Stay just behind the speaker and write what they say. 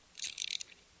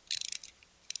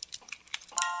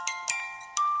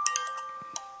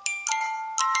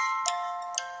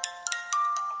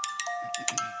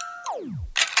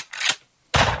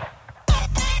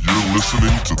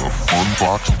listening to the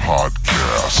Funbox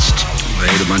Podcast. I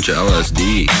ate a bunch of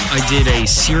LSD. I did a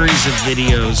series of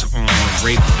videos on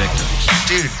rape victims.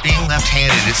 Dude, being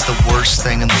left-handed is the worst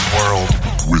thing in the world.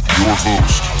 With your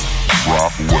host,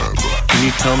 Rob Webb. Can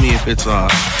you tell me if it's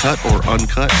cut or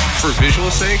uncut? For visual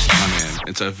sakes, oh man,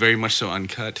 it's a very much so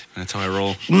uncut. That's how I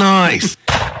roll. Nice.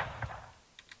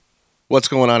 What's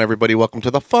going on, everybody? Welcome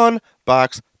to the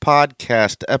Funbox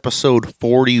Podcast, episode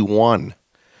 41.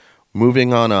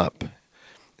 Moving on up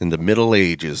in the Middle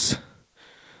Ages.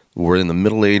 We're in the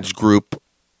middle-aged group.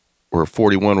 We're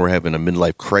 41. We're having a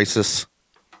midlife crisis.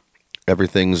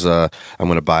 Everything's, I'm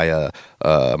going to buy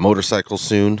a motorcycle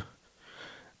soon.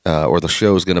 Or the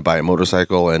show's going to buy a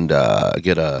motorcycle and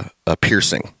get a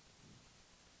piercing.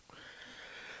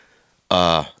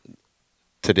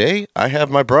 Today, I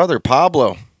have my brother,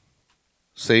 Pablo.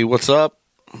 Say what's up.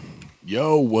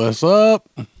 Yo, what's up?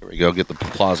 Here we go. Get the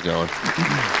applause going.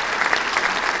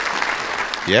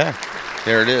 Yeah,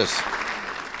 there it is.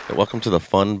 Welcome to the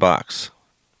Fun Box,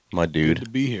 my dude. Good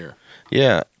to be here.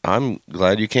 Yeah, I'm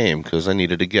glad you came because I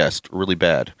needed a guest really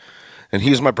bad. And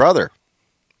he's my brother,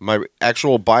 my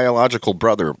actual biological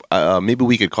brother. Maybe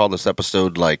we could call this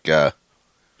episode like, I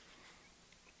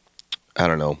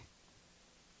don't know,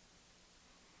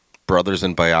 Brothers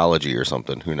in Biology or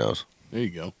something. Who knows? There you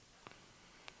go.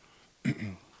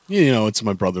 You know, it's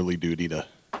my brotherly duty to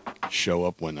show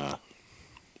up when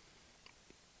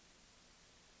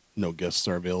no guests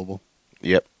are available.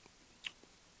 Yep.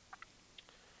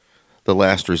 The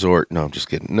last resort. No, I'm just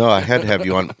kidding. No, I had to have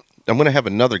you on. I'm going to have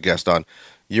another guest on.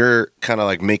 You're kind of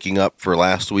like making up for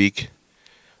last week.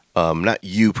 Not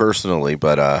you personally,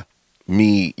 but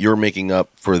me. You're making up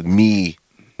for me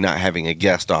not having a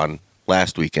guest on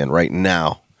last weekend. Right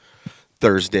now,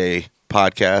 Thursday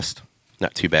podcast.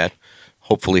 Not too bad.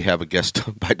 Hopefully have a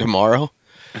guest by tomorrow.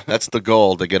 That's the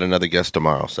goal, to get another guest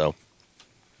tomorrow. So,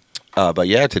 but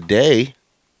yeah, today,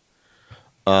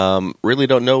 really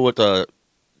don't know what the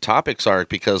topics are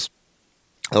because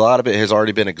a lot of it has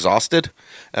already been exhausted.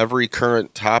 Every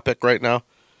current topic right now.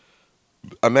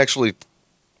 I'm actually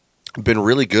been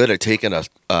really good at taking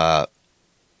a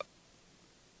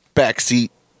back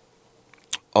seat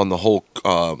on the whole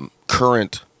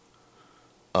current.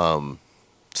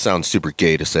 Sounds super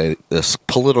gay to say this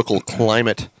political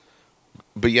climate,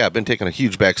 but yeah, I've been taking a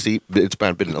huge back seat. It's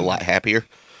been a lot happier.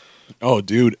 Oh,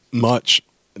 dude,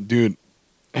 dude,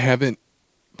 haven't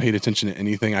paid attention to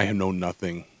anything. I know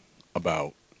nothing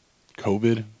about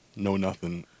COVID. Know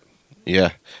nothing. Yeah,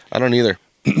 I don't either.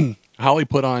 Holly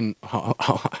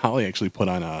actually put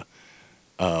on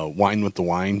a Wine with the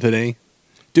Wine today.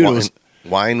 Dude, it was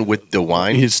Wine with the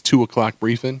Wine. His 2:00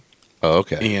 briefing. Oh,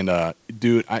 okay. And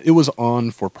dude, it was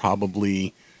on for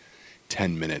probably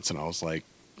 10 minutes, and I was like,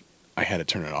 I had to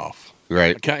turn it off.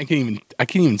 Right. I can't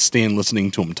even stand listening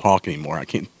to him talk anymore. I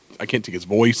can't take his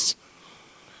voice.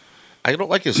 I don't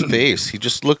like his face. He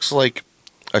just looks like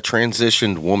a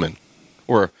transitioned woman,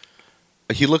 or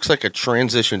he looks like a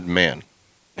transitioned man.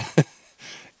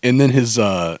 And then his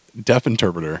deaf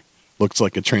interpreter looks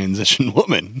like a transitioned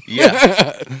woman.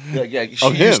 Yeah. Yeah.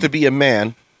 She used to be a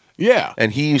man. Yeah.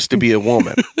 And he used to be a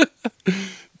woman.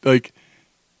 Like,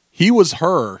 he was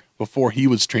her before he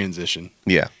was transitioned.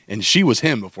 Yeah. And she was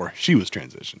him before she was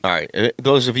transitioned. All right.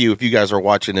 Those of you, if you guys are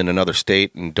watching in another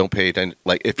state and don't pay attention,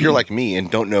 like if you're like me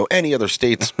and don't know any other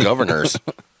state's governors,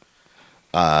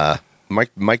 Mike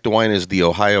DeWine is the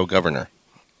Ohio governor,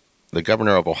 the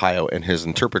governor of Ohio, and his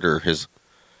interpreter, his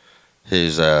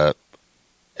what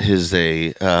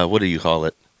do you call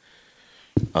it?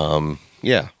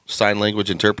 Yeah, sign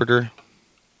language interpreter.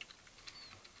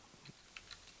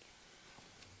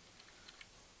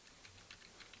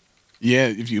 Yeah,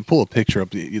 if you pull a picture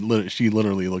up, she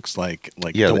literally looks like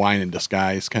DeWine in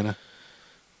disguise, kind of.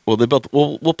 Well, they both.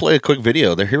 We'll play a quick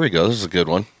video there. Here we go. This is a good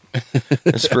one.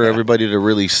 It's for everybody to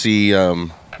really see,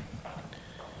 kind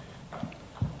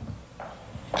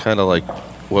of like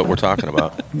what we're talking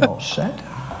about. You all set?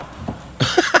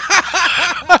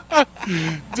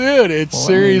 Dude, it's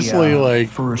seriously like...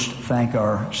 First, thank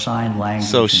our sign language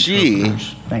So she...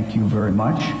 Thank you very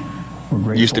much. We're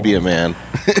grateful. Used to be a man.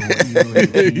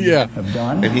 Yeah. Have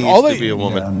done. And he used to be a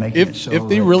woman. If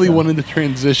they really wanted to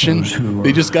transition,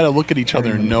 they just got to look at each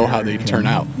other and know how they turn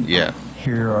out. Yeah.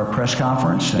 Hear our press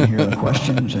conference and hear the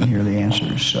questions and hear the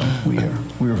answers. So we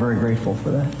are very grateful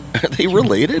for that. Are they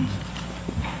related?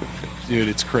 Dude,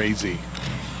 it's crazy.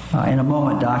 In a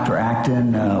moment, Dr.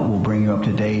 Acton will bring you up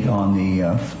to date on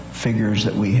the figures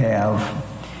that we have.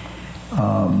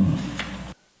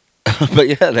 But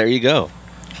yeah, there you go.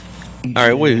 All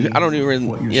right, wait. I don't even.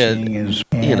 What you're Yeah. seeing is,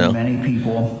 and you know, many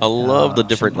people. I love the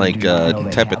different simply do not know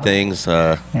they type of have it. things.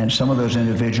 And some of those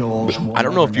individuals. will I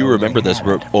don't know never if you they remember this, have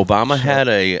but it. Obama So- had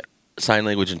a sign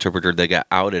language interpreter that got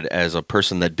outed as a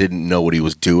person that didn't know what he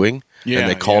was doing, and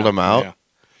they called him out. Yeah.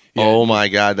 Yeah, Oh my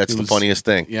God, that's it the was- funniest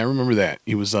thing. Yeah, I remember that.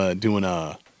 He was doing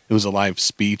it was a live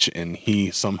speech, and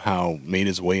he somehow made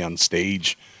his way on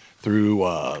stage through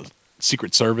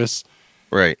Secret Service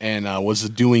Right. and was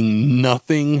doing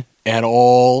nothing at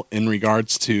all in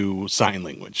regards to sign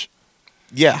language.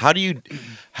 Yeah. How do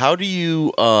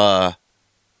you?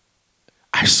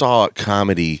 I saw a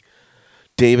comedy.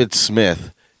 David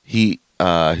Smith. He's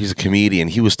a comedian.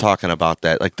 He was talking about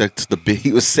that. Like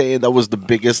he was saying that was the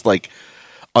biggest like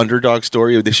underdog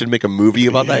story. They should make a movie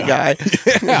about that guy.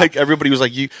 Like everybody was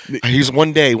like, he's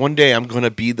one day I'm going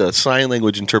to be the sign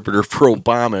language interpreter for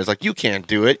Obama. It's like, you can't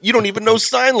do it. You don't even know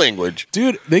sign language.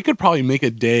 Dude, they could probably make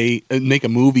a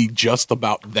movie just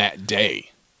about that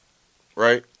day.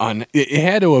 Right. It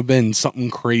had to have been something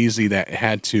crazy that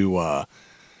had to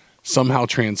somehow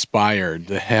transpire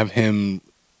to have him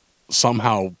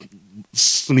somehow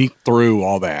sneak through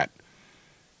all that.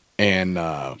 And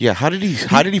Yeah. How did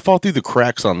he fall through the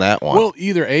cracks on that one? well,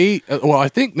 either I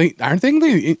think they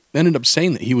ended up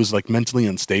saying that he was like mentally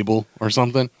unstable or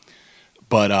something.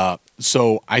 But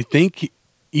so I think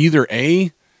either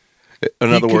in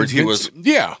other words, he was.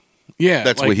 yeah.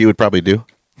 That's like, what he would probably do.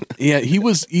 Yeah, he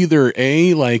was either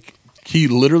like he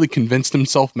literally convinced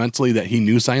himself mentally that he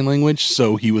knew sign language,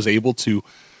 so he was able to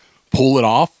pull it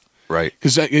off. Right.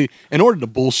 Because in order to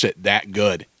bullshit that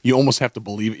good, you almost have to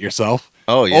believe it yourself.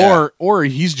 Oh, yeah. Or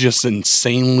he's just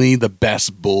insanely the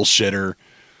best bullshitter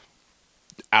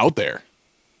out there.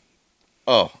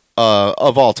 Oh,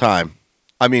 of all time.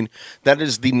 I mean, that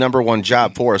is the number one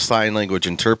job for a sign language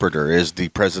interpreter is the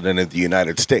president of the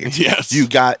United States. Yes.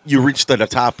 You reached the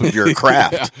top of your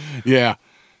craft. Yeah.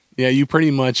 You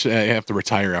pretty much have to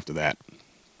retire after that.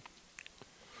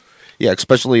 Yeah,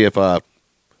 especially if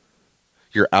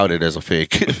you're outed as a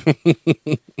fake.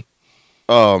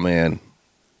 Oh man,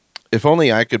 if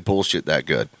only I could bullshit that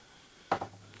good.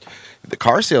 The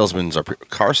car salesmen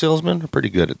are pretty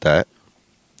good at that.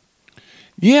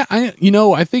 Yeah,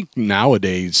 I think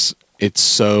nowadays it's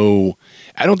so.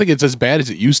 I don't think it's as bad as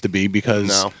it used to be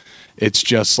because No. it's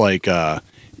just like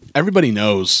everybody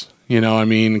knows. You know, I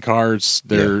mean, cars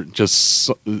they're just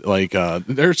like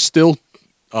there's still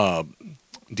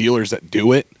dealers that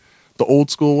do it the old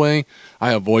school way.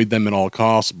 I avoid them at all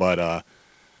costs, but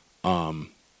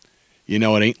it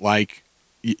ain't like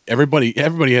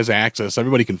everybody has access.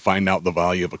 Everybody can find out the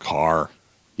value of a car,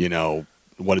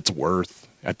 what it's worth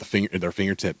at their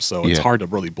fingertips. So it's Yeah. hard to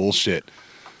really bullshit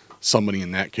somebody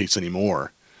in that case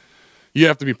anymore. You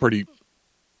have to be pretty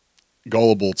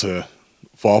gullible to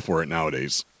fall for it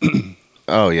nowadays.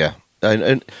 Oh yeah,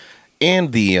 and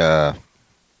the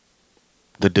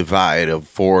divide of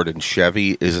Ford and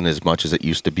Chevy isn't as much as it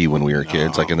used to be when we were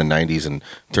kids. Like in the 90s and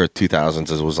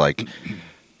 2000s, it was like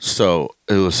so.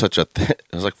 It was such a. It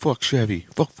was like fuck Chevy,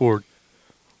 fuck Ford.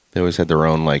 They always had their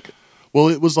own like. Well,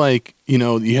 it was like, you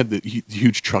had the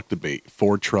huge truck debate,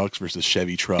 Ford trucks versus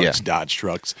Chevy trucks, Yeah. Dodge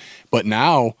trucks. But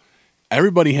now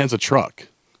everybody has a truck.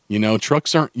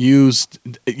 Trucks aren't used.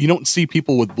 You don't see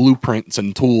people with blueprints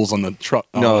and tools on the truck.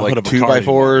 No, on the like hood of a car 2x4s?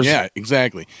 anymore. Yeah,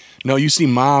 exactly. No, you see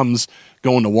moms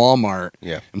going to Walmart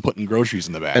Yeah. and putting groceries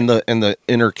in the back. And the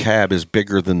inner cab is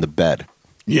bigger than the bed.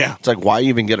 yeah. It's like why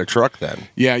even get a truck then?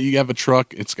 Yeah, you have a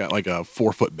truck. It's got like a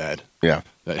 4-foot bed. Yeah.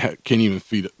 That can't even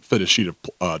fit a sheet of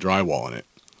drywall in it.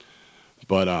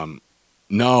 But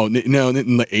no, in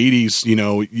the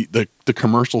 80s, the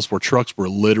commercials for trucks were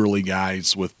literally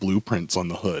guys with blueprints on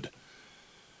the hood.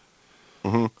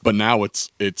 Mm-hmm. But now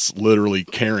it's literally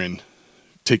Karen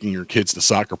taking your kids to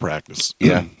soccer practice.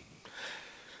 Yeah.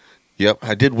 Yep,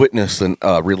 I did witness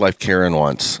a real life Karen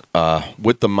once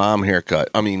with the mom haircut.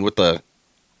 I mean, with the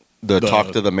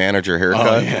talk to the manager haircut.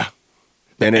 Oh yeah,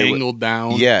 and angled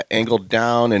down. Yeah, angled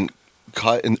down and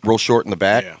cut and real short in the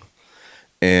back. Yeah.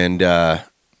 And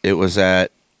it was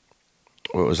at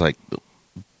what was like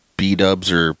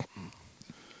B-Dubs or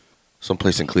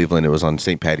someplace in Cleveland. It was on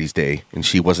St. Patty's Day, and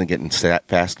she wasn't getting sat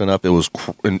fast enough. It was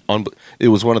it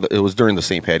was during the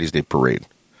St. Patty's Day parade,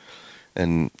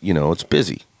 and it's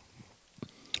busy.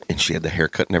 And she had the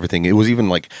haircut and everything. It was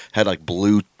even had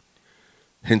blue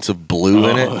hints of blue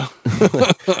in it.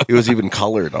 It was even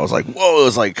colored. I was like, whoa! It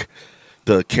was like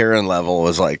the Karen level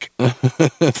was like,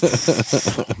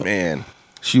 man,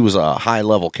 she was a high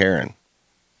level Karen.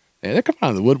 Yeah, they're coming out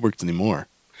of the woodworks anymore.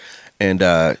 And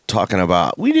talking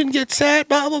about we didn't get sat,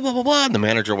 blah blah blah blah blah. And the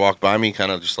manager walked by me,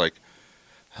 kind of just like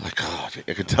Like, oh,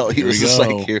 I could tell he Here was we just go.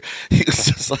 like here. He was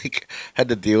just like had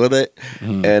to deal with it.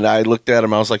 And I looked at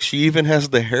him. I was like, she even has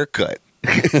the haircut.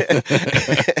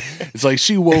 It's like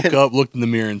she woke up, looked in the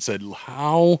mirror, and said,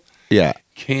 "How Yeah.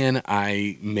 can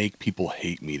I make people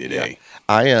hate me today?"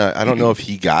 I don't know if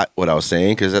he got what I was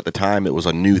saying because at the time it was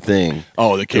a new thing.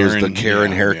 Oh, the It was Karen, the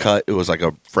Karen yeah, haircut. It was like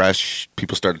a fresh.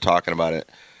 People started talking about it,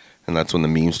 and that's when the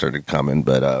memes started coming.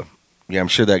 But yeah, I'm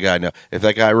sure that guy know. If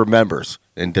that guy remembers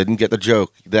and didn't get the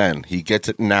joke, then he gets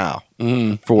it now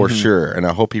for sure. And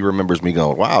I hope he remembers me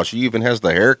going, "Wow, she even has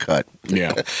the haircut."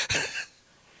 Yeah.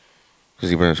 Because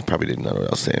he probably didn't know what I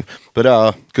was saying.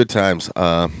 But good times.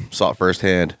 Saw it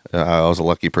firsthand. I was a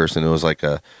lucky person. It was like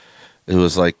I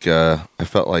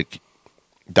felt like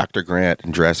Dr. Grant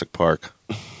in Jurassic Park.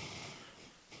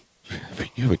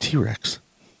 You have a T-Rex.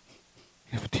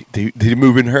 They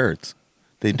move in herds.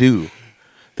 They do.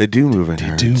 They do move in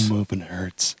herds. They do move in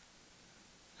herds.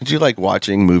 Did you like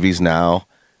watching movies now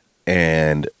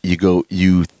and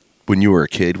when you were a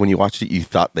kid, when you watched it, you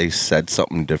thought they said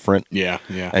something different? Yeah,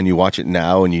 yeah. And you watch it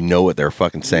now and you know what they're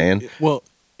fucking saying? Well,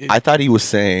 I thought he was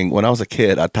saying, when I was a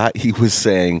kid, I thought he was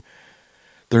saying,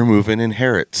 they're moving in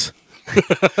herits.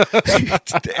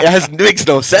 It makes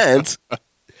no sense.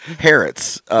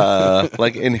 Herits.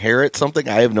 Like inherit something?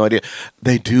 I have no idea.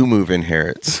 They do move in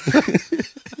herits.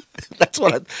 That's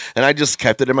what I just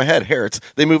kept it in my head. Herits.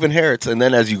 They move in herits. And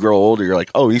then as you grow older, you're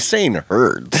like, oh, he's saying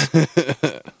herds.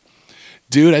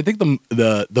 dude, I think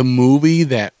the movie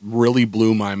that really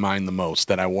blew my mind the most,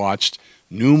 that I watched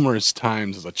numerous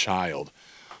times as a child,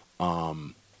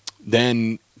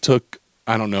 then took,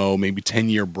 I don't know, maybe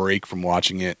 10-year break from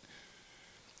watching it,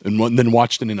 and then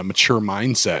watched it in a mature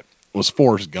mindset, was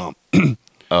Forrest Gump.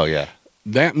 Oh, yeah.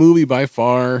 That movie by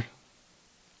far,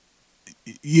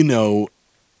 the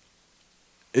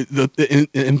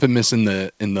infamous in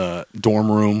the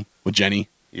dorm room with Jenny.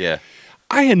 Yeah.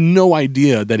 I had no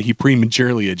idea that he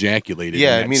prematurely ejaculated.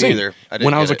 Yeah, in that me scene neither. I didn't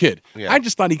when I get was a it. kid. Yeah. I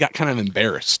just thought he got kind of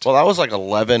embarrassed. Well, I was like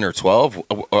 11 or 12.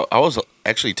 I was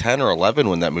actually 10 or 11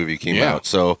 when that movie came Yeah. out.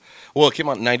 So, well, it came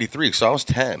out in 93, so I was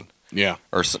 10. Yeah.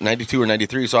 Or 92 or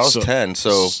 93, so I was 10.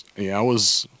 So, yeah, I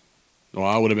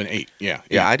would have been 8. Yeah.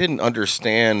 yeah, I didn't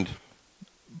understand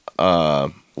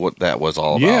what that was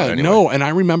all about. Yeah, anyway. no, and I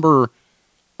remember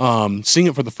seeing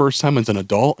it for the first time as an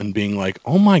adult and being like,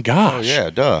 "Oh my gosh, Oh, yeah,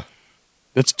 duh.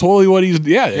 that's totally what he's."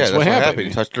 Yeah, Yeah, that's what happened.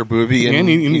 He touched her boobie and,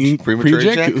 And he premature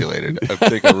pre-ejaculated. ejaculated. I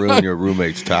think I ruined your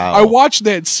roommate's towel. I watched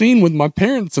that scene with my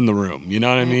parents in the room. You know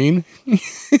what I mean?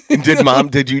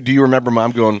 Do you remember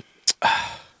mom going,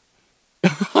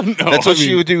 No, that's what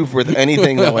she would do with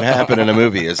anything that would happen in a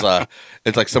movie. It's like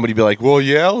somebody be like, "Well,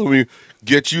 yeah, let me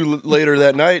get you later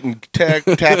that night and tap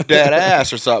that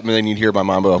ass or something," and then you'd hear my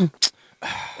mom go,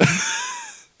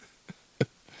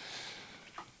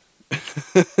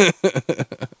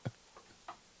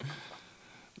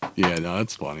 Yeah, no,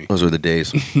 that's funny. "Those were the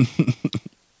days."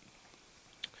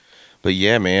 But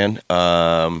yeah, man,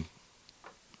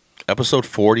 episode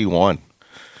 41.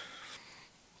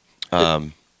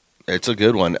 It's a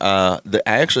good one. I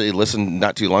actually listened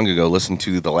not too long ago. Listened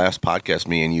to the last podcast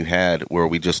me and you had where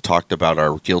we just talked about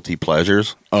our guilty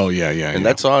pleasures. Oh yeah, And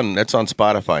that's on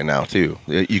Spotify now too.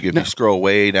 If you scroll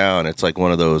way down, it's like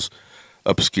one of those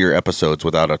obscure episodes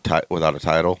without a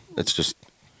title. It's just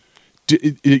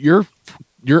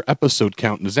your episode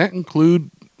count. Does that include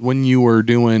when you were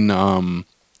doing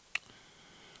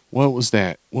what was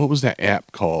that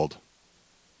app called?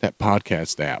 That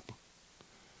podcast app,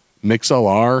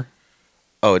 MixLR.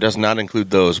 it does not include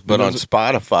those, but on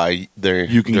Spotify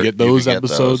You can get those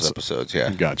episodes? episodes, yeah.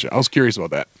 Gotcha. I was curious about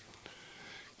that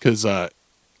because I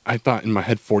thought in my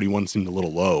head 41 seemed a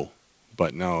little low,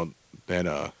 but no,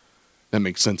 that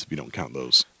makes sense if you don't count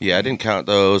those. Yeah, I didn't count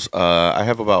those. I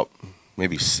have about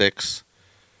maybe 6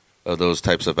 of those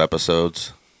types of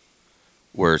episodes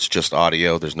where it's just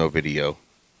audio. There's no video.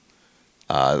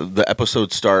 The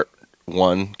episodes start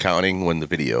counting when the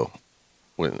video,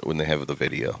 when they have the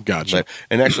video. Gotcha.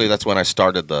 And actually, that's when I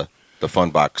started the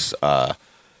Funbox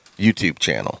YouTube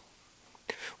channel,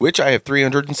 which I have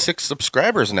 306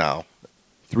 subscribers now.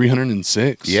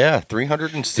 306. Yeah,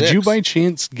 306. Did you by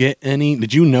chance get any?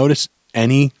 Did you notice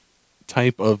any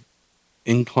type of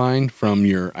incline from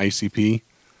your ICP?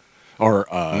 Or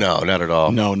No, not at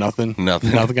all. no, nothing.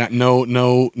 Nothing. Nothing. Got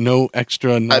no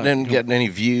extra. I didn't get any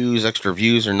extra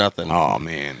views or nothing. Oh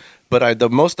man. But the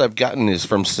most I've gotten is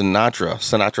from Sinatra.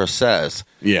 Sinatra Says.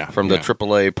 Yeah. From the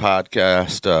AAA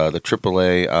podcast, the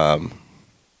AAA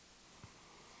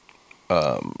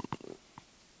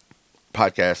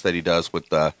podcast that he does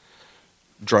with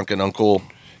Drunken Uncle.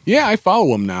 Yeah, I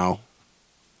follow him now.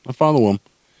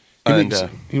 And,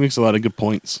 He makes a lot of good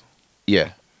points.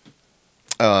 yeah.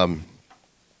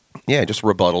 Yeah, just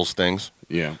rebuttals things.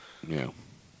 Yeah.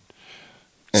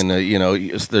 And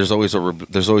there's always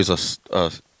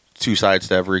a two sides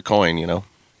to every coin,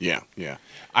 Yeah.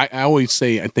 I always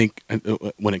say, I think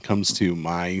when it comes to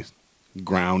my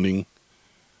grounding,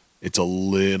 it's a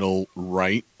little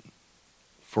right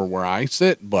for where I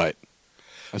sit, but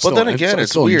But then again, I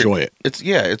it's still weird. enjoy it.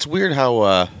 It's weird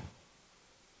how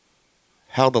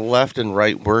the left and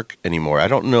right work anymore. I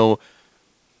don't know.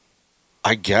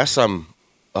 I guess I'm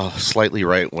slightly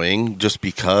right wing just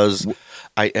because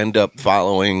I end up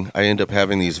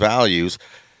having these values,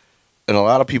 and a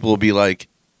lot of people will be like,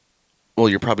 "Well,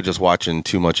 you're probably just watching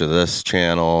too much of this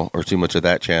channel or too much of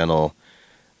that channel,"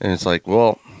 and it's like,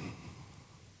 well.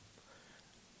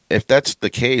 If that's the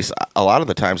case, a lot of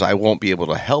the times I won't be able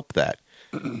to help that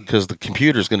because the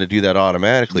computer's going to do that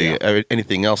automatically. Yeah.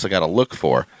 Anything else I got to look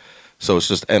for. So it's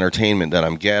just entertainment that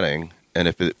I'm getting. And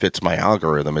if it fits my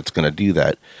algorithm, it's going to do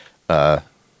that.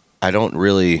 I don't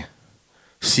really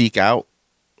seek out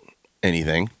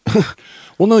anything.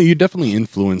 Well, no, you're definitely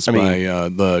influenced I mean- by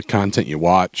the content you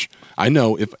watch. I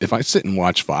know if I sit and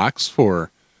watch Fox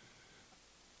for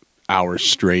hours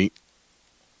straight,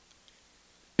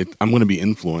 I'm going to be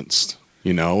influenced.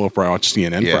 If I watch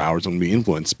CNN for Yeah. hours, I'm going to be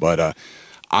influenced. But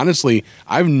honestly,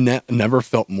 I've never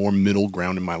felt more middle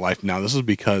ground in my life. Now, this is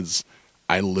because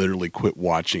I literally quit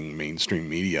watching mainstream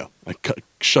media. I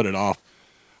shut it off.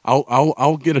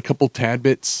 I'll get a couple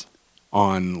tad-bits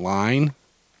online,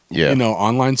 Yeah.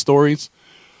 online stories,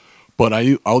 but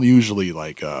I'll usually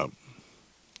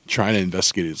try to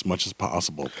investigate it as much as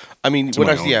possible. I mean, To when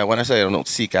my I own. when I say I don't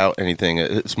seek out anything,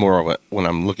 it's more of when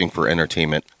I'm looking for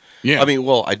entertainment. Yeah. I mean,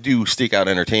 well, I do seek out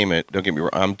entertainment. Don't get me wrong.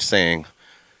 I'm saying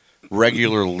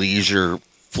regular leisure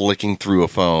flicking through a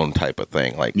phone type of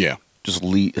thing. Like, Yeah. just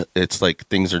it's like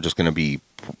things are just going to be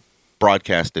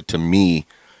broadcasted to me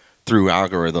through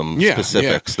algorithm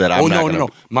specifics that I'm not going to. No.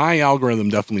 My algorithm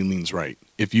definitely leans right.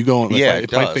 If you go on,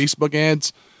 It my does. Facebook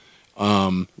ads,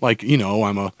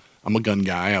 I'm a gun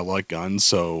guy. I like guns,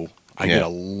 so I get Yeah. a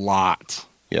lot.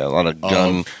 Yeah, a lot of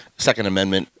gun, Second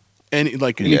Amendment. Any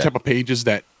Yeah. type of pages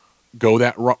that go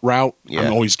that route. Yeah.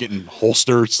 I'm always getting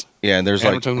holsters. Yeah, and there's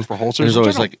like Advertisements for holsters, There's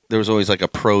which I always don't- there was always like a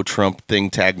pro-Trump thing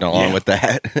tagged along Yeah. with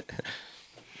that.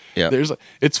 Yeah.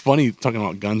 It's funny talking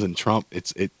about guns and Trump.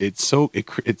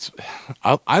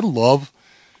 I love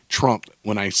Trump.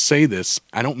 When I say this,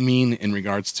 I don't mean in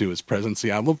regards to his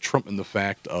presidency. I love Trump in the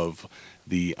fact of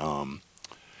the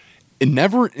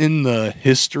never in the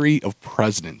history of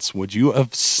presidents would you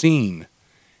have seen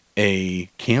a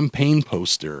campaign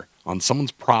poster on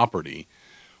someone's property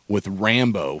with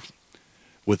Rambo,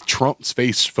 with Trump's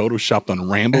face photoshopped on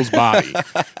Rambo's body,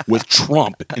 with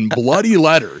Trump in bloody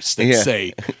letters that Yeah.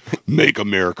 say "Make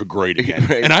America Great Again."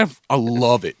 Right. And I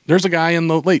love it. There's a guy in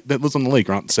the lake that lives on the lake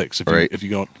around 6. Right. If you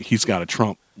go, he's got a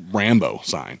Trump Rambo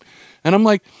sign, and I'm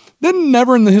like, then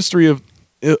never in the history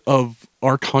of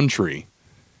our country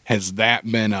has that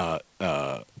been a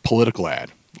political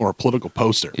ad or a political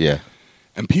poster. Yeah.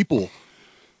 And people,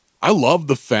 I love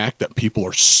the fact that people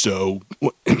are so,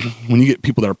 when you get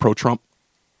people that are pro-Trump,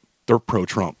 they're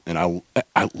pro-Trump. And I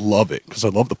love it because I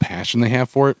love the passion they have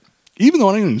for it. Even though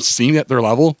I don't even see it at their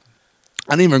level,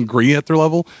 I don't even agree at their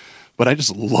level, but I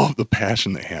just love the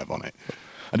passion they have on it.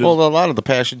 Well, a lot of the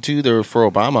passion too there for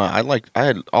Obama. I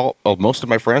had most of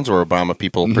my friends were Obama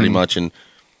people pretty much, and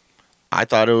I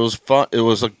thought it was fun. It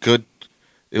was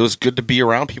good to be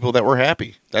around people that were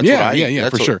happy. That's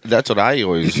for sure. That's what I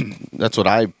always. That's what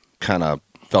I kind of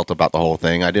felt about the whole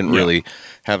thing. I didn't really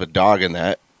have a dog in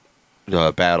that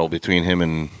battle between him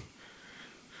and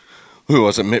who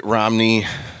was it, Mitt Romney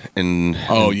and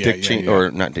Dick Cheney,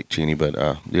 or not Dick Cheney, but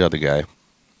the other guy.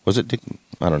 Was it Dick?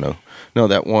 I don't know. No,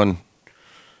 that one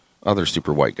other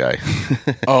super white guy.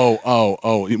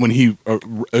 Oh! When he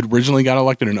originally got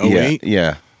elected in 08?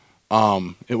 Yeah.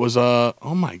 It was oh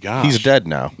my gosh, He's dead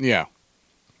now. Yeah.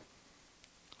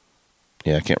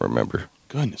 Yeah, I can't remember.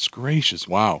 Goodness gracious!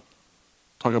 Wow,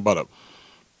 talk about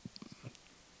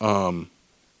a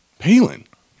Palin.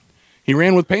 He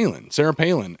ran with Palin, Sarah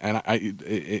Palin, and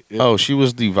She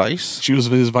was the vice? she was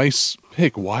his vice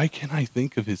pick. Why can't I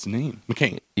think of his name?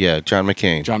 McCain, Yeah, John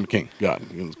McCain. John McCain. God,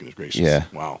 goodness gracious! Yeah.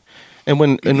 Wow. And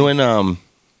when Obama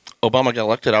got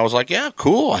elected, I was like, yeah,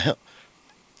 cool.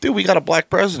 Dude, we got a black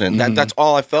president. That's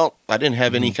all I felt. I didn't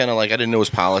have any kind of I didn't know his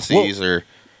policies or.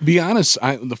 Be honest,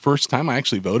 the first time I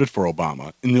actually voted for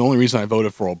Obama, and the only reason I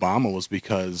voted for Obama was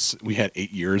because we had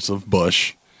 8 years of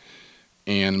Bush,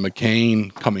 and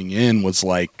McCain coming in was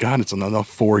like, God, it's another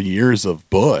 4 years of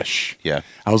Bush. Yeah.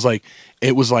 I was like,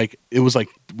 it was like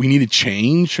we needed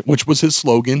change, which was his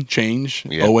slogan, change.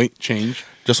 Yeah. Oh, wait, change.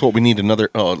 Just what we need another.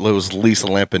 Oh, it was Lisa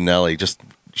Lampanelli.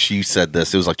 She said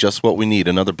this. It was like, just what we need,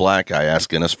 another black guy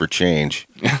asking us for change.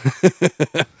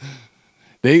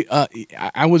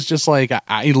 I was just like,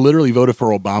 I literally voted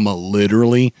for Obama,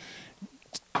 literally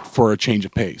for a change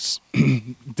of pace.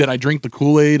 Did I drink the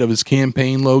Kool-Aid of his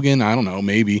campaign, Logan? I don't know.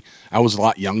 Maybe. I was a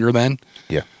lot younger then.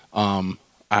 Yeah.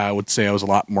 I would say I was a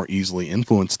lot more easily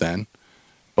influenced then.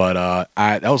 But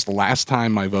that was the last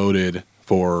time I voted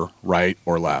for right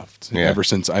or left. Yeah. Ever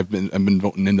since I've been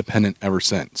voting independent ever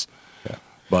since. Yeah.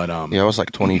 But yeah, I was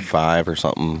like 25 or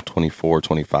something, 24,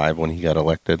 25 when he got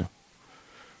elected.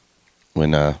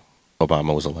 When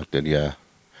Obama was elected, yeah.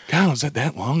 God, was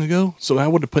that long ago? So I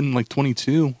would have put in like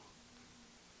 22.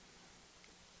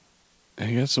 I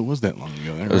guess it was that long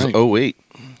ago. It was right? 08.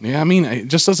 Yeah, I mean, it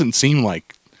just doesn't seem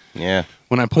like. Yeah.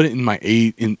 When I put it in my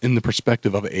age, in the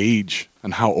perspective of age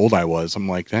and how old I was, I'm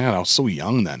like, man, I was so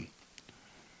young then.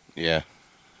 Yeah.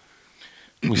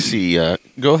 Let me see.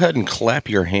 Go ahead and clap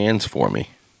your hands for me.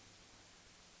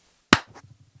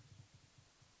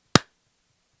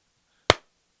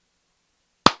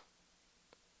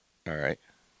 All right.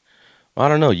 Well, I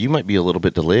don't know. You might be a little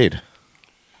bit delayed.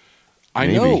 I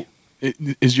Maybe. know.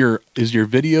 Is your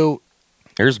video?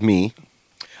 There's me.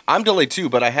 I'm delayed too,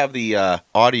 but I have the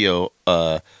audio.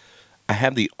 I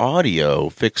have the audio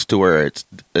fixed to where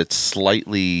it's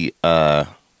slightly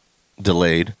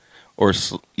delayed, or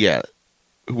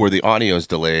where the audio is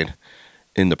delayed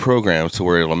in the program, to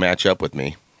where it'll match up with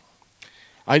me.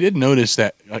 I did notice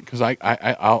that because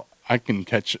I can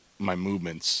catch my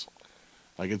movements,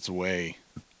 like it's way.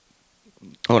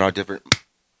 Oh no, different.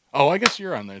 Oh, I guess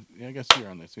you're on there. Yeah, I guess you're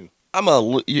on there too. I'm a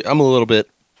little bit.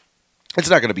 It's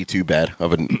not going to be too bad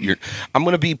of an. I'm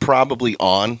going to be probably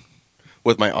on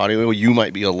with my audio. You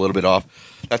might be a little bit off.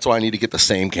 That's why I need to get the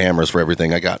same cameras for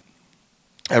everything. I got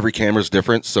every camera's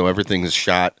different, so everything is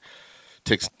shot.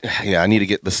 I need to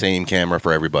get the same camera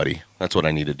for everybody. That's what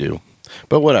I need to do.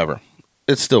 But whatever,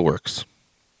 it still works.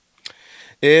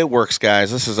 It works,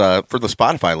 guys. This is for the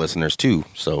Spotify listeners too.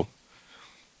 So,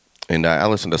 and I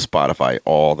listen to Spotify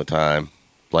all the time,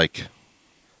 like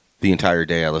the entire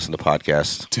day. I listen to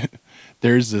podcasts.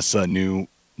 There's this new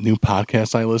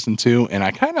podcast I listen to, and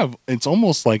it's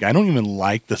almost like I don't even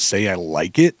like to say I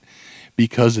like it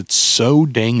because it's so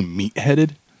dang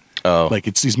meatheaded. Oh, Like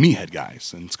it's these meathead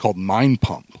guys, and it's called Mind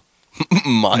Pump.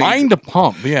 Mind to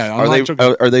Pump, yeah.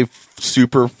 Are they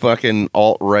super fucking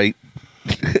alt-right?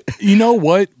 You know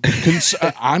what?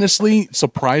 Honestly,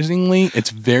 surprisingly, it's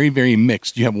very, very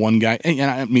mixed. You have one guy, and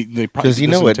I mean, they probably Because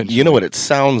you know what it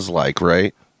sounds like,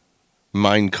 right?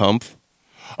 Mein Kampf.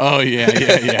 Oh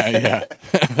yeah.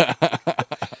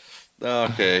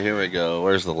 Okay, here we go.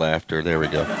 Where's the laughter? There we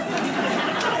go.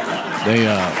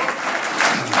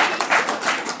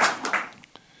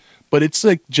 But it's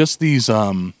like just these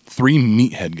three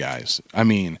meathead guys. I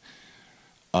mean,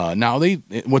 now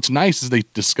what's nice is they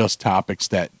discuss topics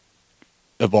that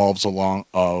evolves along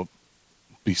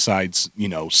besides,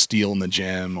 steel in the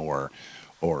gym or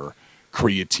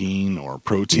creatine or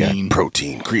protein. Yeah,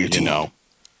 protein, creatine.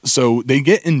 So they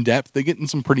get in depth. They get in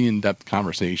some pretty in-depth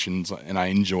conversations, and I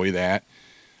enjoy that.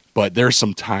 But there's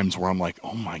some times where I'm like,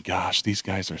 oh my gosh, these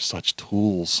guys are such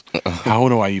tools. How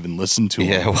do I even listen to them?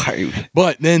 Yeah, why?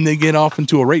 But then they get off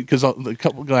into a rate because a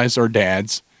couple guys are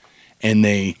dads, and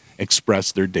they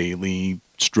express their daily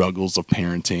struggles of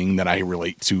parenting that I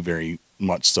relate to very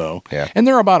much so. Yeah. And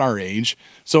they're about our age.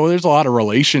 So there's a lot of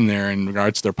relation there in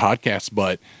regards to their podcast.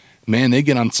 But man, they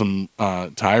get on some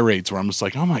tirades where I'm just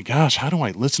like, oh my gosh, how do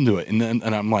I listen to it? And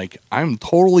I'm like, I'm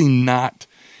totally not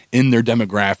in their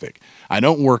demographic. I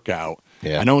don't work out.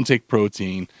 Yeah. I don't take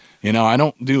protein. I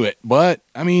don't do it. But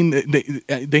I mean,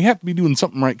 they have to be doing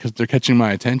something right because they're catching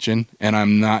my attention, and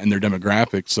I'm not in their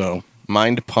demographic. So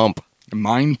Mind Pump.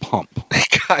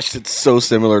 Gosh, it's so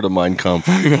similar to Mein Kampf.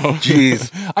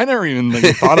 Jeez. I never even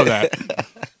thought of that.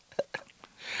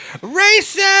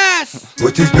 Racist!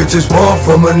 What these bitches want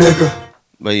from a nigga?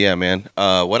 But yeah, man,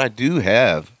 what I do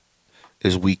have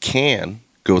is we can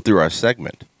go through our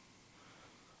segment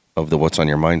of the What's on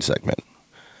Your Mind segment.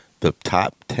 The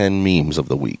top 10 memes of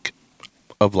the week.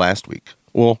 Of last week.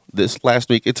 Well, this last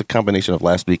week, it's a combination of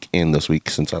last week and this week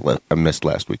since I missed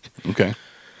last week. Okay.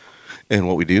 And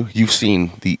what we do, you've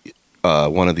seen the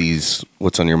one of these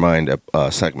What's on Your Mind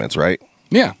segments, right?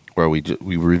 Yeah. Where we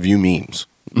review memes.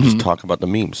 We just talk about the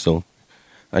memes. So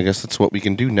I guess that's what we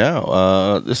can do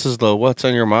now. This is the What's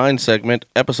on Your Mind segment,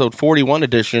 episode 41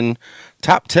 edition,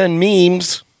 top 10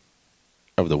 memes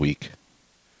of the week.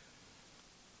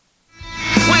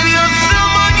 With your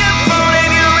silver get phone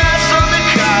and your ass on the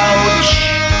couch.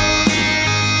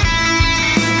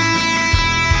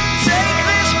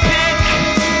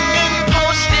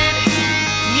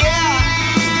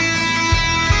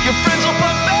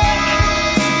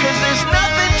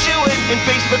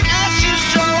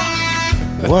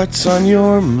 What's on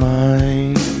your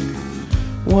mind?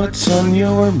 What's on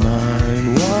your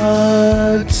mind?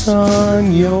 What's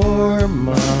on your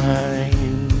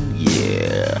mind?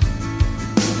 Yeah.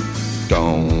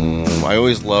 Don't. I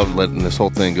always love letting this whole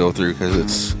thing go through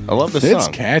because I love the song. It's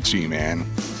catchy, man.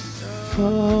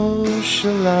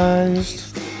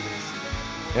 Socialized.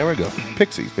 There we go.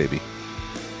 Pixies, baby.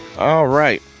 All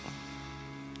right.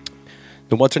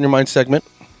 The What's on Your Mind segment.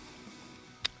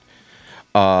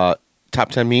 Top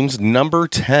 10 memes. Number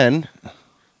 10.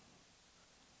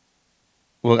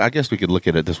 Well, I guess we could look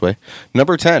at it this way.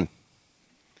 Number 10.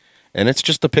 And it's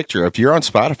just a picture. If you're on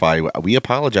Spotify, we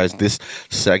apologize. This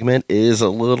segment is a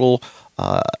little,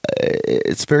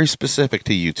 it's very specific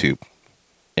to YouTube.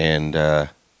 And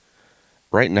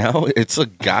right now, it's a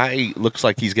guy, looks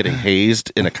like he's getting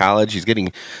hazed in a college.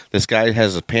 This guy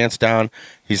has his pants down.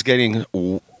 He's getting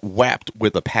whapped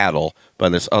with a paddle by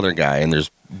this other guy. And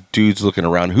there's dudes looking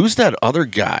around. Who's that other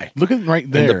guy? Look at right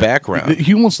there. In the background.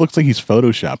 He almost looks like he's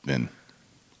Photoshopped in.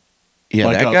 Yeah,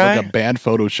 like that guy? Like a bad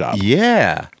Photoshop.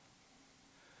 Yeah.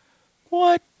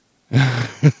 What?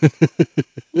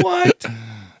 What?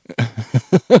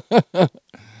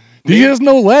 He has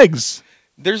no legs.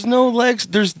 There's no legs.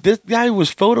 This guy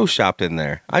was photoshopped in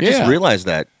there. I just realized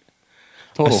that.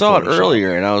 Total I saw Photoshop. it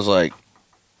earlier and I was like,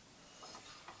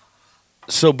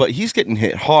 but he's getting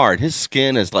hit hard. His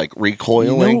skin is like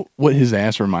recoiling. You know what his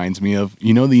ass reminds me of?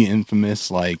 You know the infamous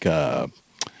what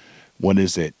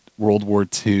is it? World War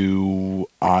II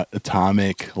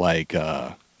atomic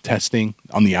testing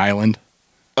on the island.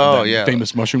 Oh, that yeah.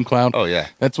 famous mushroom cloud. Oh, yeah.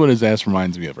 That's what his ass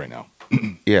reminds me of right now.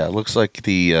 Yeah, it looks like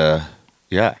the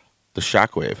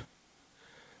shockwave.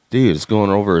 Dude, it's going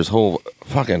over his whole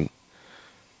fucking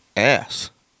ass.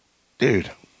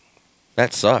 Dude,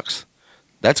 that sucks.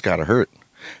 That's got to hurt.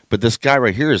 But this guy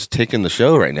right here is taking the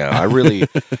show right now. I really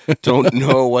don't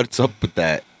know what's up with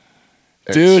that.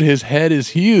 Dude, his head is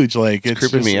huge. Like it's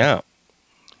creeping me out.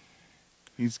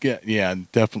 He's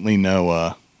definitely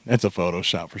no. That's a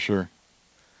Photoshop for sure.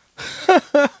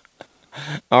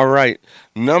 All right,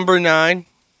 number 9.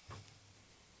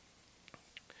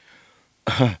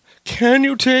 Can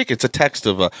you take? It's a text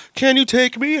of can you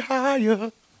take me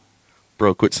higher?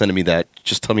 Bro, quit sending me that.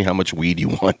 Just tell me how much weed you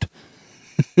want.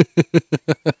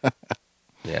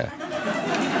 Yeah.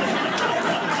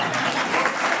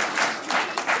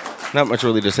 Not much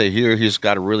really to say here. He's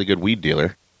got a really good weed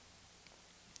dealer.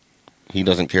 He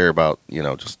doesn't care about,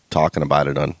 just talking about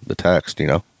it on the text,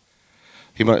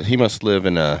 He must live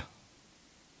in a...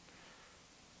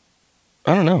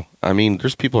 I don't know. I mean,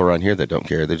 there's people around here that don't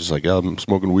care. They're just like, I'm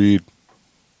smoking weed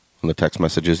on the text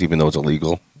messages, even though it's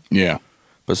illegal. Yeah.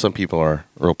 But some people are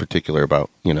real particular about,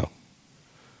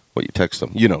 what you text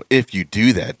them. If you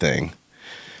do that thing,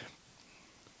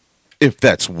 if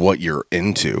that's what you're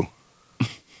into.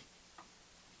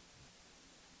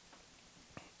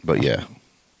 But yeah.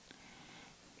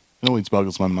 It always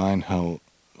boggles my mind how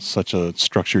such a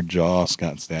structured jaw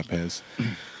Scott Stapp has.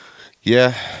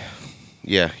 Yeah.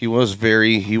 Yeah, he is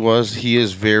very, there's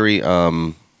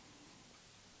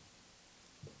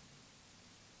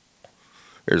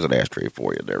an ashtray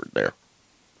for you there.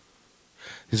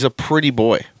 He's a pretty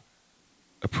boy.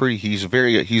 He's a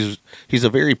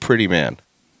very pretty man.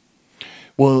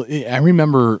 Well, I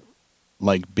remember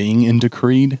being into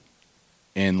Creed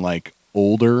and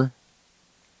older,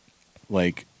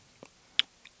 the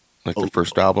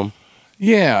first album.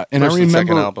 Yeah, and First and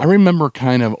second I album. remember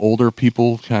kind of older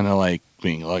people kind of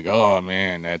being like, "Oh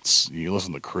man, you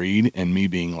listen to Creed," and me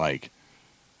being like,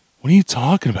 "What are you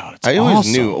talking about?" It's I always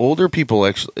awesome." knew older people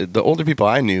the older people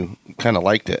I knew kind of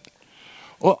liked it.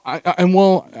 Well, I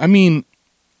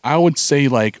would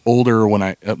say older when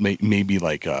I maybe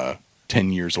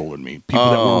 10 years older than me.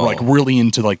 People that were really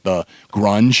into the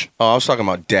grunge. Oh, I was talking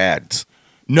about dads.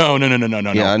 No.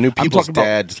 Yeah, I knew people's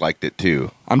dads liked it too.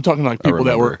 I'm talking people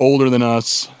that were older than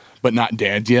us, but not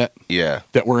dads yet. Yeah.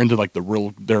 That were into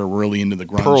they're really into the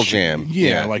grunge. Pearl Jam.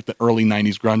 Yeah, the early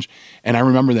 90s grunge. And I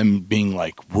remember them being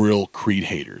real Creed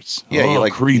haters. Yeah,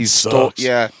 Creed sucks.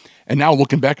 Yeah. And now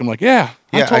looking back, I'm like, I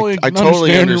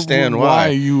totally understand why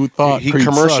you thought he Creed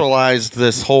commercialized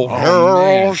this whole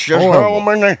man, just home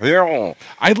in the hill.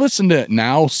 I listen to it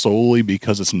now solely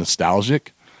because it's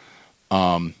nostalgic.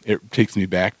 It takes me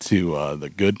back to the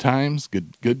good times,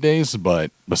 good days.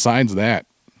 But besides that,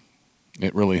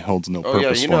 it really holds no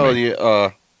purpose for me.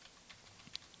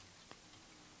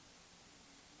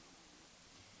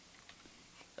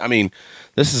 I mean,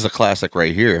 this is a classic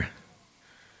right here.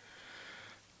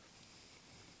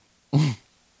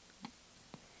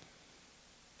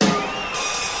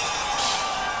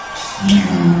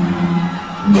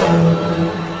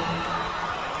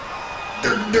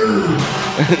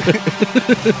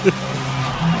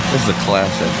 This is a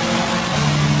classic.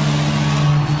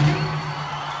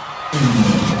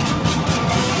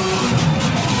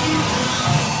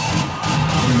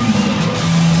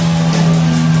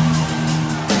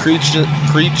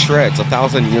 Creed shreds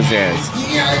 1,000 years ass.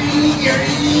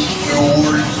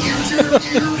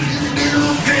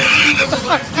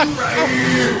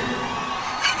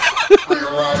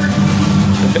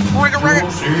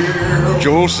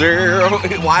 Joseph.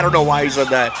 Well, I don't know why he said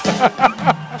that.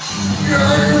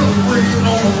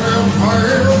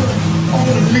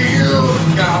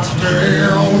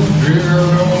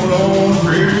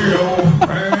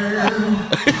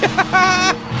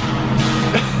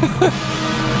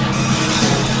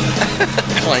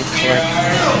 Clank, clank.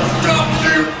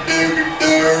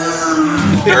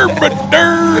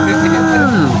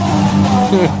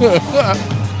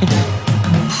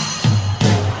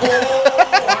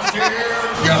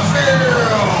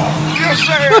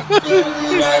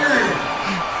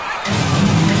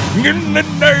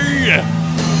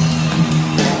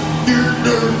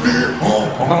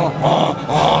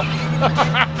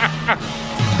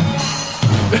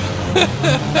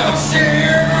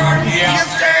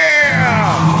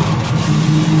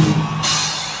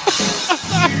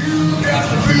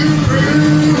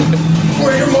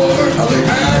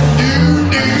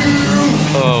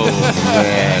 Oh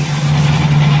man.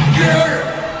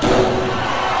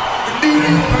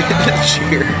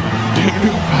 Cheer.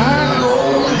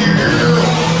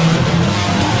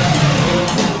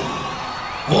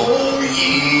 Oh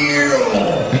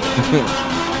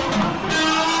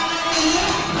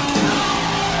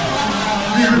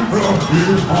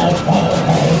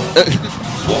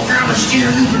what kind of steer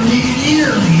you need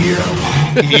here?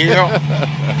 Yeah.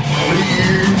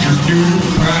 Just do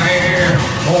prayer.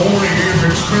 Only if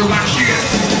it smells like shit.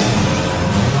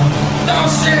 No,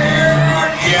 sir.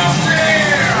 Yes, sir.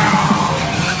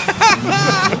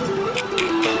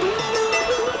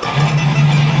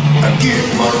 I get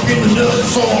Mark in the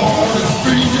nuts so hard it's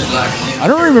breathing like shit. I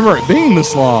don't remember it being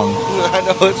this long. I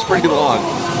know it's pretty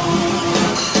long.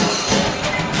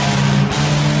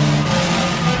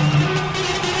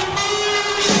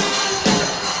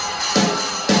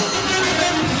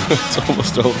 It's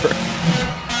almost over.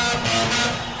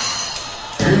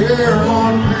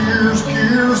 Airline beers,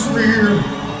 kiss me.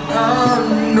 I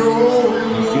know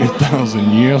you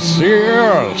 1,000 years.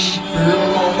 Yes.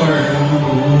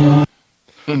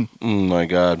 Oh my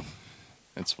god.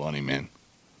 It's funny, man.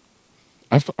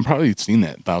 I've probably seen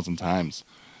that 1,000 times.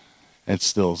 It's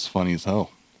still as funny as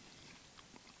hell.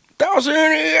 1,000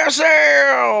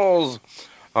 ESLs.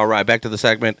 All right, back to the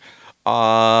segment.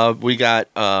 We got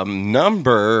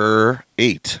number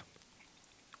 8.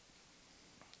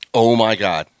 Oh my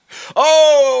god.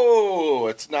 Oh,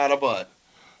 it's not a butt.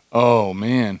 Oh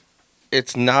man,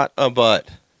 it's not a butt.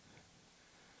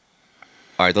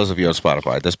 All right, those of you on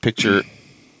Spotify, this picture,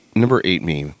 number 8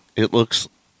 meme. It looks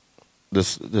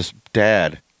this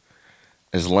dad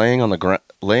is laying on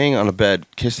a bed,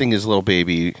 kissing his little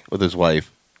baby with his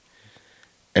wife,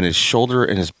 and his shoulder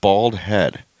and his bald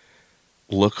head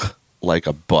look like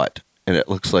a butt, and it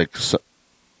looks like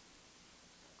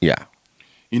yeah.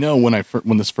 You know, when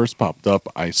this first popped up,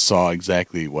 I saw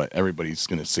exactly what everybody's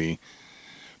gonna see,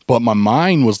 but my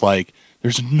mind was like,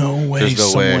 "There's no way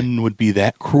someone would be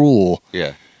that cruel,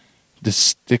 yeah, to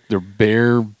stick their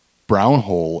bare brown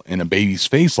hole in a baby's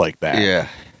face like that." Yeah,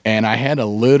 and I had to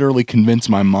literally convince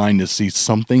my mind to see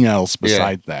something else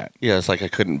besides that. Yeah, it's like I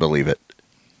couldn't believe it.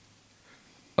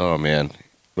 Oh man,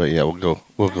 but yeah, we'll go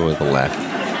with the laugh.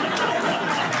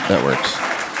 That works.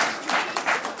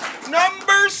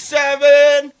 Number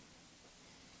 7.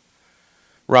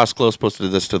 Ross Close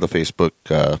posted this to the Facebook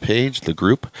page, the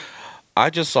group. I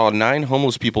just saw 9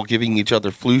 homeless people giving each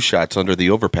other flu shots under the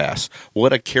overpass.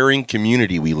 What a caring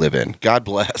community we live in. God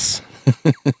bless.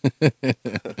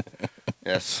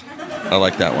 Yes, I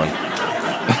like that one.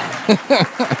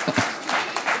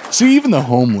 See, even the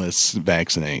homeless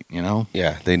vaccinate, you know?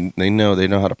 Yeah, they know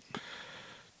how to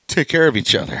take care of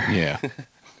each other. Yeah.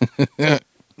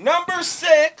 Number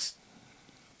 6.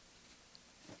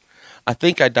 I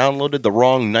think I downloaded the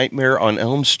wrong Nightmare on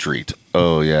Elm Street.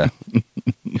 Oh, yeah.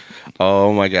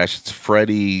 Oh, my gosh. It's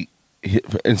Freddy.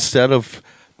 Instead of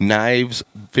knives,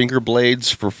 finger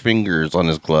blades for fingers on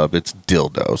his glove, it's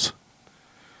dildos.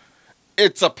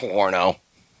 It's a porno.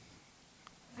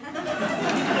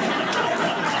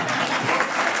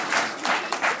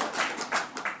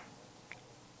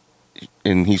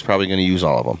 And he's probably going to use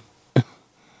all of them.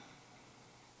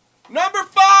 Number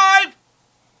 5.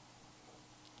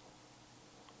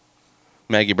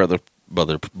 Maggie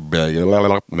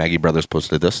Maggie Brothers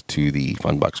posted this to the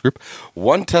Funbox group.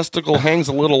 One testicle hangs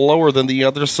a little lower than the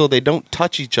other so they don't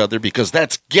touch each other because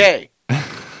that's gay.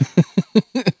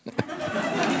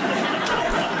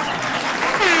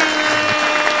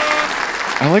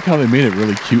 I like how they made it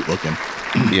really cute looking.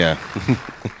 Yeah.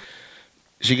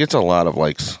 She gets a lot of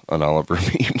likes on all of her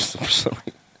memes for some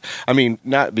reason. I mean,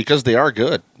 not because they are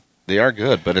good. They are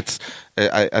good, but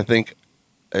I think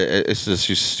it's just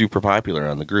she's super popular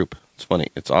on the group. It's funny.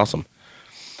 It's awesome.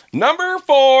 Number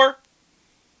 4.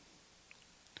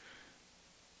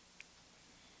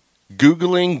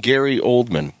 Googling Gary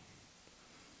Oldman.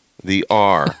 The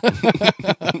R.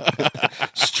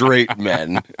 Straight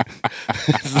men.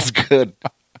 This is good.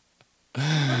 Yeah,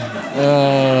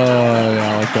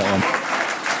 I like that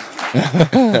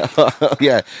one.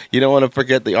 Yeah, you don't want to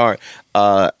forget the R.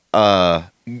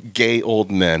 Gay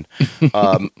old men.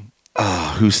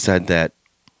 Who said that?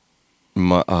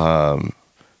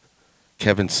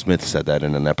 Kevin Smith said that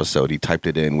in an episode. He typed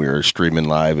it in. We were streaming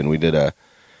live, and we did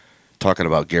talking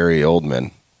about Gary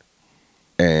Oldman,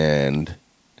 and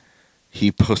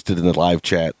he posted in the live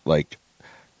chat like,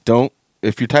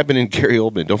 if you're typing in Gary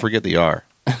Oldman, don't forget the R.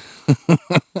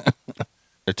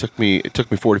 It took me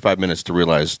 45 minutes to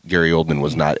realize Gary Oldman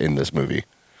was not in this movie.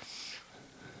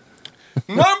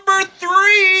 Number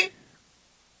 3.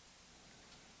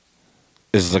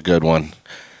 This is a good one.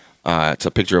 It's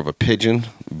a picture of a pigeon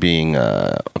being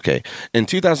okay. In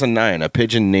 2009, a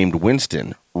pigeon named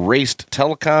Winston raced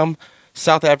Telecom,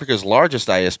 South Africa's largest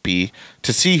ISP,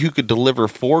 to see who could deliver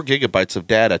 4 gigabytes of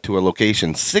data to a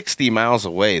location 60 miles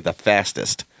away the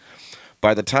fastest.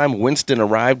 By the time Winston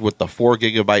arrived with the 4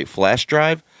 gigabyte flash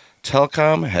drive,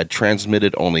 Telecom had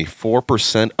transmitted only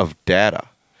 4% of data.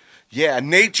 Yeah,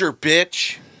 nature,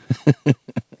 bitch.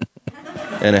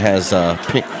 And it has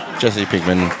Jesse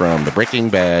Pinkman from the Breaking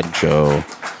Bad show,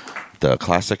 the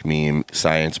classic meme,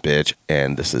 Science Bitch,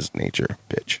 and this is Nature,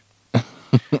 bitch.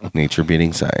 Nature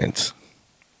beating science.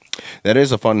 That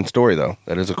is a fun story, though.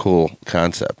 That is a cool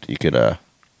concept. You could, I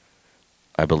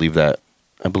believe that.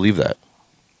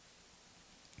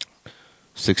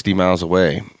 60 miles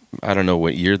away. I don't know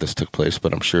what year this took place,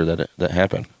 but I'm sure that that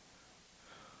happened.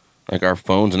 Like our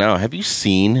phones now. Have you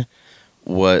seen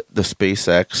what the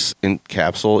SpaceX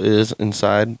capsule is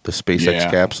inside the SpaceX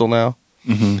capsule now?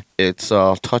 Mm-hmm. It's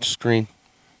touch screen.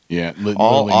 Yeah,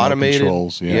 all automated.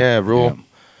 Controls.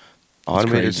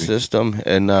 Automated system,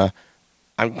 and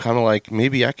I'm kind of like,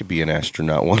 maybe I could be an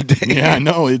astronaut one day. Yeah,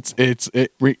 no, it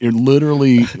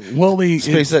literally. Well,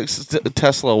 SpaceX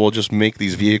Tesla will just make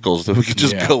these vehicles that we could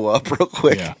just go up real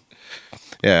quick.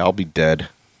 Yeah, I'll be dead.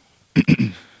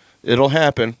 It'll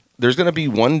happen. There's gonna be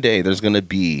one day. There's gonna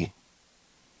be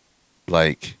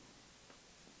like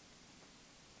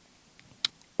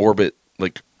orbit,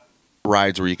 like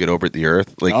rides where you could orbit the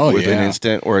Earth, like within an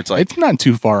instant, or it's like it's not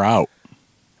too far out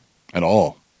at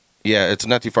all. Yeah, it's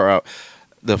not too far out.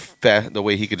 The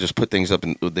way he could just put things up,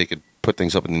 and they could put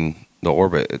things up in the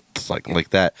orbit. It's like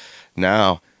that.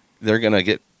 Now they're gonna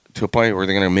get to a point where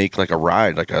they're gonna make like a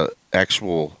ride, like a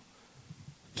actual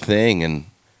thing, and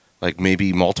like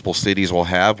maybe multiple cities will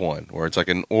have one, or it's like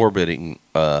an orbiting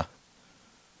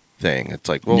thing. It's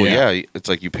like, well, it's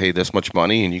like you pay this much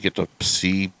money and you get to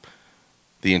see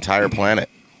the entire planet.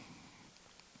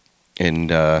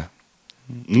 And I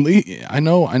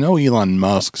know Elon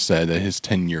Musk said that his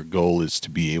 10-year goal is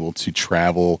to be able to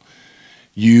travel,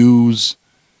 use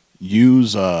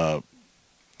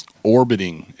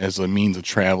orbiting as a means of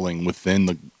traveling within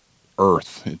the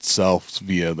Earth itself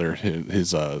via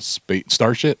his space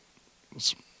Starship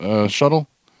shuttle.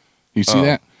 You see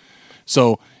that?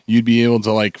 So you'd be able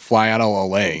to like fly out of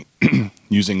LA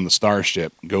using the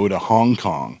Starship, go to Hong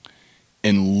Kong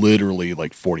in literally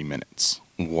like 40 minutes.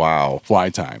 Wow. Fly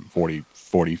time, 50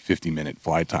 minute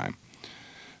fly time.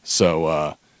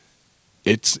 So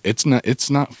it's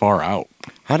not far out.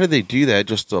 How do they do that?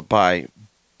 Just by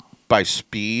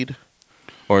speed,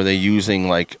 or are they using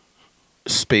like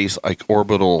space, like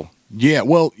orbital? Yeah,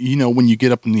 well, when you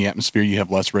get up in the atmosphere, you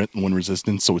have less wind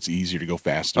resistance, so it's easier to go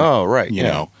faster. Oh, right. You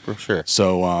know, for sure.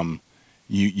 So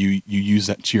you use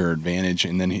that to your advantage,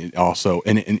 and then also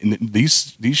and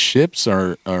these ships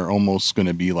are almost going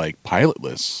to be like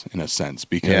pilotless in a sense,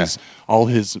 because all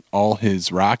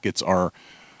his rockets are.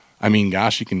 I mean,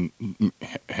 gosh, you can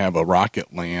have a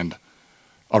rocket land,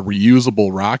 a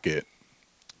reusable rocket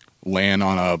land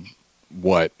on a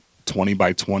 20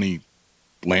 by 20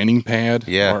 landing pad,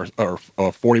 or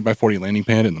a 40 by 40 landing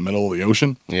pad in the middle of the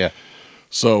ocean. Yeah.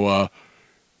 So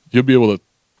you'll be able to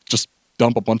just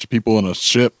dump a bunch of people in a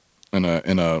ship, in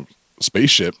a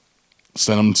spaceship,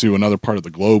 send them to another part of the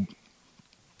globe.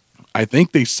 I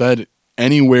think they said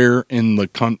anywhere in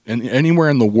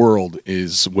the world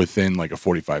is within like a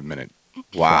 45-minute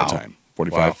Wow. flight time.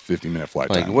 45, 50-minute flight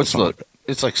Like, time. what's something the? like that.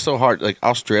 It's like so hard. Like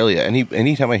Australia.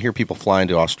 Anytime I hear people flying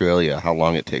to Australia, how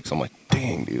long it takes, I'm like,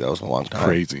 dang, dude, that was a long time.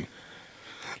 Crazy.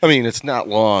 I mean, it's not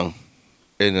long.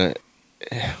 I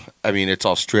mean, it's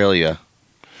Australia.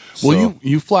 Well, so-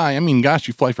 you fly. I mean, gosh,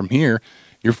 you fly from here.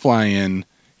 You're flying.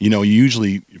 You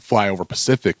usually fly over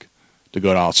Pacific to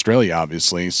go to Australia,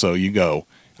 obviously. So you go.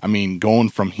 I mean, going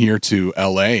from here to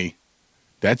L.A.,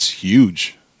 that's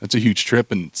huge. That's a huge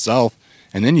trip in itself.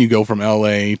 And then you go from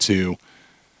L.A. to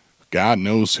God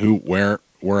knows where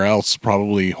else?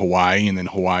 Probably Hawaii, and then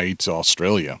Hawaii to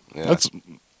Australia. Yeah. That's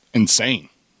insane.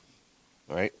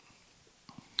 Right?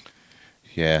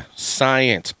 Yeah.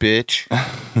 Science, bitch.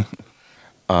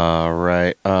 All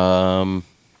right.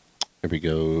 Here we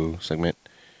go. Segment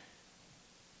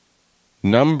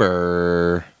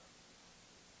number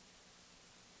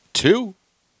 2.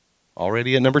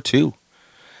 Already at number 2.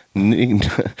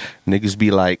 Niggas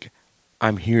be like,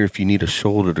 I'm here if you need a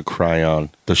shoulder to cry on.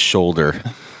 The shoulder.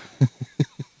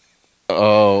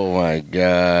 Oh my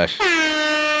gosh.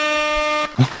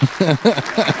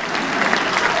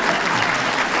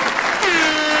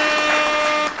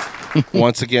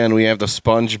 Once again, we have the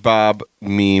SpongeBob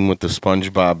meme with the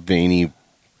SpongeBob veiny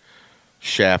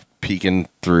shaft peeking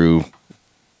through,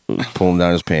 pulling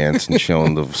down his pants and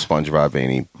showing the SpongeBob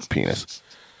veiny penis.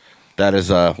 That is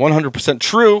 100%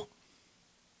 true.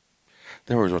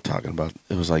 Then what was we talking about?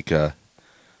 It was like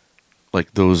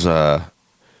those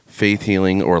faith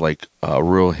healing or like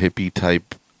real hippie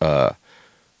type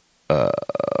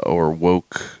or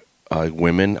woke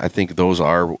women. I think those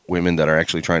are women that are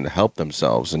actually trying to help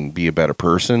themselves and be a better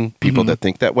person. People that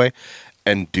think that way,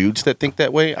 and dudes that think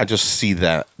that way. I just see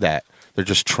that they're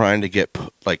just trying to get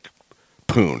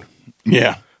poon.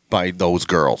 Yeah. By those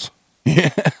girls.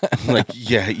 Yeah. Like,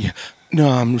 yeah. No,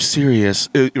 I'm serious.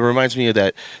 It reminds me of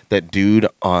that dude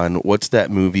on, what's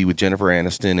that movie with Jennifer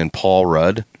Aniston and Paul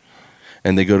Rudd?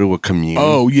 And they go to a commune.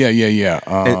 Oh, yeah.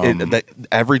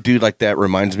 Every dude like that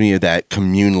reminds me of that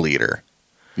commune leader.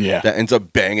 Yeah. That ends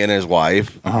up banging his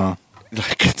wife. Uh-huh.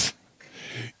 Like, it's...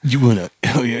 You wanna...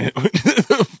 Oh, yeah.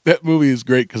 That movie is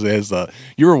great because it has...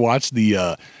 you ever watch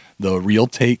the real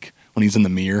take when he's in the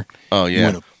mirror? Oh,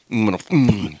 yeah. You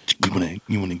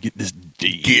wanna get this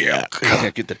dick. Yeah,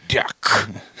 get the dick.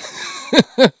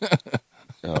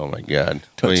 Oh, my God.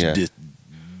 Touch yeah. this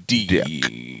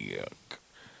dick.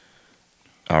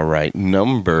 All right.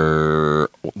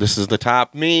 This is the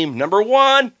top meme. Number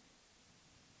 1.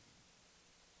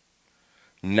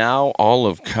 Now all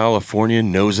of California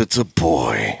knows it's a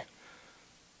boy.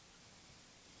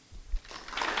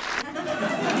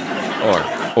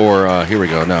 Or here we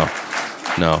go. No.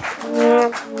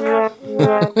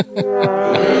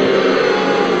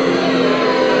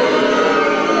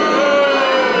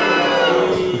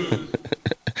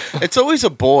 It's always a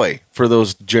boy for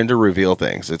those gender reveal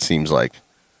things, it seems like.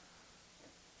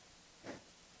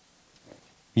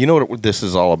 You know what this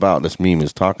is all about, this meme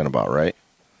is talking about, right?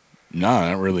 No,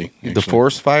 not really. Actually. The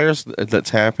forest fires that's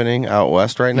happening out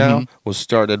west right now was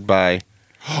started by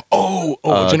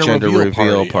gender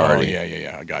reveal party. Oh,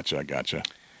 yeah. I gotcha.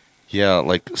 Yeah,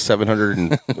 like 700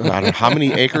 and I don't know, how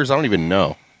many acres? I don't even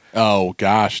know. Oh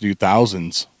gosh, dude,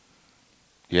 thousands.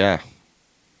 Yeah.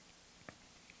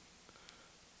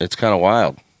 It's kind of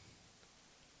wild.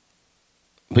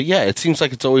 But yeah, it seems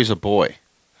like it's always a boy.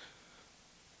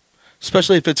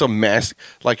 Especially if it's a mess.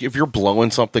 Like if you're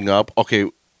blowing something up. Okay,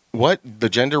 what? The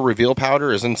gender reveal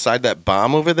powder is inside that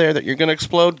bomb over there that you're going to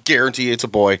explode? Guarantee it's a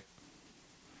boy.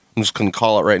 I'm just going to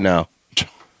call it right now.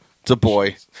 It's a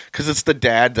boy. Because it's the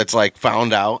dad that's like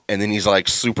found out and then he's like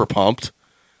super pumped.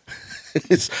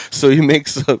 So he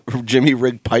makes a Jimmy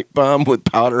Rig pipe bomb with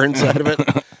powder inside of it.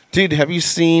 Dude, have you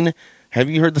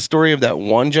heard the story of that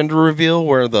one gender reveal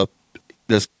where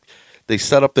they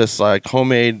set up this like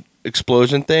homemade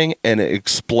explosion thing and it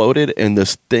exploded and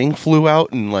this thing flew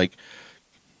out and like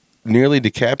nearly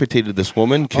decapitated this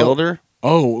woman, killed her?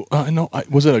 Oh, no.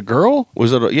 Was it a girl?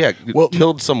 Was it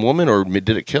killed some woman, or did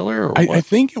it kill her? Or what? I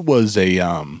think it was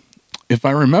if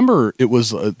I remember, it was,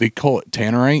 they call it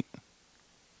tannerite.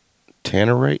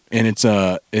 Tannerite? And it's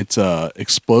a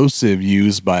explosive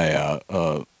used by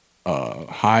a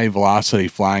high velocity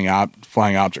flying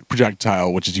object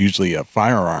projectile, which is usually a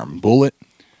firearm bullet.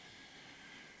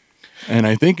 And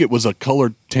I think it was a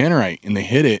colored tannerite, and they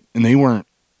hit it, and they weren't.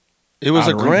 It was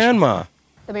a grandma.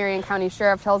 The Marion County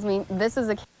Sheriff tells me this is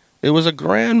It was a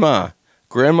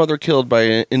grandmother killed by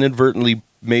an inadvertently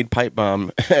made pipe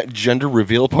bomb at gender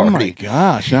reveal party. Oh my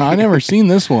gosh! Now I never seen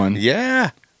this one.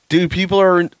 Yeah, dude, people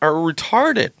are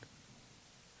retarded.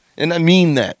 And I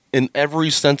mean that in every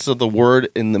sense of the word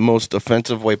in the most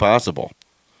offensive way possible.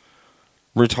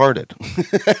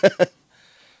 Retarded.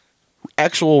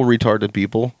 Actual retarded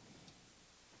people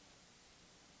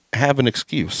have an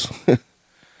excuse.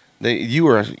 They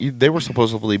were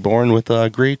supposedly born with a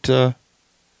good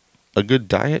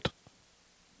diet.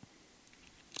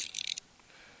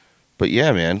 But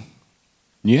yeah, man.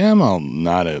 Yeah, I'm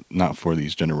not for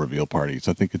these gender reveal parties.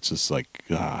 I think it's just like,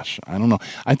 gosh, I don't know.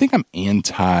 I think I'm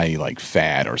anti like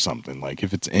fad or something. Like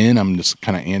if it's in, I'm just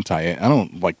kind of anti it. I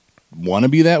don't like want to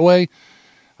be that way.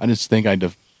 I just think I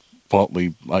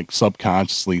defaultly like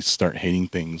subconsciously start hating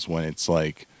things when it's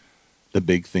like the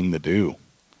big thing to do.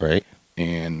 Right.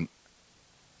 And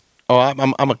I'm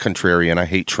a contrarian. I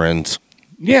hate trends.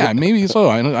 yeah, maybe so.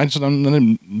 I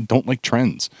don't like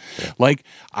trends. Yeah. Like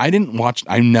I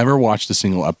never watched a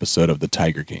single episode of The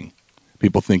Tiger King.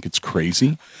 People think it's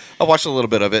crazy. I watched a little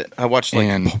bit of it. I watched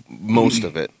most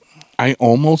of it. I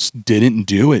almost didn't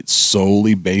do it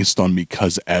solely based on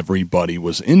because everybody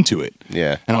was into it.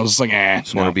 Yeah. And I was just like,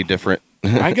 just want to be different.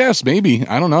 I guess maybe.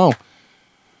 I don't know.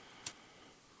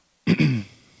 I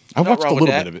watched a little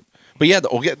bit of it. But yeah,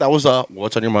 that was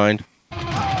What's on Your Mind?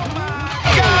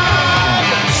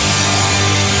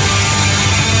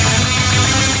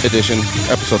 Edition,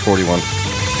 episode 41.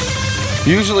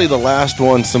 Usually the last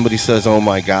one somebody says, oh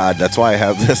my God. That's why I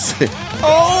have this.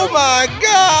 Oh my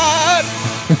God!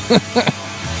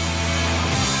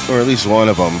 Or at least one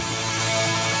of them.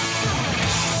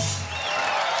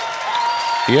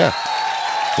 Yeah.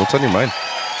 What's on your mind?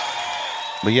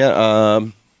 But yeah,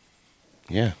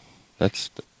 that's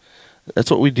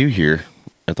what we do here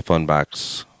at the Fun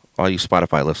Box. All you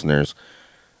Spotify listeners,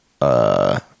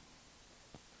 if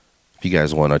you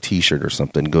guys want a t-shirt or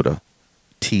something, go to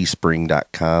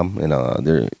teespring.com and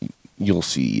there you'll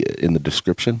see in the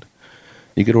description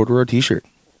you could order a t-shirt.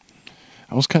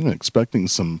 I was kind of expecting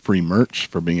some free merch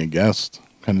for being a guest.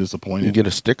 Kind of disappointed. You get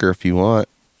a sticker if you want.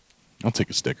 I'll take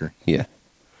a sticker. Yeah.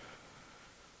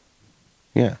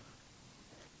 It's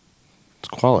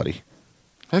quality.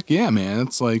 Heck yeah, man.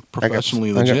 It's like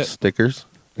professionally legit. I got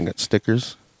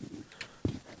stickers.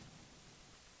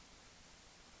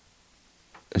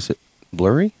 Is it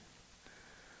blurry?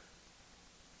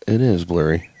 It is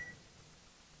blurry.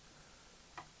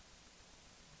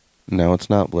 No, it's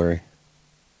not blurry.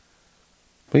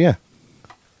 But yeah,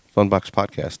 Funbox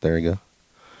Podcast. There you go.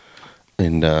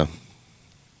 And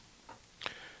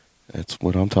that's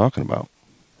what I'm talking about.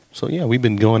 So yeah, we've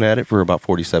been going at it for about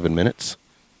 47 minutes.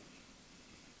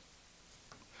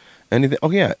 Anything?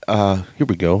 Oh yeah, here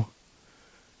we go.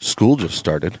 School just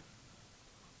started.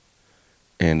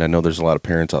 And I know there's a lot of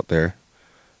parents out there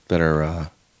that are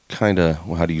kind of,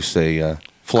 how do you say,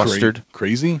 flustered?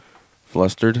 Crazy?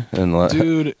 Flustered. And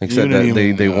dude, except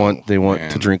that they want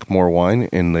to drink more wine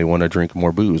and they want to drink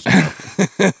more booze.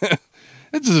 This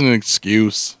is an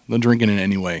excuse. They're drinking it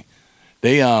anyway.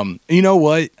 They, you know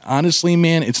what? Honestly,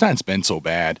 man, it's been so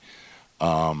bad.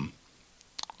 I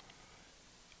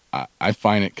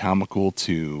find it comical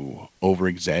to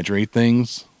over-exaggerate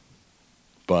things.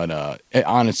 But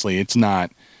honestly, it's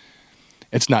not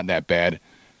that bad.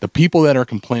 The people that are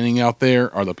complaining out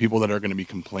there are the people that are going to be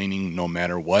complaining no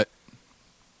matter what.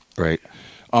 Right.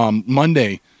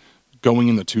 Monday, going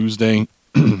into Tuesday,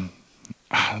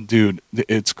 dude,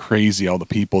 it's crazy all the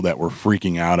people that were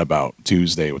freaking out about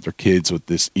Tuesday with their kids with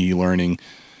this e-learning,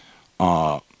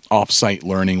 off-site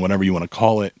learning, whatever you want to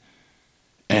call it.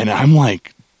 And I'm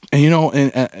like,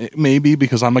 and maybe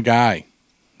because I'm a guy.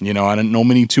 I didn't know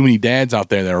too many dads out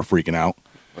there that were freaking out.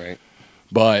 Right.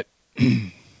 But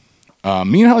me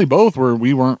and Holly both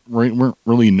we weren't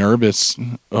really nervous.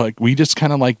 Like we just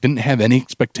kind of like didn't have any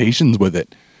expectations with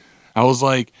it. I was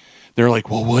like, they're like,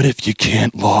 well, what if you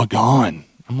can't log on?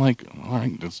 I'm like, all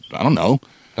right, I don't know.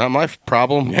 Not my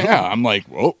problem. Yeah. I'm like,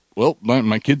 well,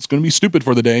 my kid's going to be stupid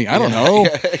for the day. I don't know.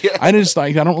 Yeah. I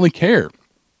don't really care.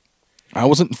 I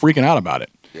wasn't freaking out about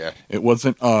it. Yeah. It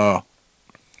wasn't,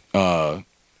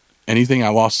 anything I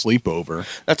lost sleep over.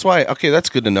 That's why, okay, that's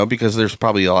good to know because there's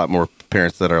probably a lot more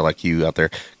parents that are like you out there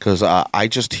because I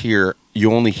just you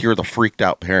only hear the freaked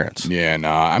out parents. Yeah,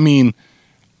 nah, I mean,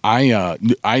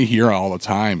 I hear all the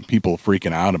time people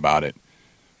freaking out about it.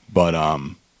 But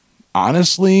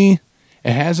honestly,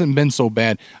 it hasn't been so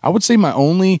bad. I would say my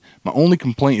only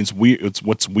complaint is weird.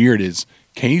 What's weird is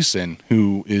Kaysen,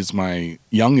 who is my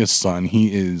youngest son.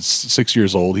 He is 6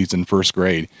 years old. He's in first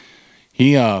grade.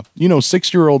 He,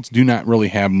 6-year-olds do not really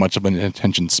have much of an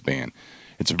attention span.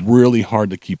 It's really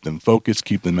hard to keep them focused,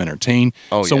 keep them entertained.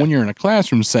 So when you're in a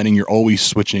classroom setting, you're always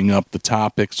switching up the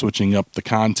topic, switching up the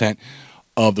content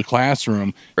of the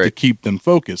classroom to keep them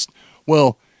focused.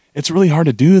 Well, it's really hard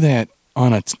to do that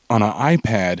on an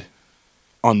iPad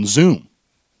on Zoom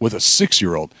with a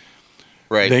 6-year-old.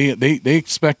 Right. They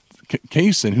expect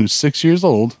Kaysen, who's 6 years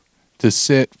old, to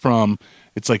sit from,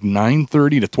 it's like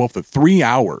 9:30 to 12 to 3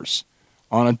 hours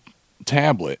on a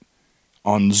tablet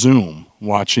on Zoom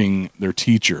watching their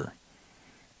teacher.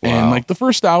 And like the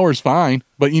first hour is fine,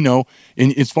 but and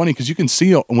it's funny because you can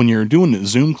see when you're doing the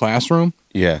Zoom classroom,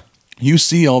 you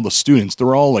see all the students,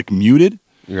 they're all like muted,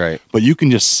 right? But you can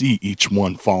just see each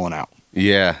one falling out.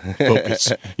 Yeah.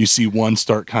 Focus. You see one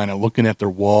start kind of looking at their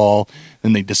wall,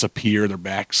 then they disappear, their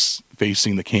backs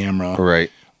facing the camera.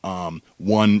 Right.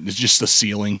 One is just a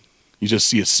ceiling. You just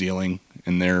see a ceiling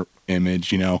in their image,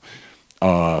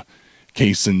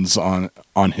 Kaysen's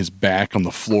on his back on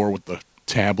the floor with the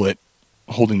tablet,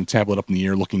 holding the tablet up in the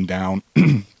air, looking down.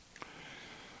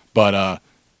 But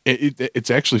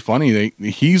it's actually funny.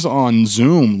 He's on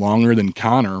Zoom longer than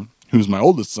Connor, who's my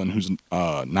oldest son, who's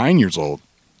 9 years old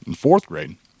in 4th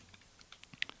grade.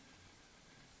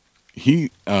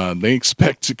 They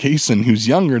expect Kaysen, who's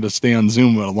younger, to stay on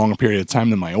Zoom at a longer period of time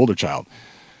than my older child,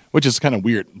 which is kind of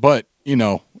weird. But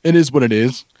it is what it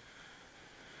is.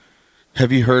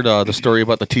 Have you heard the story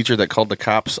about the teacher that called the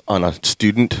cops on a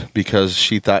student because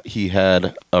she thought he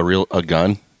had a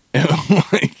gun? Oh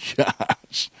my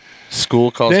gosh!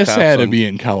 School calls. This cops had to be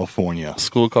in California.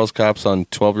 School calls cops on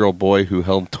 12-year-old boy who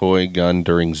held toy gun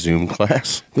during Zoom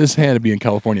class. This had to be in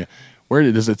California.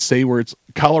 Where does it say where it's?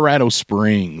 Colorado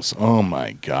Springs. Oh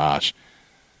my gosh!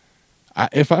 I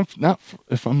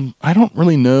don't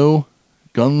really know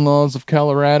gun laws of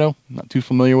Colorado. I'm not too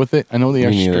familiar with it. I know they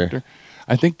are stricter.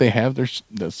 I think they have there's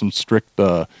some strict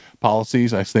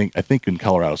policies. I think in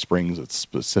Colorado Springs it's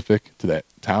specific to that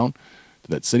town,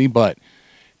 to that city. But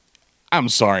I'm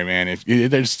sorry, man. If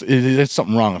there's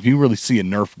something wrong, if you really see a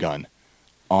Nerf gun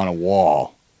on a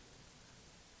wall,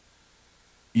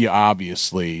 you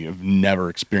obviously have never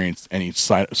experienced any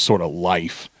sort of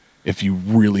life. If you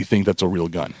really think that's a real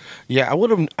gun, yeah,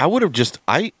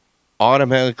 I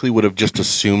automatically would have just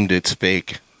assumed it's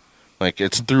fake, like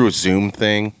it's through a Zoom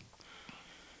thing.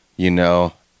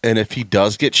 And if he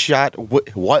does get shot,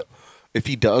 what if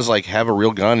he does like have a real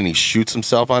gun and he shoots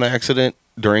himself on accident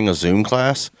during a Zoom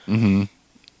class? Mm-hmm.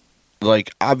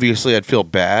 Like, obviously I'd feel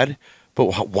bad,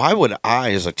 but why would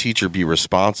I as a teacher be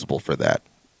responsible for that?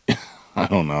 I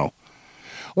don't know.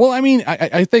 Well, I mean,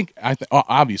 I think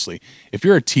obviously if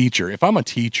you're a teacher, if I'm a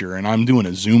teacher and I'm doing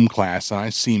a Zoom class and I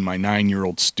see my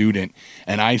 9-year-old student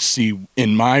and I see,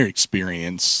 in my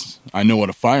experience, I know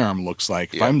what a firearm looks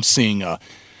like. If I'm seeing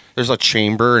there's a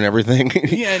chamber and everything.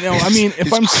 Yeah, no, I mean,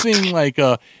 if I'm seeing like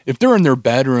if they're in their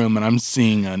bedroom and I'm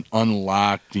seeing an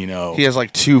unlocked, he has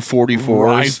like 2 44s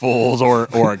rifles or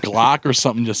a Glock or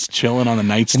something just chilling on the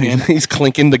nightstand. He's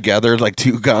clinking together like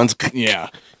 2 guns. Yeah.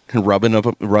 And rubbing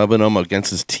them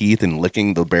against his teeth and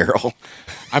licking the barrel.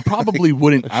 I probably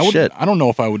wouldn't. I don't know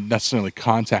if I would necessarily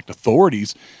contact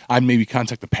authorities. I'd maybe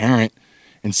contact the parent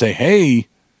and say, "Hey,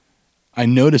 I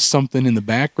noticed something in the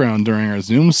background during our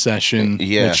Zoom session,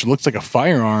 which looks like a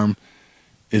firearm.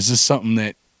 Is this something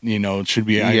that should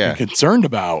be be concerned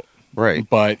about?" Right.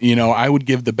 But I would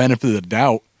give the benefit of the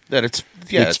doubt that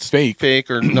it's fake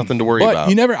or nothing to worry about.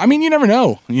 You never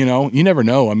know. You never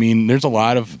know. I mean, there's a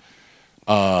lot of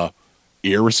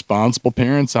irresponsible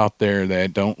parents out there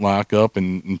that don't lock up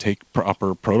and take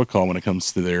proper protocol when it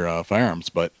comes to their firearms.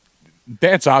 But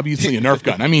that's obviously a Nerf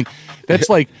gun. I mean, that's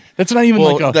not even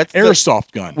like a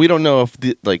airsoft gun. We don't know if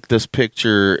this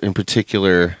picture in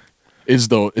particular is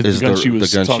the gun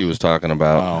she was talking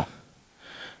about. Wow.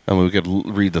 I mean, we could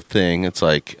read the thing. It's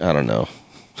like, I don't know.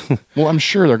 Well, I'm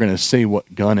sure they're going to say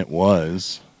what gun it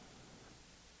was.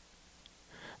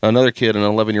 Another kid, an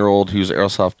 11-year-old whose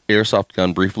airsoft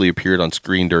gun briefly appeared on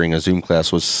screen during a Zoom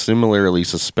class, was similarly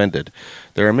suspended.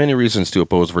 There are many reasons to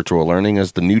oppose virtual learning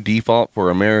as the new default for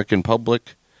American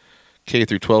public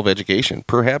K-12 education.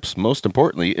 Perhaps most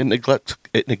importantly, it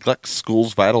neglects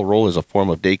school's vital role as a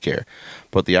form of daycare.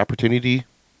 But the opportunity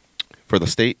for the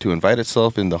state to invite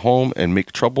itself in the home and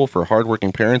make trouble for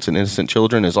hardworking parents and innocent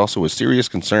children is also a serious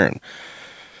concern.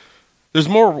 There's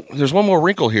one more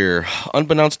wrinkle here.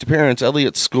 Unbeknownst to parents,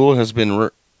 Elliot's school has been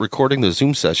recording the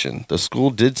Zoom session. The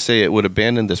school did say it would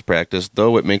abandon this practice,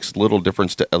 though it makes little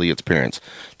difference to Elliot's parents.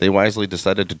 They wisely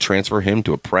decided to transfer him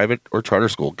to a private or charter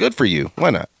school. Good for you.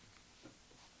 Why not?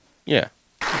 Yeah.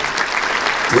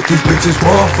 What these bitches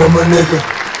want from a nigga?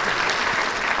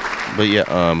 But yeah,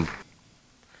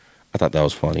 I thought that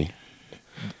was funny.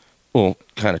 Well,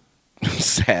 kind of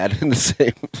sad in the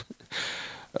same.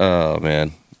 Oh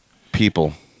man.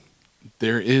 People,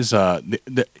 there is in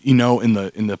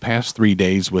the past 3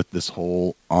 days with this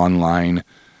whole online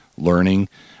learning,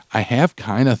 I have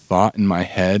kind of thought in my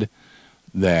head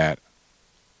that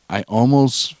I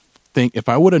almost think if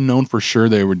I would have known for sure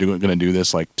they were going to do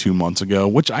this like 2 months ago,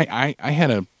 which I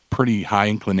had a pretty high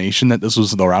inclination that this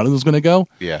was the route it was going to go.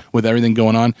 Yeah. With everything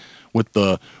going on with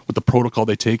the protocol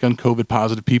they take on COVID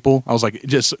positive people, I was like,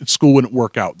 school wouldn't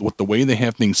work out with the way they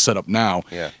have things set up now.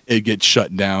 Yeah. It gets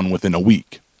shut down within a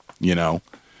week,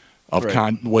 of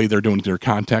Right. the way they're doing their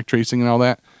contact tracing and all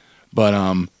that. But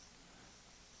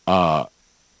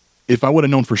if I would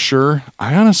have known for sure,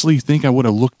 I honestly think I would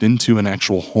have looked into an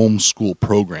actual homeschool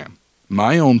program,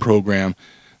 my own program,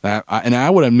 and I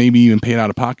would have maybe even paid out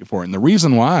of pocket for it. And the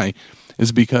reason why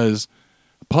is because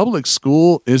public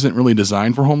school isn't really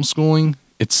designed for homeschooling.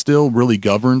 It's still really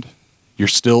governed. You're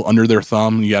still under their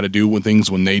thumb. You got to do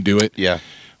things when they do it. Yeah.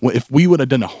 Well, if we would have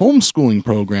done a homeschooling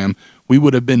program, we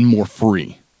would have been more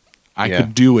free. I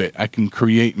could do it. I can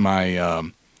create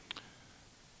my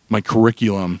my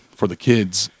curriculum for the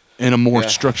kids in a more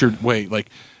structured way.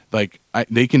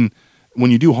 They can,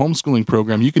 when you do homeschooling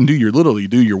program, you can literally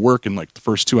do your work in like the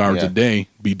first 2 hours a day,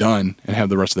 be done, and have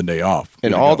the rest of the day off.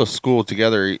 And all the school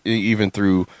together, even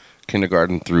through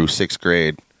kindergarten through 6th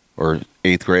grade or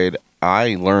 8th grade,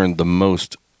 I learned the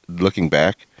most. Looking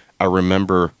back, I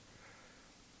remember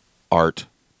art,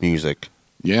 music.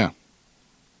 Yeah.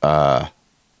 Art,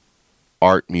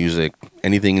 music,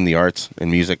 anything in the arts and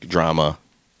music, drama.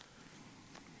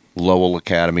 Lowell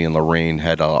Academy and Lorraine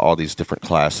had all these different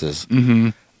classes. Mm-hmm.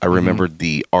 I remembered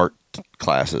the art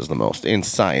classes the most, and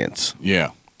science.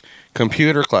 Yeah.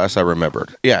 Computer class I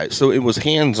remembered. Yeah, so it was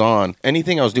hands-on.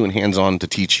 Anything I was doing hands-on to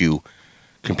teach you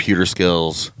computer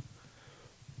skills,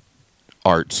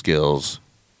 art skills,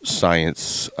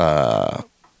 science, any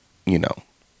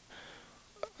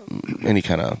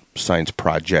kind of science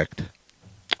project.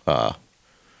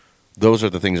 Those are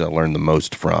the things I learned the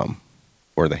most from,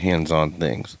 or the hands-on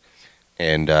things.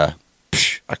 And I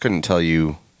couldn't tell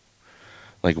you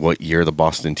like what year the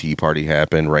Boston Tea Party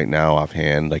happened right now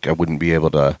offhand. Like I wouldn't be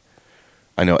able to.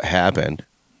 I know it happened.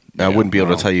 I wouldn't be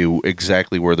able to tell you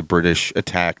exactly where the British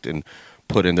attacked and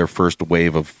put in their first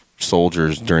wave of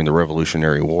soldiers during the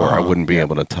Revolutionary War. I wouldn't be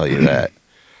able to tell you that.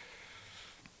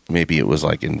 Maybe it was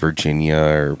like in Virginia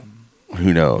or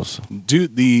who knows.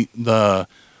 Dude, the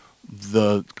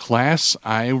class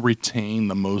I retain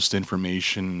the most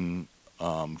information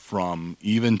from,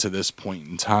 even to this point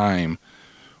in time,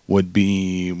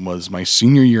 was my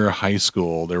senior year of high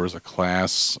school. There was a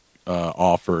class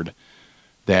offered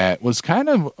that was kind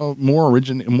of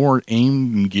more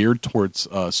aimed and geared towards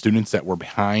students that were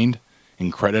behind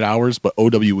in credit hours, but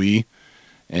OWE,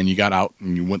 and you got out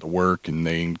and you went to work, and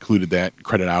they included that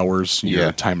credit hours,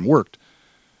 your time worked.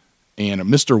 And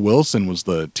Mr. Wilson was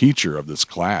the teacher of this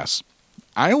class.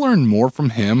 I learned more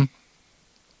from him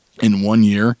in 1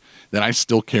 year that I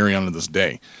still carry on to this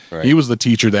day. Right. He was the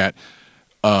teacher that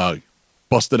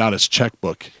busted out his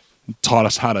checkbook, taught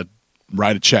us how to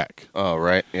write a check. Oh,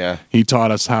 right, yeah. He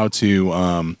taught us how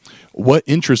to what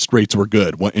interest rates were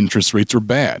good, what interest rates were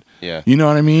bad. Yeah. You know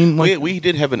what I mean? Like, we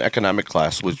did have an economic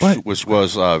class, which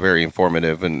was very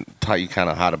informative and taught you kind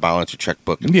of how to balance your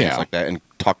checkbook and things like that, and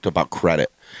talked about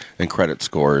credit and credit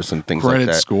scores and things like that.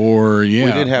 Credit score, yeah.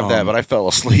 We did have that, but I fell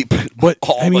asleep the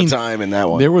time in that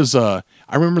one. There was I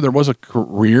remember there was a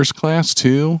careers class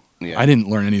too. Yeah. I didn't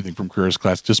learn anything from careers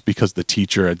class just because the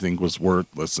teacher I think was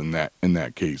worthless in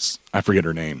that case. I forget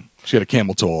her name. She had a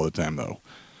camel toe all the time though.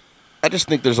 I just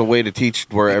think there's a way to teach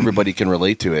where everybody can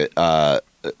relate to it.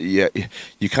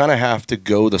 You kind of have to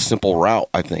go the simple route,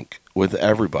 I think, with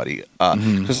everybody,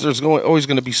 because there's always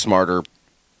going to be smarter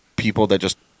people that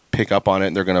just pick up on it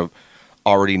and they're going to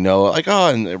already know, like,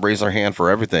 and they raise their hand for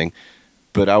everything.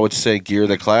 But I would say gear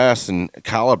the class and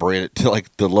calibrate it to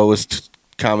like the lowest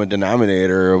common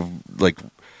denominator of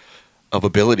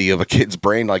ability of a kid's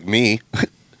brain like me.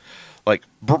 Like,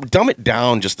 dumb it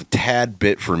down just a tad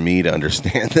bit for me to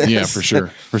understand this. Yeah, for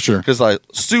sure. Because like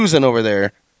Susan over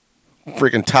there,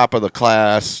 freaking top of the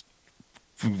class,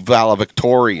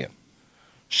 valedictorian.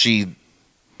 She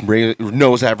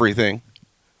knows everything,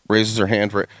 raises her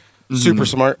hand for it. Super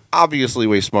smart, obviously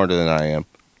way smarter than I am.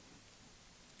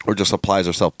 Or just applies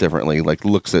herself differently, like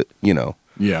looks at, Yeah.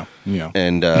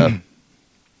 And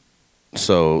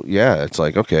so, yeah, it's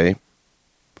like, okay,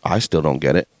 I still don't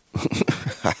get it.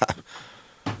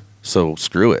 So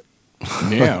screw it.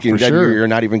 Yeah, Like, for sure. You're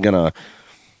not even gonna.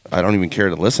 I don't even care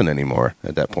to listen anymore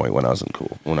at that point when I was in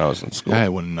school. I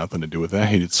had nothing to do with that. I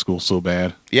hated school so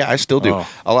bad. Yeah, I still do. Oh.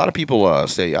 A lot of people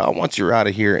say, once you're out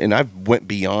of here, and I've went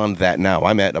beyond that now.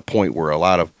 I'm at a point where a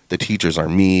lot of the teachers are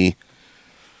me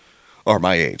or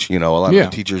my age. A lot of the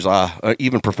teachers,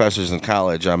 even professors in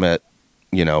college, I'm at,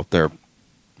 they're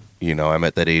I'm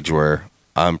at that age where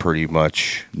I'm pretty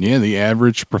much. Yeah, the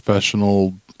average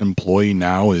professional employee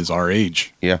now is our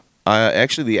age. Yeah.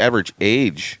 Actually, the average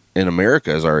age in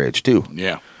America is our age, too.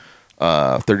 Yeah.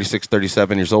 36,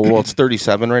 37 years old. Well, it's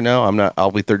 37 right now.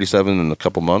 I'll be 37 in a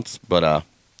couple months. But,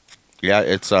 yeah,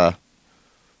 it's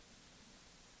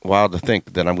wild to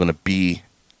think that I'm going to be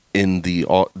in the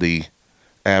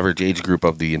average age group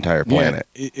of the entire planet.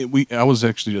 Yeah, I was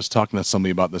actually just talking to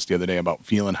somebody about this the other day about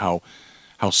feeling how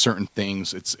certain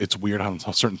things, it's weird how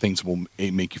certain things will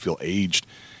make you feel aged.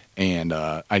 And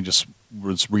I just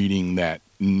was reading that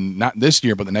not this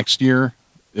year, but the next year,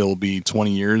 it'll be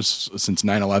 20 years since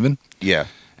 9/11. Yeah.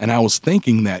 And I was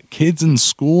thinking that kids in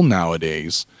school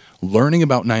nowadays learning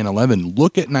about 9/11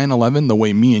 look at 9/11 the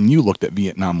way me and you looked at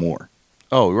Vietnam War.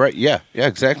 Oh, right. Yeah. Yeah,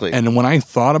 exactly. And when I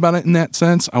thought about it in that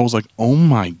sense, I was like, oh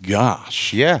my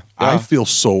gosh. Yeah. I feel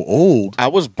so old. I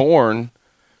was born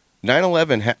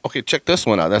 9/11. Okay, check this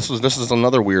one out. This is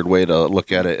another weird way to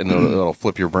look at it, and it'll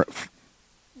flip your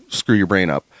screw your brain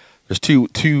up. There's two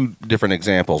different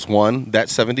examples. One, that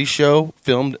 70s show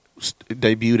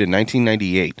debuted in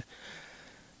 1998.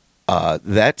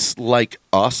 That's like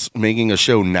us making a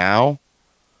show now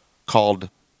called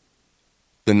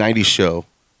The 90s Show,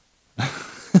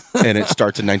 and it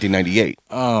starts in 1998.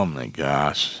 Oh my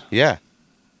gosh. Yeah.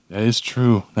 That is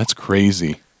true. That's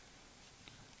crazy.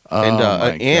 And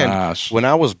gosh. when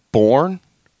I was born,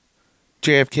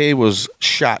 JFK was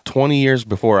shot 20 years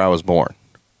before I was born.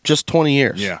 Just 20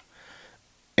 years. Yeah.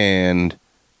 And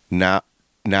now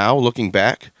looking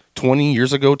back, 20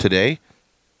 years ago today,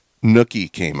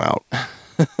 Nookie came out.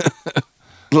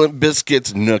 Limp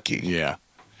Bizkit's Nookie. Yeah.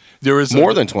 There was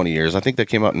more than 20 years. I think that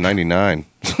came out in 99.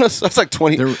 That's like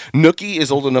 20. Nookie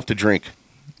is old enough to drink.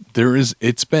 They were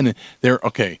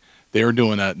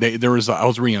doing I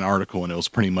was reading an article, and it was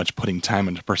pretty much putting time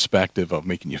into perspective of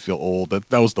making you feel old.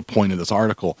 That was the point of this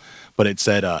article. But it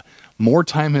said more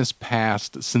time has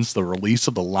passed since the release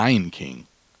of The Lion King,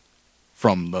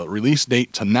 from the release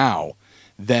date to now,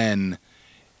 than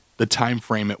the time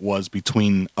frame it was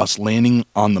between us landing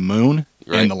on the moon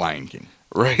and The Lion King.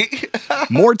 Right.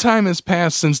 More time has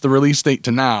passed since the release date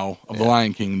to now of The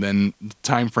Lion King than the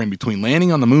time frame between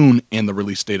landing on the moon and the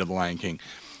release date of The Lion King.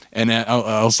 And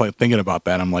I was like thinking about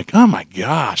that. I'm like, oh my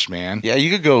gosh, man. Yeah, you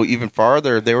could go even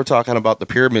farther. They were talking about the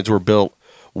pyramids were built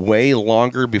way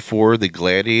longer before the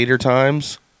gladiator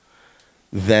times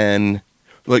than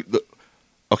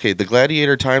the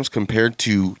gladiator times compared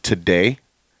to today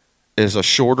is a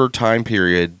shorter time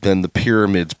period than the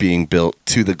pyramids being built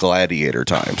to the gladiator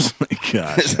times. Oh my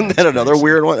gosh. Isn't that another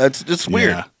weird one? That's just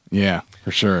weird. Yeah,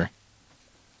 for sure.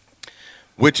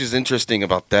 Which is interesting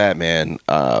about that, man.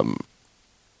 I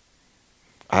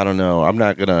don't know. I'm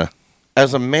not going to,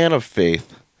 as a man of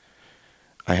faith,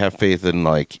 I have faith in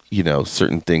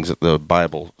certain things that the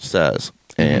Bible says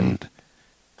and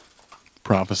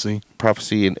prophecy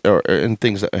and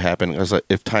things that happen as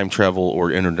if time travel or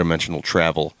interdimensional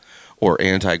travel or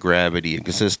anti-gravity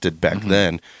existed back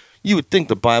then. You would think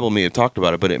the Bible may have talked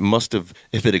about it, but it must have,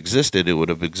 if it existed, it would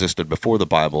have existed before the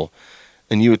Bible.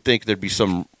 And you would think there'd be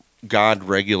some God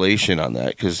regulation on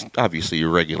that, because obviously he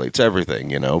regulates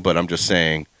everything, but I'm just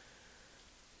saying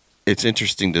it's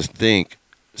interesting to think,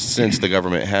 since the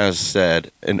government has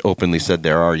said and openly said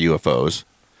there are UFOs,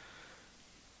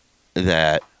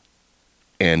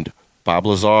 and Bob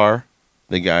Lazar,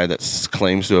 the guy that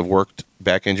claims to have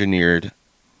back engineered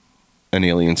an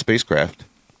alien spacecraft.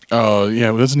 Oh,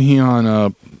 yeah. Wasn't he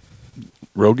on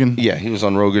Rogan? Yeah, he was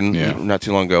on Rogan not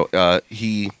too long ago.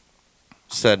 He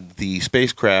said the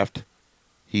spacecraft,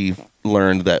 he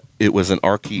learned that it was an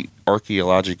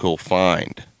archaeological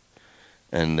find,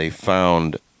 and they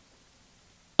found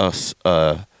a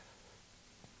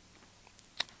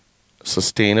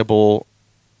sustainable,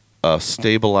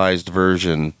 stabilized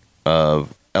version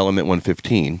of Element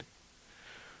 115,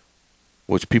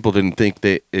 which people didn't think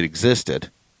that it existed,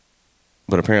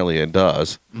 but apparently it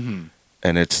does. Mm-hmm.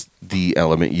 And it's the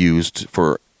element used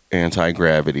for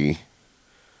anti-gravity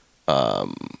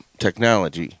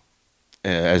technology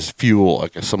as fuel,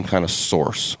 like some kind of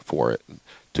source for it,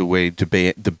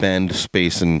 to bend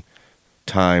space and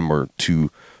time, or to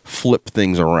flip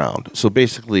things around. So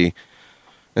basically,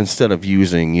 instead of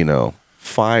using,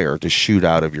 fire to shoot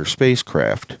out of your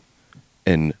spacecraft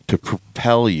and to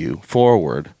propel you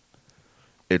forward,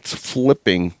 it's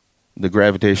flipping the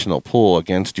gravitational pull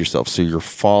against yourself, so you're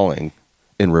falling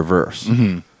in reverse.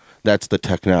 Mm-hmm. That's the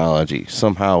technology.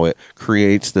 Somehow it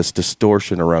creates this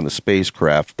distortion around the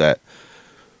spacecraft that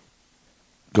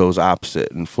goes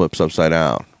opposite and flips upside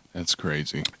down. That's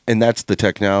crazy. And that's the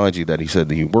technology that he said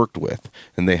that he worked with,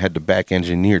 and they had to back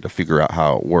engineer to figure out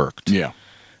how it worked. Yeah.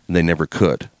 and they never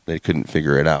could. They couldn't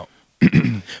figure it out.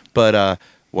 But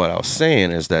what I was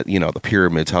saying is that, the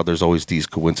pyramids, how there's always these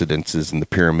coincidences in the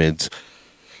pyramids,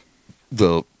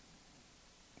 the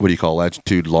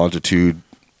latitude, longitude,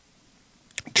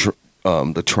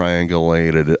 the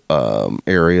triangulated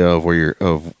area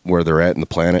of where they're at in the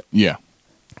planet. Yeah.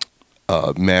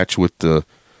 Match with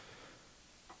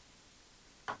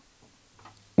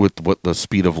what the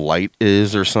speed of light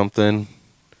is or something.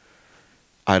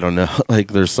 I don't know.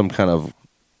 Like there's some kind of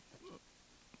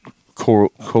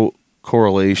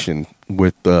correlation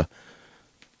with the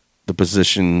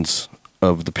positions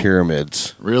of the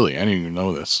pyramids. Really? I didn't even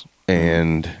know this.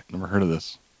 And never heard of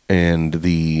this. And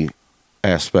the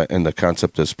aspect and the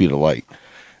concept of speed of light.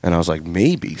 And I was like,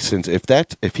 maybe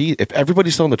if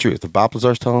everybody's telling the truth, if Bob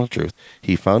Lazar's telling the truth,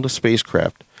 he found a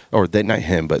spacecraft, or not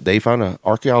him, but they found an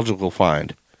archaeological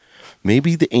find.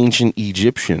 Maybe the ancient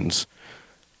Egyptians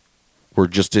were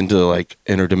just into like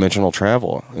interdimensional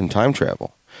travel and time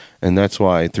travel. And that's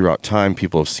why throughout time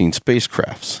people have seen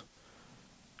spacecrafts.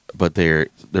 But they're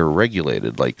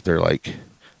regulated,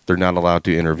 they're not allowed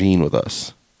to intervene with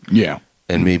us. Yeah.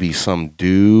 And maybe some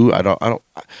do. I don't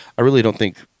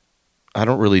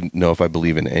really know if I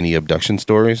believe in any abduction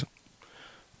stories.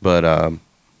 But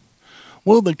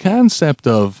well, the concept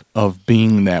of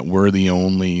being that we're the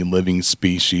only living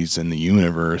species in the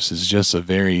universe is just a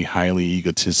very highly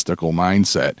egotistical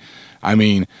mindset. I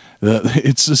mean,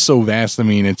 it's just so vast. I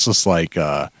mean, it's just like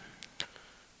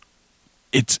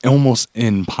it's almost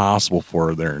impossible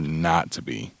for there not to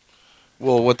be.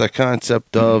 Well, with the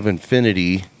concept of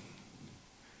infinity,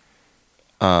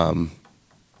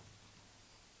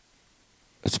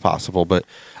 it's possible, but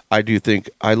I do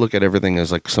think I look at everything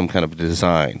as like some kind of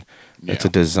design. Yeah. It's a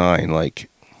design, like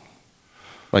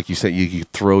you said, you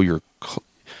throw your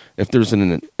if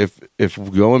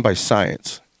going by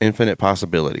science, infinite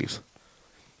possibilities.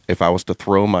 If I was to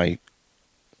throw my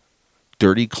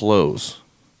dirty clothes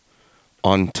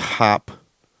on top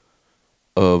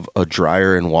of a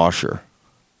dryer and washer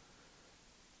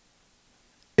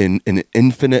in an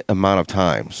infinite amount of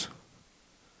times,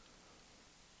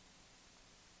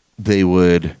 they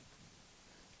would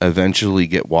eventually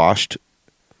get washed.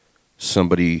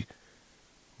 Somebody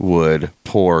would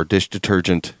pour dish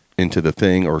detergent into the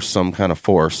thing or some kind of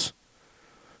force.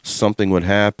 Something would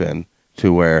happen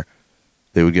to where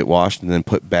they would get washed and then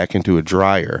put back into a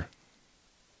dryer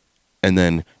and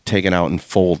then taken out and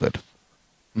folded.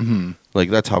 Mm-hmm. Like,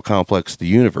 that's how complex the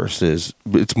universe is.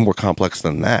 It's more complex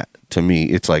than that. To me,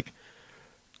 it's like,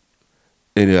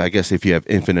 and I guess if you have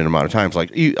infinite amount of times,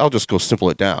 I'll just go simple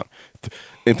it down.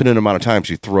 Infinite amount of times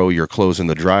you throw your clothes in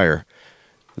the dryer,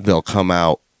 they'll come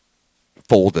out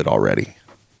folded already,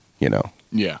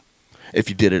 Yeah. If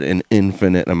you did it an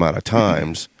infinite amount of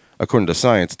times, according to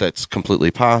science, that's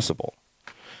completely possible.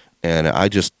 And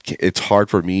it's hard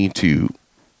for me to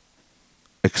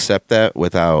accept that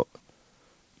without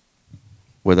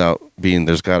being,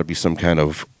 there's got to be some kind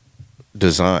of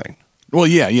design. Well,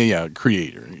 yeah.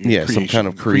 Creator. Yeah, some kind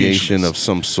of creation of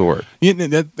some sort.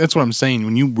 Yeah, that's what I'm saying.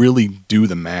 When you really do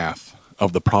the math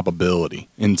of the probability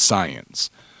in science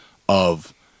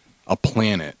of a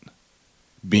planet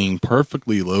being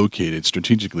perfectly located,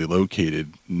 strategically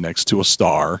located next to a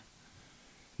star,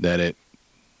 that it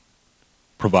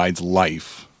provides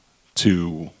life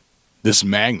to this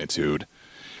magnitude,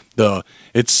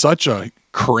 it's such a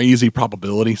crazy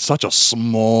probability, such a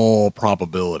small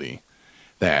probability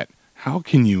that how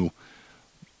can you,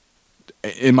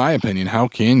 in my opinion, how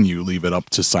can you leave it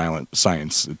up to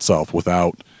science itself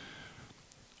without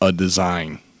a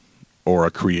design or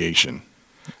a creation?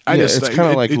 It's kind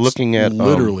of like looking at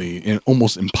literally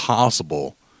almost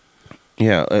impossible.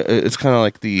 Yeah, it's kind of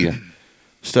like the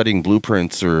studying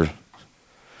blueprints, or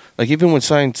like even when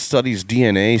science studies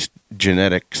DNA,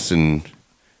 genetics, and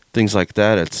things like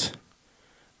that.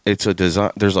 It's a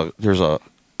design. There's a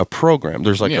program.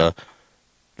 There's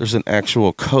there's an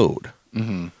actual code,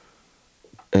 mm-hmm.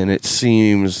 and it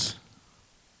seems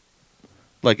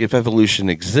like if evolution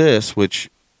exists, which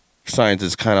science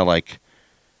is kind of like,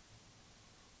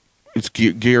 it's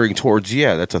gearing towards,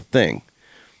 that's a thing,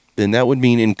 then that would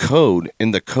mean in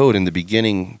the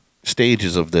beginning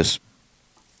stages of this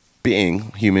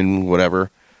being, human,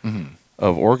 whatever, mm-hmm.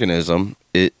 of organism,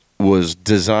 it was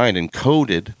designed and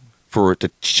coded for it to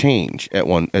change at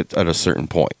a certain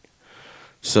point.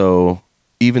 So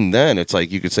even then, it's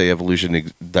like you could say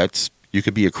evolution, you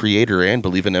could be a creator and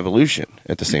believe in evolution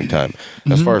at the same time.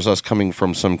 Mm-hmm. As far as us coming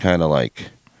from some kind of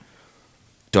like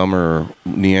dumber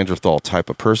Neanderthal type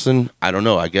of person, I don't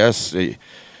know. I guess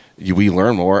we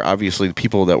learn more. Obviously, the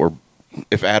people that were,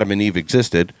 if Adam and Eve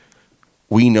existed,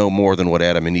 we know more than what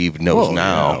Adam and Eve knows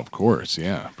now. Yeah, of course,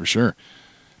 yeah, for sure.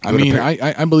 I mean,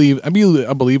 I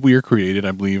believe we are created.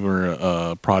 I believe we're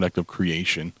a product of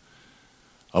creation,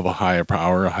 of a higher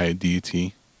power, a higher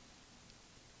deity.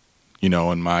 You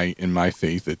know, in my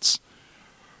faith, it's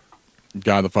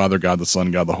God the Father, God the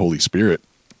Son, God the Holy Spirit.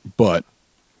 But,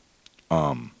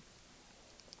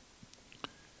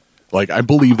 like, I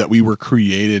believe that we were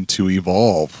created to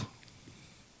evolve.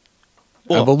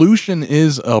 Well, evolution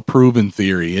is a proven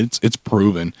theory. It's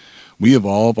proven. We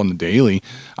evolve on the daily.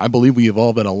 I believe we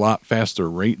evolve at a lot faster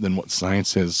rate than what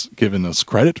science has given us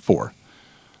credit for.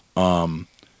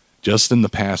 Just in the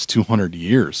past 200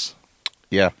 years.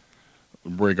 Yeah.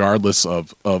 Regardless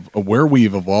of where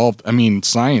we've evolved. I mean,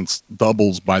 science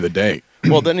doubles by the day.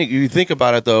 Well, then you think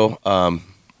about it, though.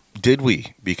 Did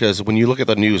we? Because when you look at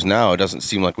the news now, it doesn't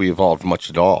seem like we evolved much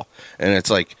at all. And it's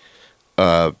like,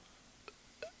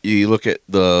 you look at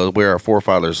where our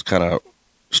forefathers kind of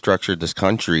structured this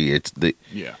country. It's the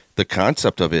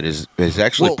concept of it is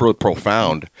actually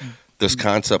profound. This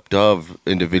concept of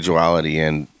individuality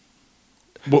and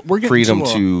freedom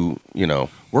to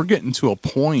we're getting to a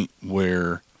point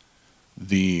where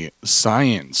the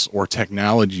science or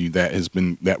technology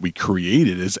that we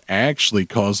created is actually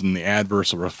causing the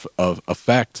adverse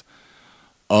effect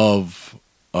of,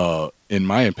 in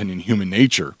my opinion, human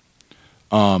nature.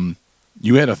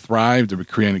 You had to thrive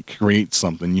to create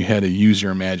something. You had to use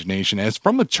your imagination. As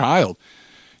from a child,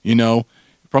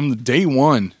 from the day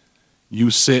one, you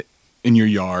sit in your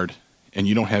yard and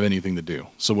you don't have anything to do.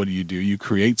 So what do? You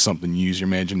create something. You use your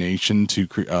imagination to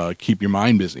keep your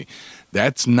mind busy.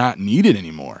 That's not needed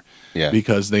anymore. Yeah.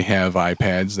 Because they have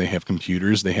iPads, they have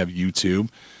computers, they have YouTube,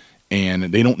 and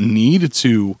they don't need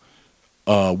to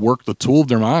work the tool of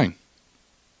their mind.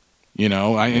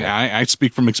 I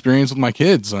speak from experience with my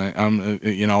kids.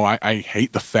 I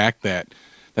hate the fact that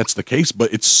that's the case,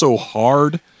 but it's so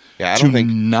hard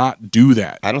not do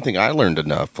that. I don't think I learned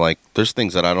enough. Like, there's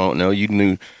things that I don't know.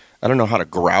 I don't know how to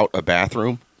grout a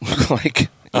bathroom. Like,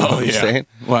 what I'm saying?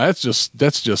 Well, that's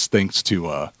just thanks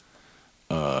to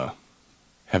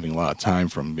having a lot of time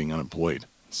from being unemployed.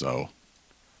 So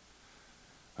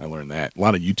I learned that. A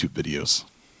lot of YouTube videos.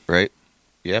 Right.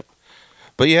 Yep.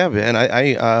 But yeah, man,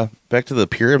 I back to the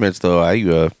pyramids though.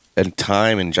 And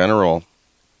time in general,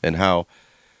 and how,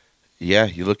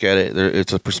 you look at it.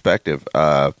 It's a perspective.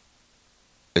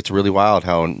 It's really wild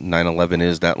how 9/11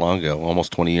 is that long ago,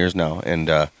 almost 20 years now,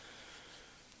 and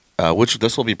which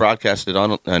this will be broadcasted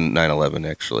on 9/11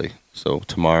 actually. So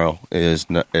tomorrow is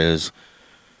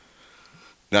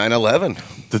 9/11.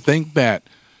 To think that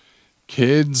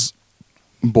kids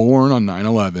born on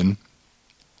 9/11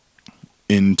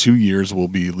 in 2 years will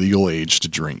be legal age to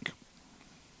drink.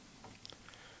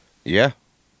 Yeah.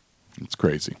 It's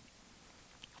crazy.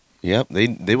 Yep.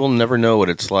 They will never know what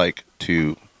it's like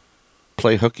to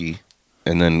play hooky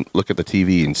and then look at the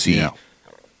TV and see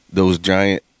those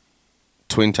giant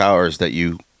twin towers that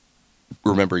you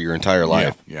remember your entire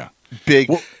life. Yeah.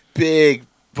 Big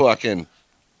fucking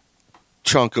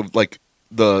chunk of like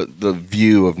the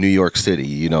view of New York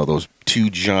City, those two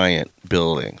giant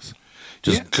buildings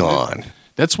just gone.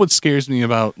 That's what scares me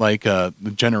about like the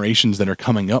generations that are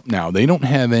coming up now. They don't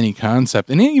have any concept.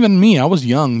 And even me, I was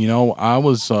young, I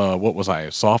was what was I,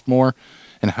 a sophomore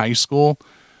in high school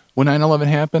when 9/11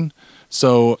 happened.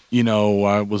 So,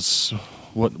 I was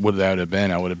what would that have been?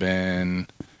 I would have been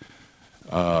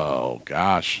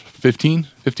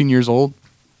 15 years old.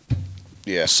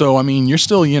 Yeah. So I mean, you're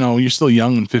still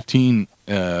young and 15,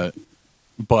 but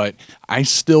I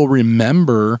still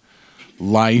remember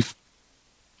life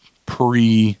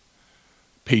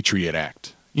pre-Patriot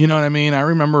Act. You know what I mean? I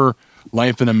remember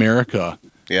life in America.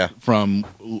 Yeah. From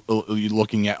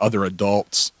looking at other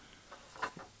adults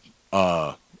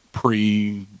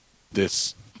pre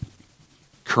this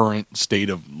current state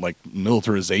of like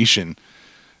militarization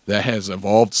that has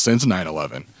evolved since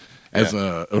 9/11 as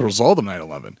a result of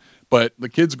 9/11. But the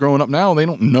kids growing up now, they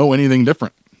don't know anything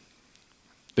different.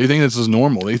 They think this is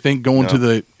normal. They think going to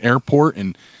the airport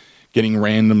and getting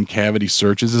random cavity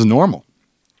searches is normal.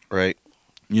 Right.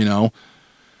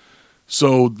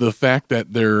 So the fact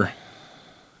that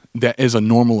that is a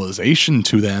normalization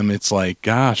to them, it's like,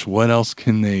 gosh, what else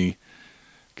can they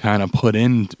kind of put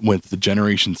in with the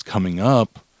generations coming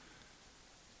up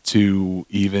to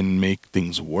even make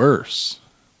things worse?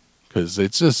 Because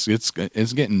it's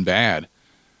getting bad.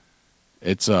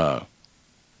 It's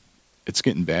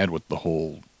getting bad with the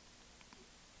whole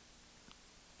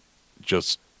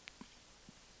just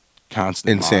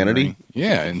constant insanity. Monitoring.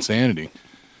 Yeah, insanity.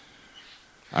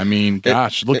 I mean,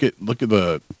 gosh, look at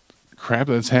the crap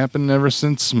that's happened ever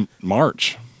since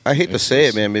March. I hate to say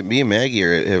it, man, but me and Maggie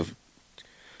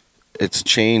it's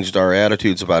changed our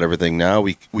attitudes about everything. Now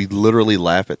we literally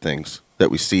laugh at things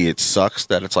that we see. It sucks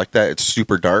that it's like that. It's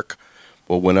super dark.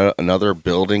 Well, when another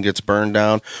building gets burned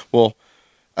down, well,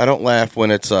 I don't laugh when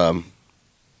it's when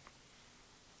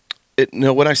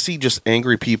I see just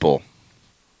angry people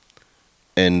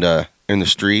and in the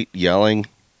street yelling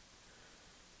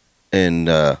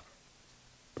and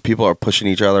people are pushing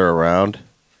each other around.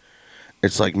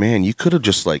 It's like, man, you could have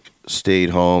just like stayed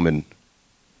home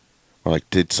or like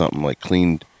did something like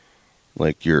cleaned,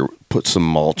 like put some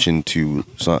mulch into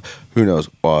some. Who knows?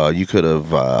 You could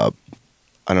have. I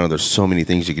don't know. There's so many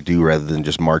things you could do rather than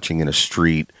just marching in a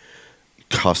street,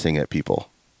 cussing at people.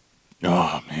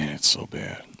 Oh man, it's so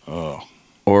bad. Oh.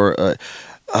 Or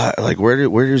like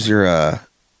where's your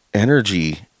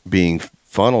energy being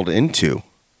funneled into?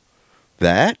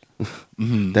 That?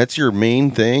 Mm-hmm. That's your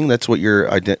main thing. That's what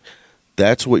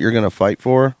that's what you're gonna fight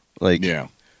for. Like, yeah.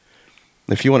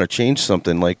 If you want to change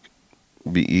something, like,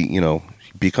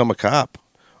 become a cop,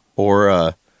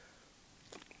 or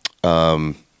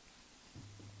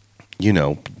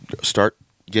start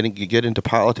get into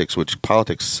politics. Which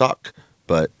politics suck,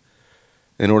 but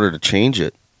in order to change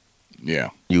it, yeah,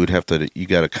 you got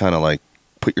to kind of like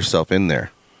put yourself in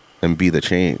there and be the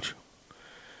change.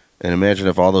 And imagine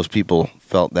if all those people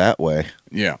felt that way.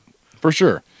 Yeah, for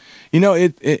sure.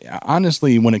 It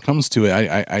honestly, when it comes to it,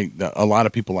 I a lot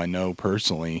of people I know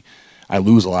personally, I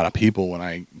lose a lot of people when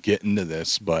I get into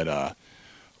this. But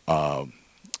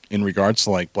in regards to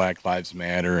like Black Lives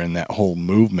Matter and that whole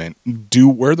movement,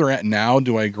 where they're at now,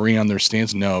 do I agree on their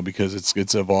stance? No, because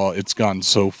it's evolved. It's gone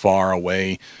so far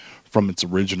away from its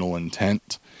original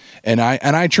intent. And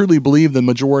I truly believe the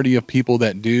majority of people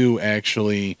that do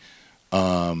actually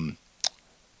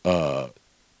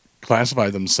classify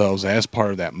themselves as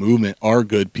part of that movement are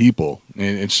good people.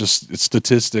 And it's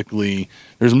statistically,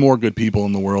 there's more good people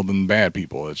in the world than bad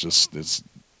people.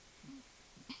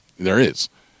 There is.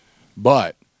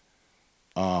 But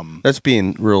that's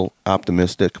being real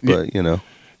optimistic, but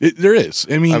there is.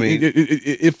 I mean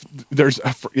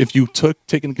if you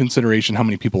take into consideration how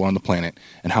many people are on the planet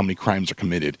and how many crimes are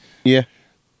committed, yeah,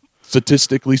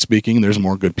 statistically speaking, there's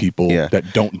more good people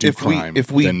that don't do crime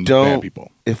than bad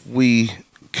people. If we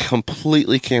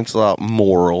completely cancel out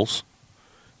morals,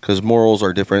 because morals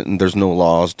are different and there's no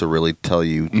laws to really tell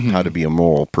you how to be a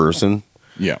moral person.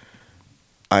 Yeah.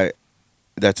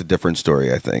 That's a different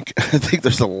story, I think. I think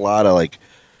there's a lot of like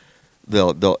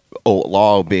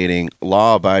law abiding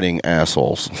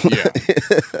assholes. Yeah.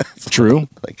 True.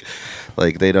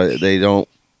 Like they don't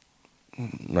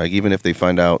like, even if they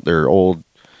find out their old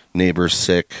neighbor's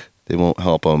sick, they won't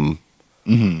help them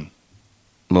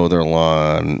mow their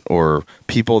lawn, or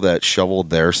people that shoveled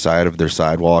their side of their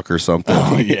sidewalk or something.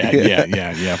 Oh,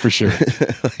 yeah, for sure.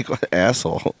 Like, what an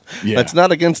asshole. Yeah. That's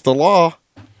not against the law.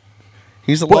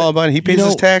 He's a law abiding. He pays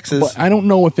his taxes. But I don't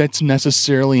know if that's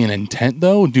necessarily an intent,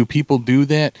 though. Do people do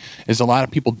that? Is a lot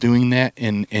of people doing that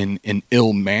in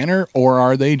ill manner, or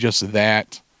are they just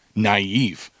that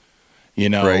naive?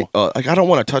 Right? Like, I don't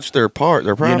want to touch their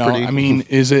property. I mean,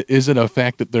 is it a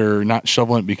fact that they're not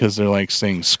shoveling it because they're like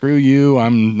saying, "Screw you,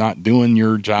 I'm not doing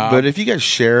your job"? But if you guys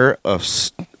share a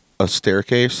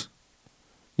staircase,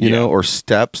 or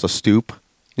steps, a stoop,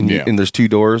 and there's two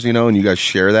doors, and you guys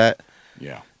share that.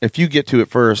 Yeah. If you get to it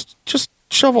first, just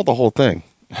shovel the whole thing.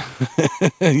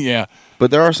 Yeah. But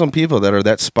there are some people that are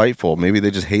that spiteful. Maybe they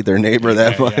just hate their neighbor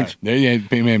that much. Yeah,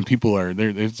 man, people are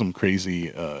there. There's some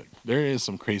crazy. There is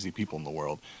some crazy people in the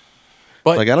world.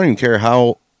 But like, I don't even care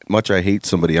how much I hate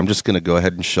somebody. I'm just gonna go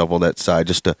ahead and shovel that side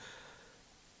just to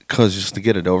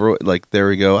get it over with. Like, there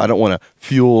we go. I don't want to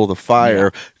fuel the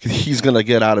fire. Yeah. He's gonna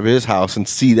get out of his house and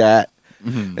see that,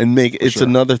 and make it's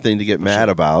another thing to get mad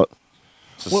about.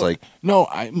 It's just like, no.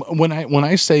 When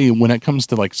it comes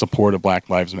to like support of Black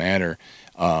Lives Matter,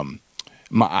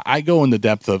 I go in the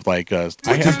depth of like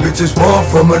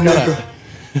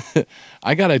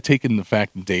I gotta take in the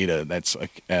fact data that's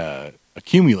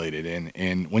accumulated,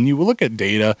 and when you look at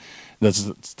data,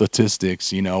 the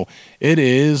statistics, it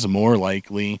is more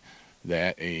likely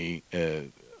that a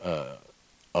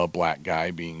black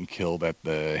guy being killed at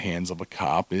the hands of a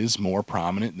cop is more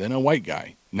prominent than a white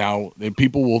guy. Now,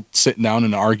 people will sit down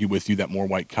and argue with you that more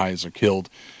white guys are killed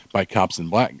by cops than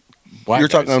black. You're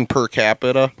talking on per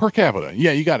capita. Per capita,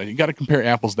 yeah. You got to compare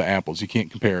apples to apples. You can't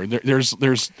compare. There's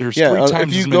 3 times.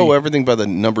 If you go everything by the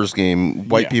numbers game,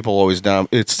 white people always down.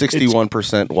 It's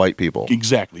 61% white people.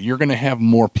 Exactly. You're going to have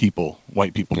more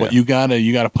white people, but you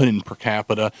gotta put in per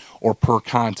capita or per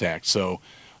contact. So,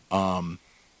 and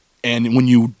when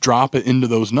you drop it into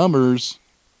those numbers,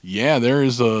 there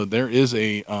is a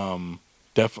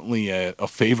definitely a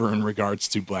favor in regards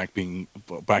to black people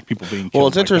being killed. Well,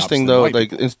 it's by interesting cops than though, white like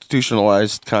people.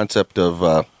 institutionalized concept of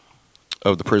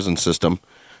the prison system.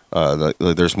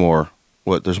 There's more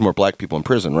black people in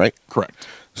prison, right? Correct.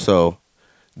 So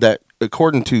that,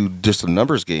 according to just a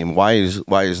numbers game, why is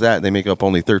that? They make up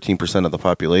only 13% of the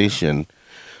population.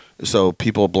 So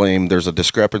people blame there's a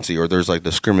discrepancy or there's like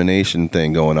discrimination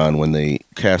thing going on when they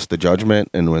cast the judgment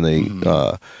and when they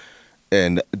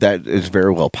and that is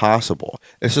very well possible.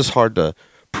 It's just hard to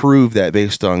prove that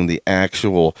based on the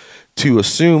actual, to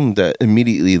assume that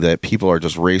immediately that people are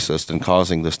just racist and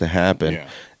causing this to happen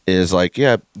is like,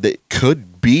 yeah, that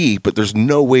could be, but there's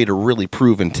no way to really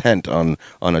prove intent on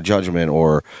a judgment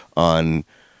or on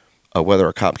whether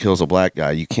a cop kills a black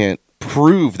guy. You can't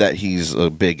prove that he's a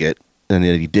bigot and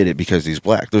that he did it because he's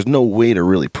black. There's no way to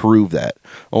really prove that.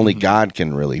 Only God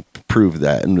can really prove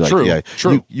that. And like,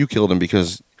 True. You killed him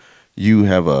because you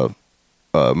have a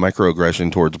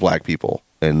microaggression towards black people,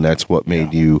 and that's what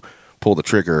made you pull the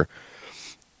trigger.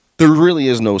 There really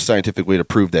is no scientific way to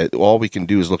prove that. All we can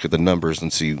do is look at the numbers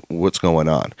and see what's going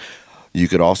on. You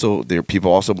could also,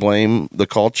 people also blame the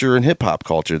culture and hip hop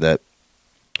culture that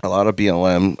a lot of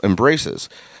BLM embraces.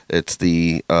 It's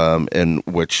the in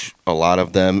which a lot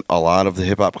of the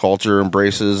hip hop culture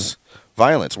embraces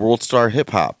violence. World Star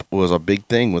Hip Hop was a big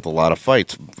thing with a lot of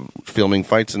fights, filming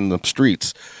fights in the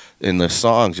streets. In the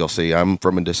songs, you'll see, I'm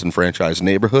from a disenfranchised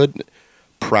neighborhood,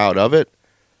 proud of it.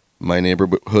 My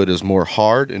neighborhood is more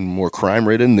hard and more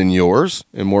crime-ridden than yours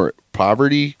and more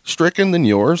poverty-stricken than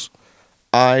yours.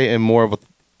 I am more of a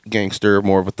gangster,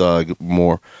 more of a thug,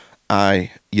 I'm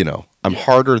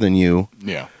harder than you.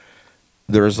 Yeah.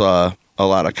 There's a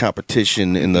lot of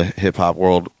competition in the hip-hop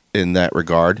world in that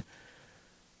regard.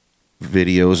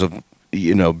 Videos of,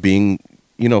 being,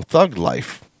 thug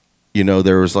life.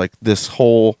 There was like this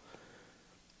whole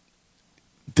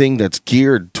thing that's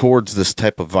geared towards this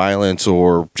type of violence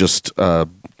or just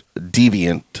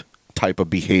deviant type of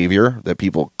behavior that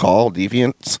people call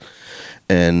deviants,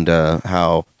 and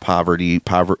how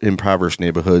impoverished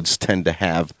neighborhoods tend to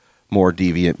have more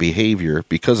deviant behavior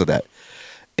because of that.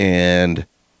 And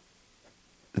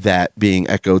that being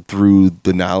echoed through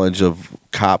the knowledge of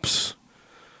cops.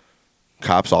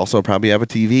 Cops also probably have a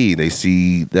TV. They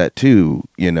see that too,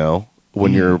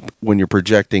 when you're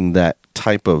projecting that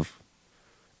type of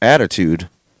attitude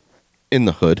in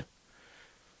the hood.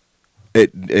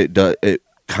 It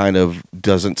kind of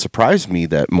doesn't surprise me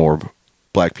that more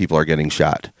black people are getting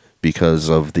shot because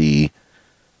of the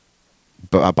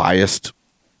biased,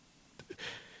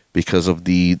 because of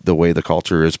the way the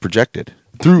culture is projected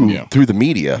through the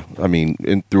media. I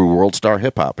mean, through World Star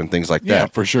Hip Hop and things like that. Yeah,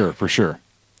 for sure.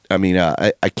 I mean,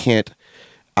 I can't.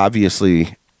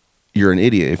 Obviously, you're an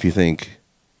idiot if you think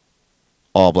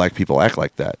all black people act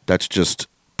like that. That's just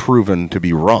proven to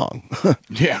be wrong.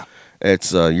 Yeah,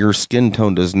 it's your skin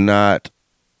tone does not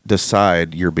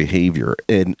decide your behavior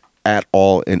at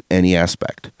all in any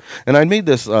aspect. And I made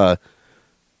this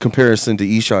comparison to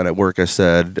Eshawn at work. I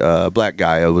said, black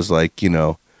guy. I was like,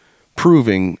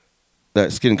 proving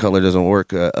that skin color doesn't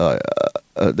work.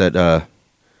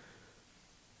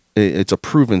 It's a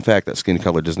proven fact that skin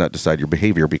color does not decide your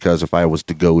behavior, because if I was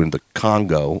to go into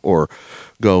Congo or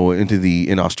go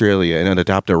in Australia and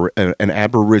adopt an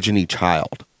Aborigine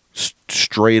child,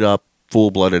 straight up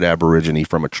full-blooded Aborigine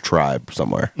from a tribe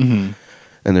somewhere, and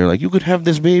they're like, you could have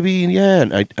this baby,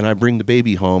 and I bring the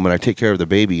baby home and I take care of the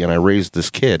baby and I raise this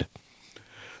kid.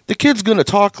 The kid's gonna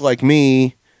talk like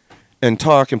me and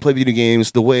talk and play video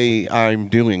games the way I'm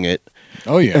doing it.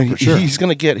 Oh yeah, and for sure. He's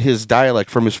gonna get his dialect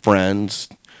from his friends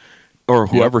or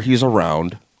whoever he's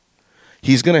around.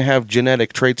 He's going to have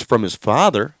genetic traits from his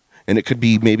father, and it could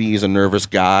be maybe he's a nervous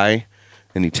guy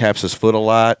and he taps his foot a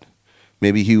lot.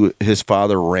 Maybe his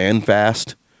father ran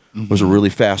fast, was a really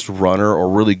fast runner, or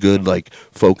really good like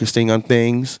focusing on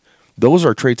things. Those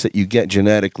are traits that you get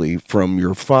genetically from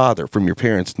your father, from your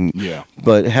parents.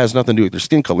 But it has nothing to do with their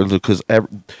skin color, because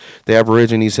the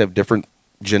Aborigines have different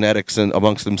genetics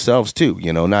amongst themselves too.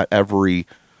 Not every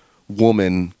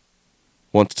woman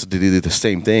wants to do the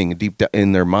same thing. Deep down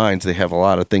in their minds, they have a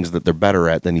lot of things that they're better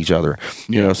at than each other.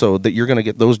 So that you're going to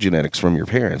get those genetics from your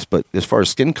parents. But as far as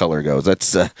skin color goes,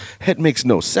 it makes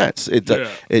no sense.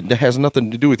 It has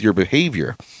nothing to do with your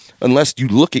behavior, unless you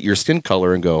look at your skin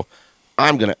color and go,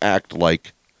 I'm going to act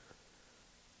like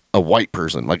a white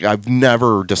person. Like, I've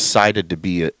never decided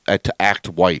to act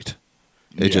white.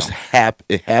 It just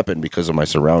happened because of my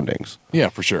surroundings. Yeah,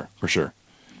 for sure.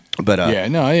 But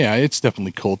it's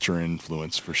definitely culture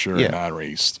influence for sure, not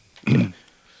race.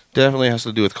 Definitely has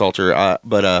to do with culture.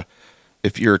 But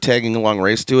if you're tagging along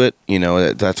race to it,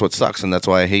 that's what sucks, and that's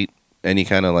why I hate any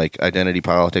kind of like identity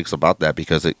politics about that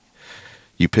because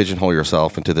you pigeonhole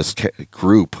yourself into this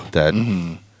group that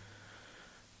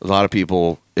a lot of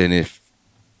people, and if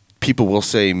people will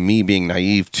say me being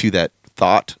naive to that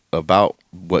thought about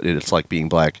what it's like being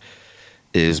black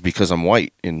is because I'm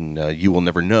white and you will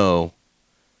never know.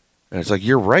 And it's like,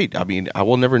 you're right. I mean, I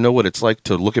will never know what it's like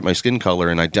to look at my skin color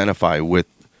and identify with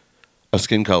a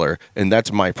skin color. And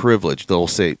that's my privilege.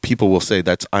 People will say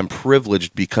I'm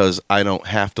privileged because I don't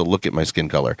have to look at my skin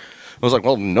color. I was like,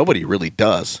 well, nobody really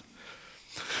does.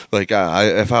 Like,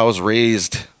 if I was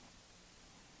raised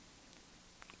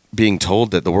being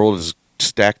told that the world is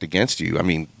stacked against you, I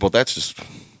mean, well, that's just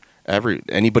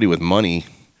anybody with money.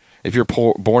 If you're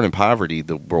born in poverty,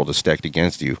 the world is stacked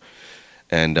against you.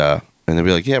 And they'll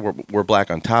be like, yeah, we're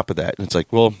black on top of that. And it's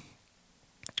like, well,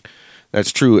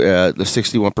 that's true. The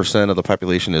 61% of the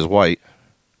population is white.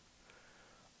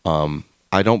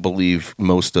 I don't believe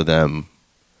most of them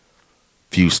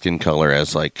view skin color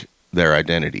as like their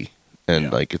identity.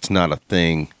 And like, it's not a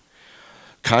thing.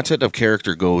 Content of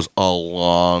character goes a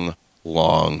long,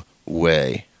 long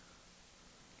way.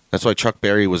 That's why Chuck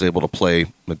Berry was able to play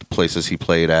at the places he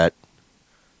played at.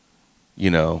 You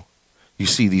know, you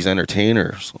see these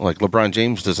entertainers, like LeBron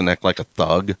James doesn't act like a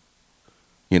thug.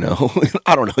 You know,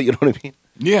 I don't know. You know what I mean?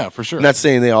 Yeah, for sure. I'm not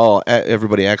saying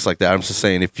everybody acts like that. I'm just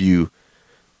saying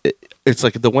it's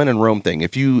like the when in Rome thing.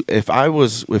 If I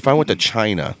went to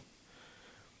China,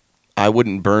 I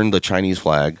wouldn't burn the Chinese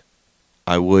flag.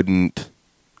 I wouldn't,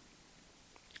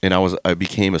 and I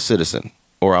became a citizen,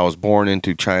 or I was born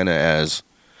into China as,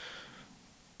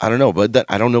 I don't know, but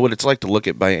I don't know what it's like to look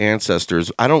at my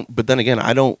ancestors. But then again,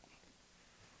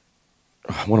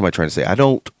 what am I trying to say? I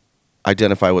don't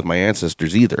identify with my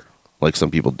ancestors either, like some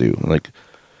people do. Like,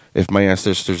 if my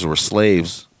ancestors were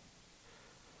slaves,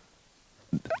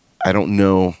 I don't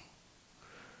know.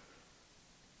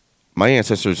 Our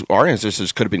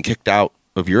ancestors could have been kicked out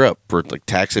of Europe for like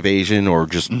tax evasion or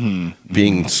just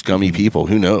being scummy people.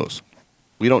 Who knows?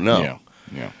 We don't know.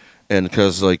 Yeah. And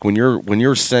because like when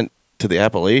you're sent to the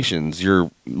Appalachians,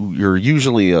 you're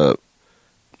usually a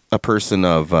person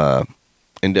of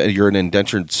and you're an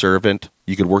indentured servant.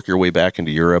 You could work your way back into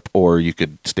Europe, or you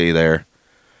could stay there.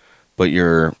 But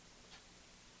I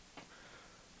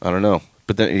don't know.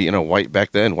 But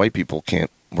then white people can't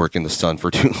work in the sun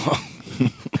for too long.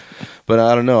 But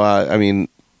I don't know. I mean,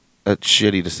 that's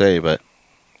shitty to say, but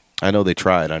I know they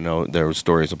tried. I know there were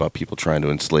stories about people trying to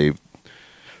enslave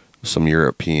some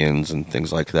Europeans and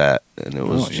things like that, and it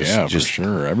was for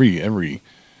sure. Every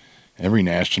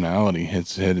nationality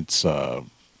has had its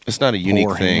it's not a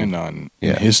unique thing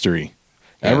in history.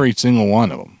 Yeah. Every single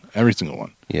one of them. Every single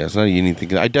one. Yeah, it's not a unique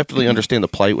thing. I definitely understand the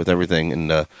plight with everything,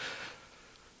 and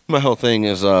my whole thing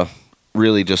is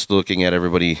really just looking at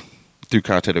everybody through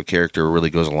content of character really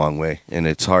goes a long way, and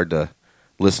it's hard to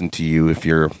listen to you if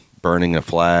you're burning a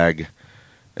flag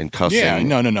and cussing. Yeah,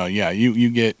 no. Yeah, you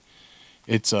get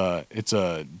it's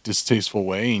a distasteful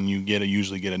way, and you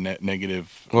usually get a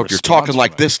negative. Well, if you're talking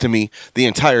like this to me the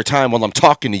entire time while I'm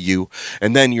talking to you,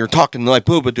 and then you're talking like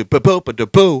boo ba boo boo ba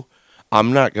boo,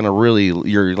 I'm not gonna really.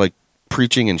 You're like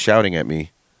preaching and shouting at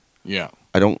me. Yeah,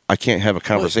 I can't have a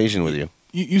conversation with you.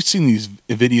 You've seen these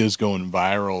videos going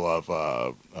viral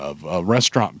of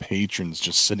restaurant patrons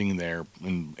just sitting there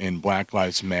in Black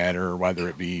Lives Matter, whether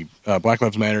it be Black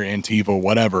Lives Matter, Antifa,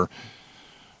 whatever,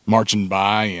 marching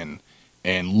by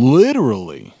and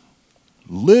literally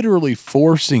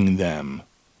forcing them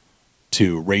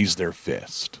to raise their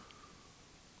fist.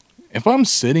 If I'm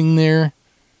sitting there,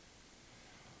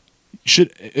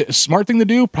 a smart thing to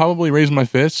do, probably raise my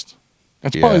fist.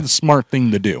 That's probably the smart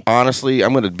thing to do. Honestly,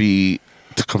 I'm going to be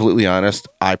completely honest.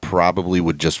 I probably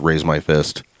would just raise my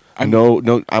fist. I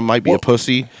might be a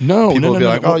pussy. No, people will be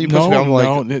like, "Oh, you pussy." I'm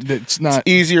like, it's not.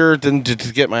 It's easier than to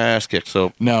get my ass kicked.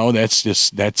 So no,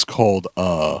 that's called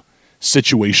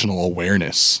situational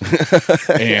awareness,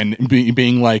 and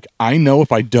being like, I know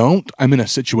if I don't, I'm in a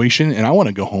situation and I want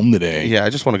to go home today. Yeah, I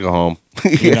just want to go home.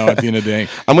 You know, at the end of the day,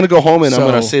 I'm going to go home and I'm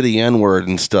going to say the N-word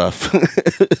and stuff.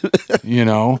 You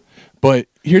know, but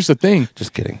here's the thing.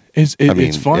 Just kidding. It's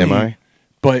funny. Am I?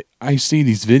 But I see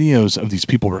these videos of these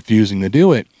people refusing to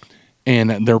do it,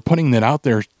 and they're putting that out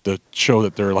there to show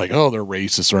that they're like, oh, they're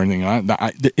racist or anything.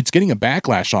 It's getting a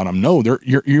backlash on them. No,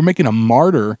 you're making a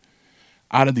martyr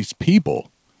out of these people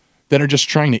that are just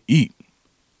trying to eat.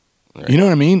 Right. You know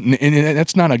what I mean? And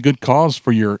that's not a good cause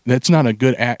for your. That's not a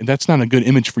good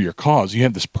image for your cause. You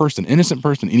have this innocent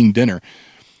person eating dinner,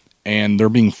 and they're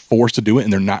being forced to do it,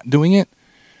 and they're not doing it.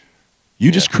 You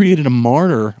just created a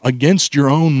martyr against your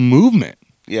own movement.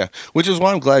 Yeah, which is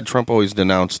why I'm glad Trump always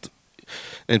denounced,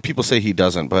 and people say he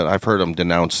doesn't, but I've heard him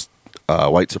denounce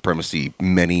white supremacy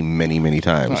many, many, many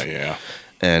times. Oh yeah.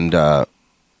 And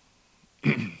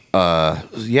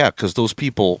yeah, because those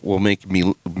people will make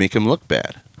him look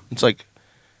bad. It's like,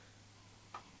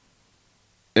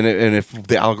 and if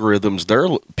the algorithms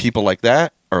people like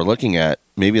that are looking at,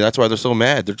 maybe that's why they're so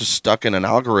mad. They're just stuck in an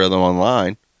algorithm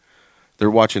online. They're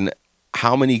watching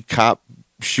how many cop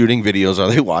shooting videos are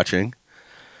they watching?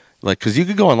 Like, because you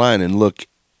could go online and look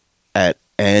at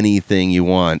anything you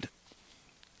want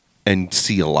and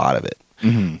see a lot of it.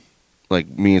 Mm-hmm. Like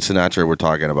me and Sinatra were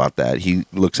talking about that. He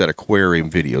looks at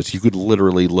aquarium videos. You could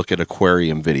literally look at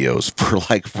aquarium videos for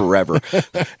like forever.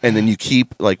 And then you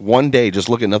keep like one day just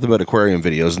looking at nothing but aquarium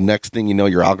videos. Next thing you know,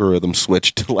 your algorithm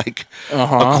switched to like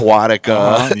aquatic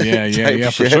yeah,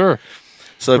 for sure.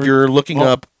 So if you're looking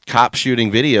up cop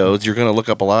shooting videos, you're going to look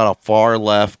up a lot of far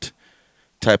left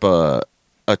type of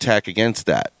attack against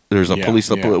that. There's a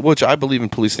which I believe in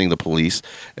policing the police,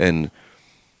 and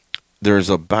there's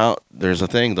a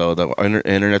thing though. The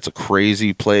internet's a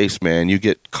crazy place, man. You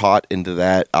get caught into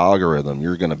that algorithm,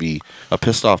 you're going to be a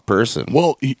pissed off person.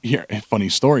 Well, here, funny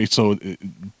story. So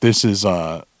this is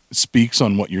speaks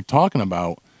on what you're talking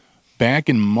about. Back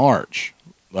in March,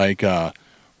 like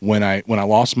when I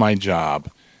lost my job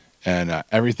and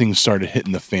everything started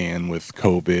hitting the fan with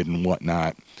COVID and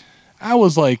whatnot, I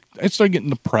started getting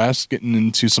depressed, getting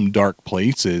into some dark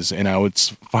places, and I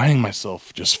was finding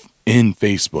myself just in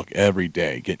Facebook every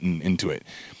day, getting into it.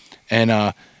 And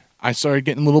I started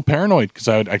getting a little paranoid because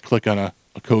I'd click on a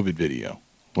COVID video,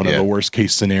 one of the worst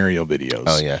case scenario videos.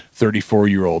 Oh, yeah.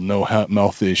 34-year-old, no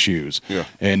health issues. Yeah.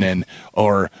 And then,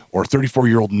 or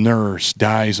 34-year-old nurse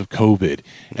dies of COVID.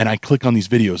 And I click on these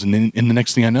videos, and then the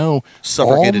next thing I know,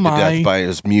 suffocated to death by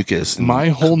his mucus. And my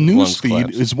whole news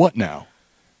feed is what now?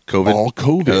 COVID? All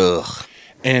COVID. Ugh.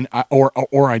 And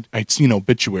I'd see an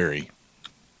obituary,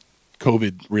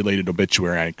 COVID-related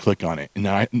obituary. I click on it, and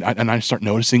I start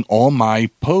noticing all my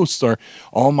posts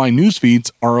all my news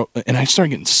feeds are, and I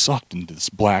start getting sucked into this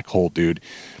black hole, dude.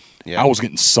 Yeah. I was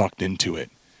getting sucked into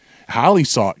it. Holly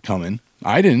saw it coming.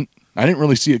 I didn't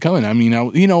really see it coming. I mean,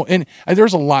 and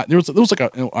there's a lot. There was like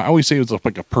I always say it was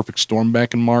like a perfect storm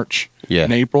back in March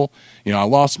and April. I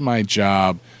lost my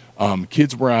job.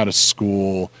 Kids were out of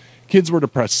school. Kids were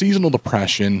depressed. Seasonal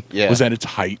depression was at its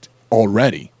height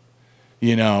already.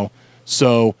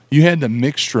 So you had the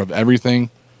mixture of everything,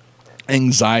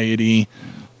 anxiety,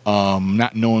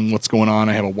 not knowing what's going on.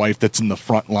 I have a wife that's in the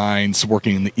front lines,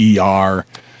 working in the ER.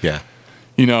 Yeah.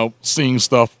 Seeing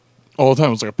stuff all the time.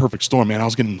 It was like a perfect storm, man. I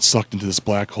was getting sucked into this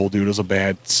black hole, dude. It was a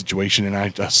bad situation, and I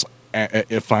just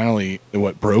finally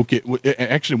what broke it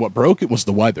was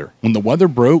the weather. When the weather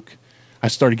broke, I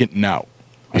started getting out.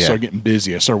 I started getting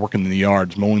busy. I started working in the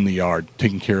yards, mowing the yard,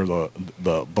 taking care of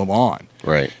the lawn.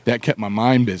 Right. That kept my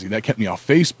mind busy. That kept me off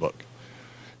Facebook.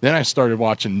 Then I started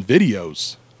watching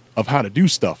videos of how to do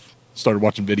stuff. Started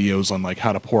watching videos on like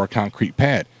how to pour a concrete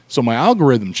pad. So my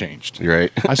algorithm changed.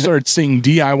 Right. I started seeing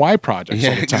DIY projects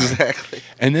all the time. Exactly.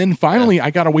 And then finally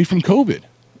I got away from COVID.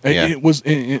 Yeah.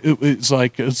 It's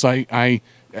like I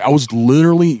was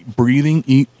literally breathing,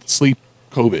 eat, sleep,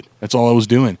 COVID. That's all I was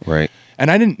doing. Right. And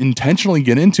I didn't intentionally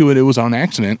get into it. It was on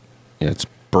accident. Yeah, it's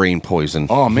brain poison.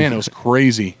 Oh, man, it was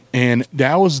crazy. And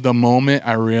that was the moment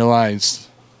I realized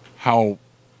how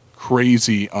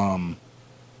crazy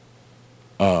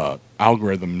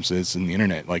algorithms is in the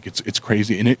internet. Like, it's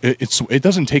crazy. And it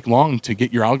doesn't take long to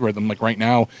get your algorithm. Like, right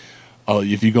now,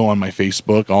 if you go on my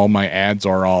Facebook, all my ads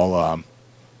are all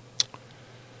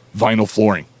vinyl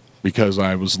flooring because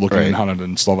I was looking at how to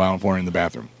install vinyl flooring in the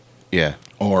bathroom. Yeah.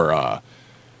 Or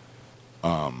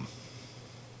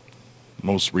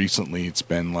most recently it's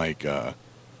been like the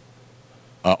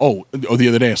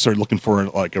other day I started looking for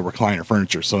like a recliner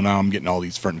furniture, so now I'm getting all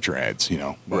these furniture ads,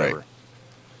 whatever. Right.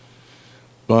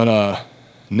 But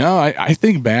no, I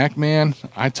think back, man,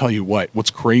 I tell you what's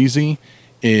crazy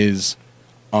is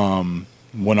when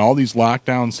all these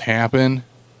lockdowns happen,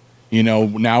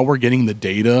 now we're getting the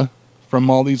data from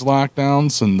all these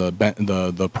lockdowns and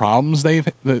the problems they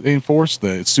enforce,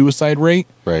 the suicide rate.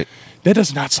 Right. That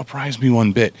does not surprise me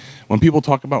one bit. When people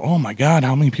talk about, oh my God,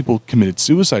 how many people committed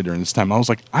suicide during this time? I was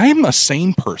like, I am a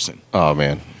sane person. Oh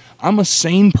man. I'm a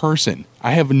sane person.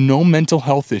 I have no mental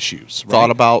health issues. Right? Thought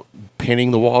about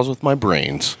painting the walls with my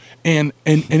brains. And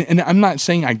I'm not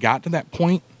saying I got to that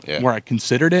point where I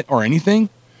considered it or anything,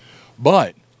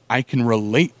 but I can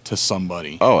relate to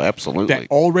somebody. Oh, absolutely.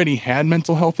 That already had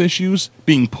mental health issues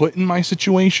being put in my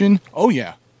situation. Oh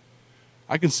yeah.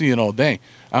 I can see it all day.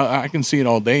 I can see it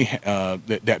all day.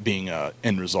 That being an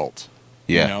end result.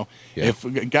 Yeah. If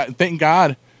thank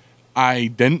God, I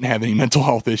didn't have any mental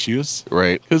health issues.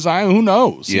 Right. Because who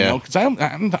knows? Yeah. You know, because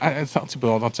I tell people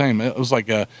all the time, it was like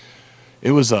I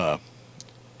was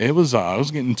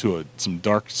getting into some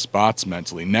dark spots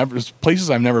mentally. Places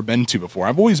I've never been to before.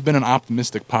 I've always been an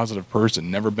optimistic, positive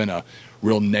person. Never been a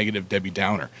real negative Debbie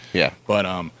Downer. Yeah. But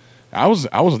I was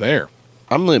there.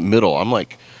 I'm in the middle. I'm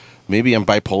like, maybe I'm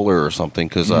bipolar or something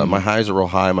because my highs are real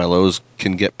high. My lows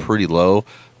can get pretty low.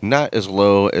 Not as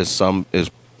low as a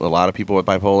lot of people with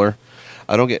bipolar.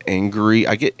 I don't get angry.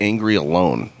 I get angry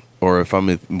alone. Or if I'm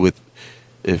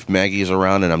if Maggie's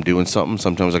around and I'm doing something,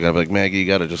 sometimes I gotta be like, Maggie, you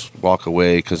gotta just walk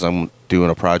away because I'm doing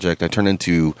a project. I turn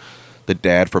into the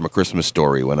dad from A Christmas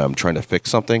Story when I'm trying to fix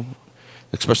something.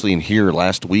 Especially in here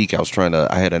last week,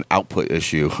 I had an output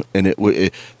issue, and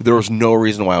there was no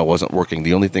reason why it wasn't working.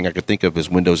 The only thing I could think of is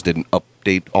Windows didn't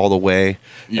update all the way,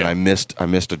 and I missed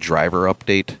a driver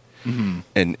update, and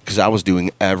because I was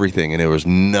doing everything, and there was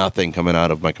nothing coming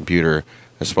out of my computer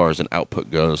as far as an output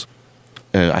goes.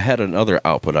 And I had another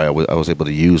output I was able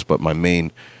to use, but my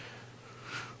main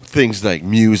things like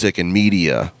music and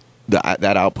media,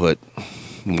 that output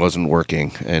wasn't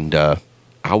working, and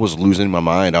I was losing my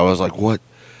mind. I was like, what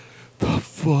the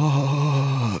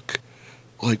fuck?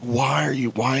 Like,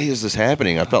 why is this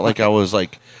happening? I felt like I was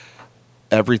like,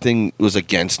 everything was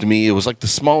against me. It was like the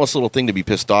smallest little thing to be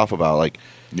pissed off about. Like,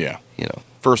 yeah,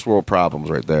 first world problems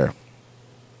right there.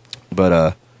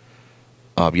 But,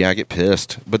 yeah, I get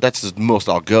pissed. But that's the most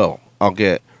I'll go. I'll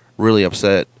get really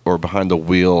upset or behind the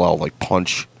wheel. I'll like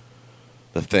punch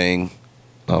the thing.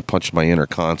 I'll punch my inner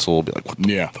console. Be like, what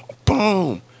the fuck?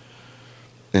 Boom.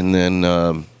 And then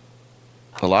a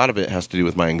lot of it has to do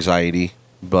with my anxiety.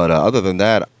 But other than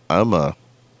that, I'm a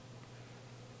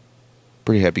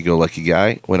pretty happy-go-lucky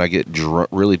guy. When I get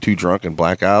really too drunk and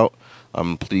black out,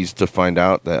 I'm pleased to find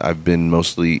out that I've been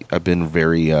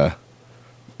very,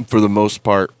 for the most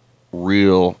part,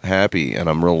 real happy. And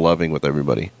I'm real loving with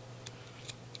everybody.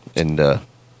 And to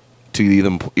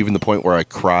even the point where I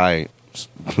cry,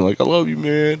 like, I love you,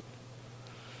 man.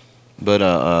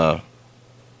 But,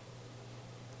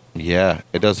 yeah,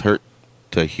 it does hurt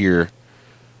to hear,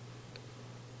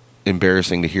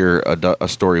 embarrassing to hear a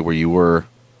story where you were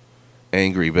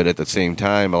angry, but at the same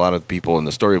time, a lot of people in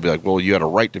the story will be like, well, you had a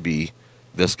right to be,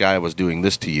 this guy was doing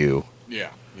this to you. Yeah.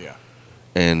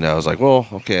 And I was like, well,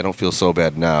 okay, I don't feel so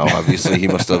bad now. Obviously, he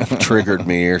must have triggered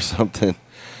me or something.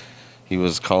 He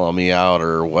was calling me out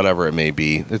or whatever it may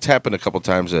be. It's happened a couple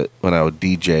times when I would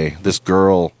DJ. This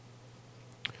girl,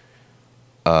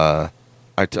 I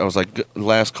was like,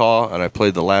 last call, and I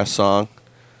played the last song.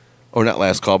 Or not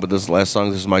last call, but this is the last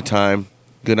song. This is my time.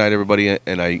 Good night, everybody.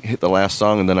 And I hit the last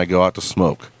song, and then I go out to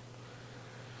smoke.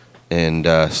 And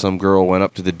some girl went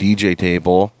up to the DJ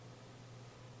table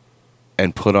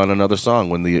and put on another song.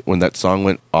 When that song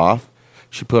went off,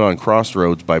 she put on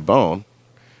Crossroads by Bone.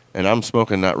 And I'm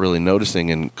smoking, not really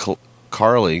noticing. And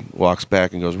Carly walks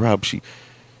back and goes, Rob,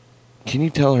 can you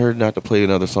tell her not to play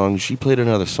another song? She played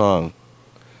another song.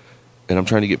 And I'm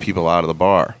trying to get people out of the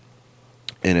bar.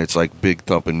 And it's like big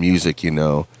thumping music,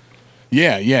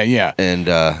 Yeah. And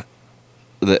at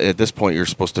this point, you're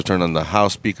supposed to turn on the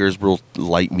house speakers, real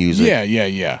light music.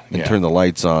 Yeah. And turn the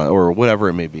lights on, or whatever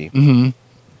it may be. Mm-hmm.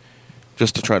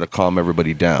 Just to try to calm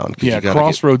everybody down. Yeah,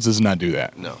 Crossroads does not do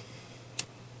that. No.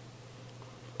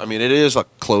 I mean, it is a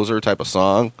closer type of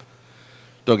song.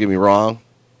 Don't get me wrong.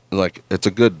 Like, it's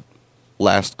a good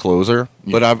last closer.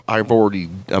 Yeah. But I'm already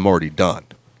done.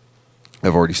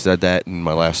 I've already said that, and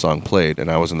my last song played, and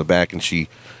I was in the back, and she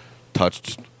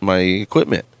touched my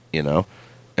equipment, And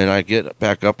I get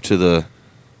back up to the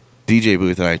DJ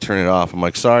booth, and I turn it off. I'm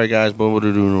like, sorry, guys. And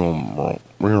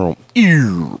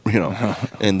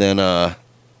then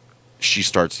she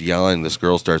starts yelling. This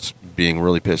girl starts being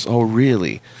really pissed. Oh,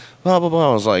 really? Blah, blah, blah.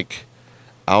 I was like,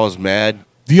 I was mad.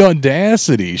 The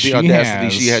audacity she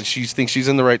has. She thinks she's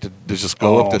in the right to just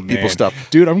go up to people's stuff.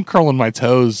 Dude, I'm curling my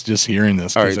toes just hearing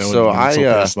this. All right, so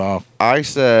I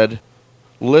said,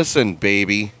 listen,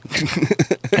 baby.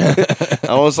 I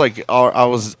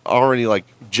was already like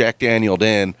Jack Daniel'd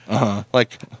in. Uh-huh.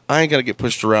 Like, I ain't gonna get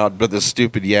pushed around by this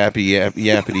stupid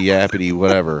yappity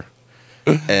whatever.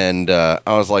 And I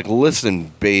was like,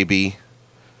 listen, baby,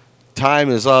 time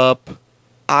is up.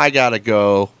 I gotta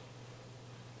go.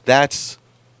 That's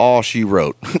all she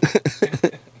wrote.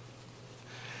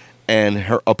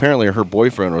 And apparently her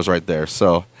boyfriend was right there,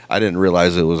 so I didn't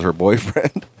realize it was her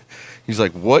boyfriend. He's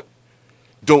like, what?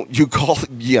 Don't you call...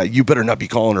 Yeah, you better not be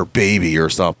calling her baby or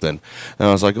something. And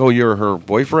I was like, oh, you're her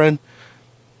boyfriend?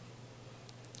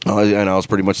 And I was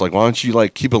pretty much like, why don't you,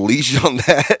 like, keep a leash on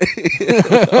that?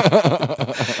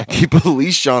 Keep a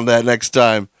leash on that next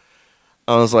time.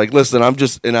 I was like, listen, I'm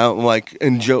like,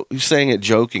 saying it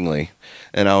jokingly.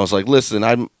 And I was like, listen,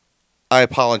 I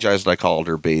apologize that I called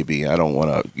her baby. I don't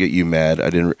want to get you mad.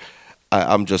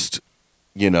 I'm just,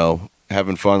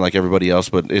 having fun like everybody else,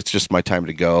 but it's just my time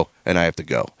to go, and I have to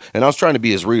go. And I was trying to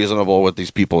be as reasonable with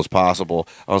these people as possible.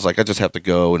 I was like, I just have to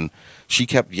go. And she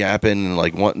kept yapping and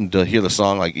like wanting to hear the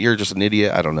song, like, you're just an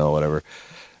idiot. I don't know, whatever.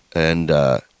 And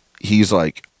he's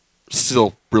like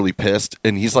still really pissed,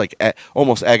 and he's like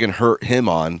almost egging him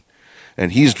on,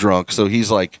 and he's drunk. So he's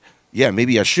like, yeah,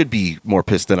 maybe I should be more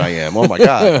pissed than I am. Oh my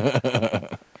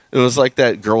God. It was like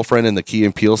that girlfriend in the Key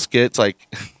and Peele skit. It's like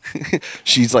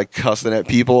she's like cussing at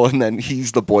people, and then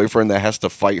he's the boyfriend that has to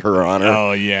fight her on her.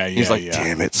 Oh yeah, He's like,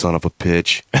 damn it, son of a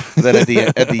bitch. And then at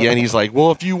the end, he's like,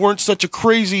 well, if you weren't such a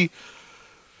crazy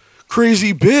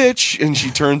bitch, and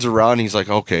she turns around, and he's like,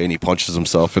 okay, and he punches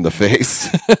himself in the face.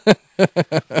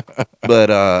 But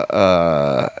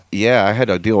yeah, I had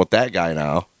to deal with that guy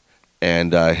now,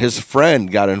 and his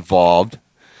friend got involved.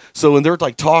 So when they're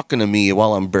like talking to me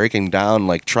while I'm breaking down,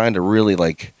 like trying to really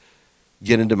like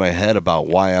get into my head about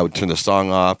why I would turn the song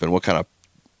off and what kind of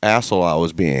asshole I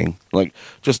was being, like,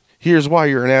 just here's why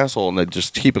you're an asshole, and they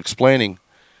just keep explaining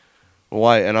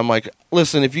why. And I'm like,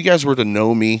 listen, if you guys were to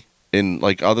know me in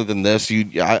like other than this,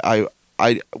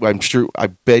 I'm sure, I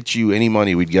bet you any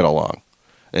money we'd get along,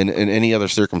 in any other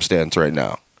circumstance right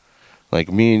now. Like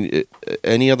me,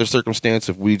 any other circumstance,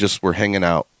 if we just were hanging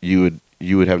out, you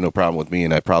would have no problem with me,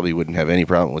 and I probably wouldn't have any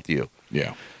problem with you.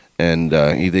 Yeah. And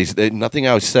nothing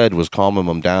I said was calming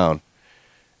him down.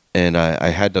 And I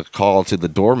had to call to the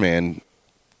doorman,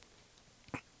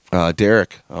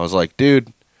 Derek. I was like, Derek,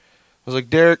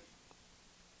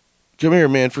 come here,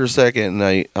 man, for a second.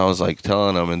 And I was like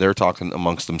telling them, and they're talking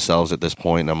amongst themselves at this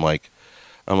point. And I'm like,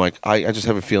 I just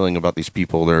have a feeling about these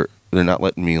people. They're not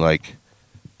letting me like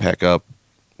pack up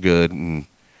good, and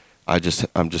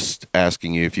I'm just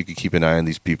asking you if you could keep an eye on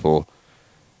these people.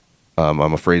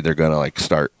 I'm afraid they're gonna like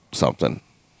start something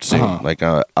soon. Uh-huh. Like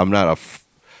I'm not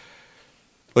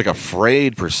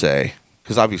afraid per se,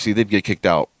 because obviously they'd get kicked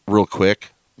out real quick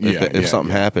if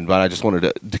something happened. But I just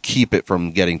wanted to keep it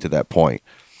from getting to that point.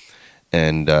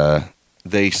 And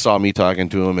they saw me talking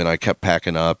to him, and I kept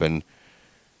packing up, and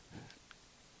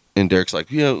Derek's like,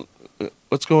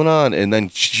 what's going on? And then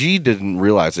she didn't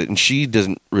realize it, and she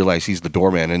doesn't realize he's the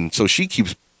doorman, and so she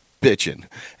keeps bitching,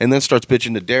 and then starts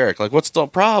bitching to Derek, like, what's the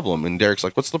problem? And Derek's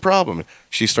like, what's the problem? And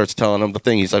she starts telling him the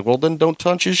thing. He's like, well, then don't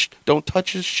touch his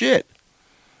shit.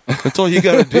 That's all you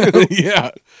gotta do.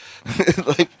 Yeah.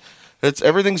 Like,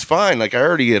 everything's fine. Like, I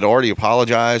had already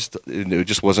apologized. It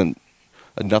just wasn't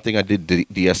nothing I did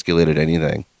de-escalated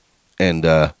anything, and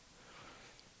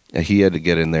he had to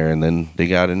get in there, and then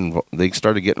they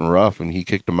started getting rough, and he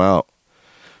kicked him out.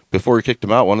 Before he kicked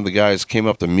him out, one of the guys came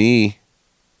up to me.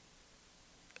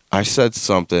 I said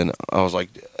something. I was like,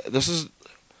 this is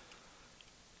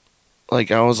like,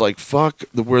 I was like, fuck,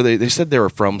 where they said they were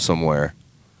from somewhere.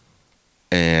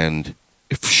 And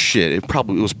it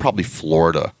was probably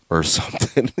Florida or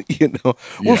something, Yeah,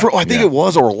 I think it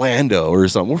was Orlando or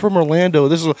something. We're from Orlando.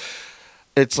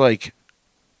 It's like,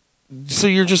 so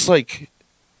you're just like,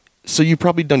 so you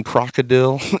probably done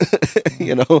crocodile,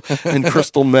 and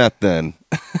crystal meth then.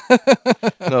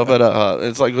 No, but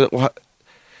it's like, what?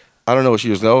 I don't know what she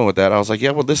was going with that. I was like,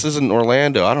 yeah, well, this isn't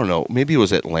Orlando. I don't know. Maybe it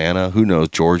was Atlanta. Who knows?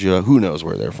 Georgia. Who knows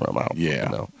where they're from? I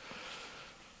don't know.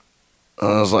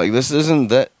 I was like, this isn't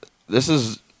that. This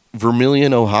is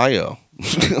Vermilion, Ohio.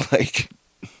 Like,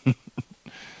 I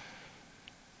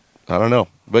don't know.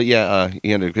 But yeah,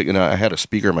 he ended up picking out. I had a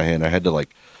speaker in my hand. I had to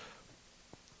like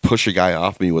push a guy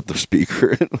off me with the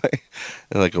speaker,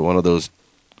 like one of the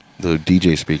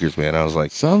DJ speakers, man. I was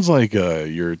like, sounds like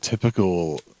your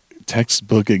typical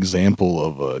textbook example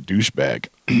of a douchebag.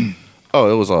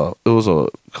 Oh, it was a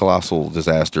colossal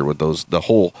disaster with the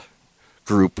whole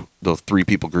group, the 3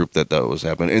 people group that was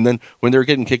happening. And then when they were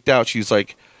getting kicked out, she's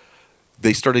like,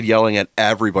 they started yelling at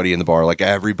everybody in the bar, like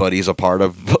everybody's a part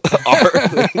of our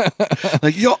thing.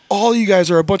 Like, all you guys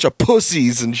are a bunch of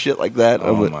pussies and shit like that.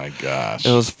 Oh my gosh.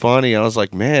 It was funny. I was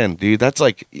like, man, dude, that's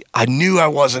like, I knew I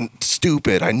wasn't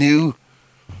stupid. I knew.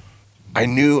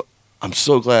 I'm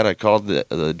so glad I called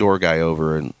the door guy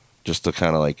over, and just to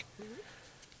kind of like,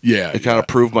 it kind of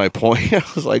proved my point. I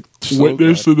was like,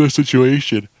 witness to the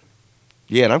situation.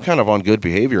 Yeah, and I'm kind of on good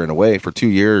behavior in a way. For 2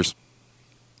 years,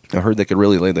 I heard they could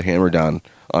really lay the hammer down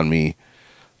on me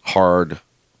hard.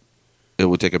 It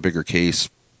would take a bigger case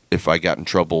if I got in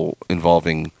trouble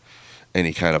involving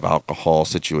any kind of alcohol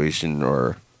situation,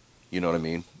 or, you know what I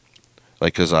mean?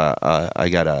 Like, because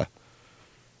I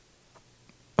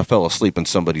fell asleep in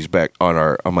somebody's back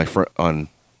on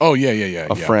Oh yeah.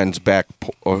 a friend's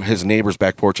or his neighbor's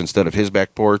back porch instead of his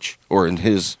back porch or in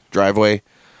his driveway.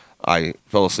 I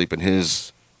fell asleep in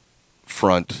his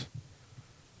front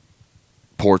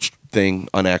porch thing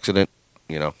on accident.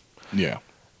 Yeah.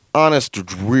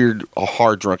 Honest, weird, a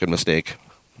hard drunken mistake.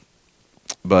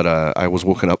 But I was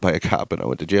woken up by a cop and I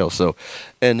went to jail. So,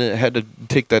 and I had to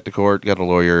take that to court, got a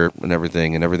lawyer and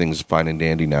everything's fine and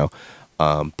dandy now.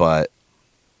 But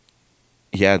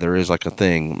yeah, there is like a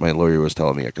thing. My lawyer was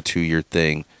telling me like a 2-year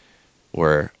thing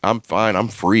where I'm fine, I'm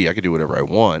free, I can do whatever I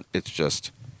want. It's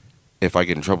just if I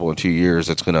get in trouble in 2 years,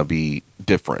 it's gonna be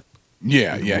different.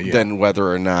 Yeah. Than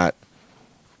whether or not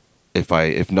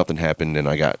if nothing happened and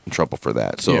I got in trouble for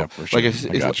that. So yeah, for sure. like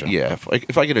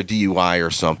if I get a DUI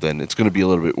or something, it's gonna be a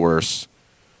little bit worse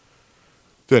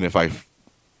than if I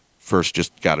first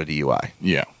just got a DUI.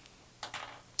 Yeah.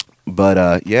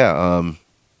 But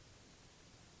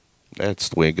that's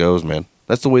the way it goes, man.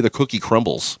 That's the way the cookie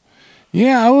crumbles.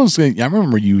 Yeah, I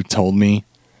remember you told me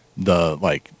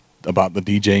about the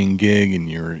DJing gig,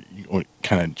 and you're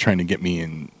kind of trying to get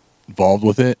me involved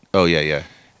with it. Oh yeah.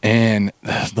 And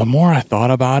the more I thought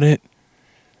about it,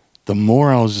 the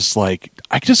more I was just like,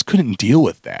 I just couldn't deal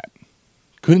with that.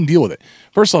 Couldn't deal with it.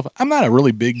 First off, I'm not a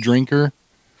really big drinker.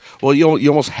 Well, you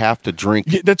almost have to drink.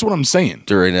 Yeah, that's what I'm saying.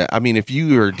 During it, I mean, if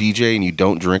you are a DJ and you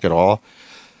don't drink at all,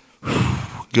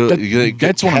 that's what I'm saying.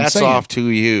 Hats off to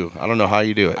you. I don't know how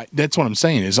you do it. That's what I'm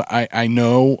saying. Is I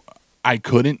know I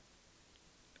couldn't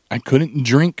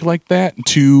drink like that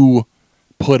to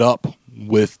put up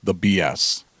with the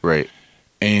BS. Right.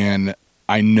 And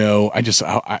I know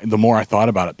the more I thought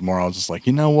about it, the more I was just like,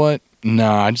 you know what?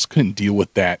 Nah, I just couldn't deal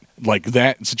with that, like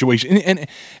that situation, and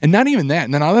not even that.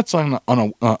 And then that's on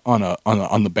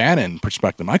the bad end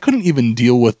perspective. I couldn't even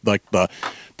deal with like the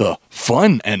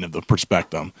fun end of the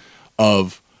perspective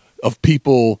of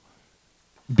people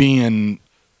being,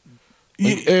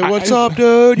 hey, what's up,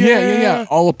 dude? Yeah,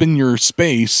 all up in your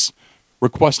space,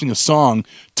 requesting a song,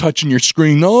 touching your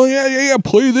screen. Oh yeah,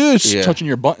 play this. Yeah. Touching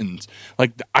your buttons.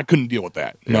 Like I couldn't deal with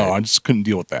that. No, Right. I just couldn't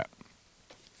deal with that.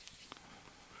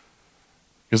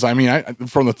 Because I mean,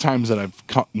 from the times that I've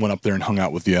went up there and hung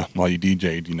out with you while you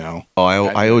DJ'd, Oh,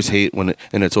 I always hate when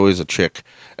and it's always a chick.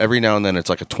 Every now and then it's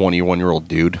like a 21-year-old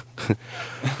dude.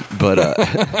 But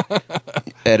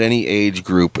at any age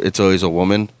group, it's always a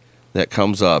woman that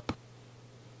comes up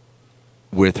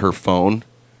with her phone.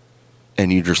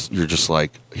 And you're just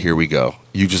like, here we go.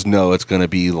 You just know it's going to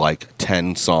be like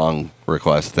 10 song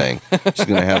request thing. She's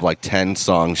going to have like 10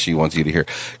 songs she wants you to hear.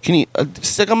 Can you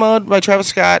Sicko Mode by Travis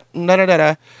Scott?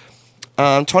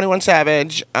 21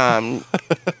 Savage. This and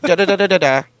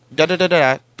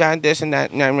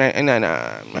that.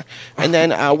 And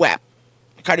then WAP.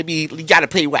 Cardi B, you got to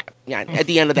play WAP. Yeah, at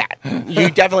the end of that,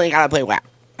 you definitely got to play WAP.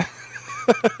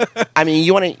 I mean,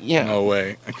 you want to, yeah. No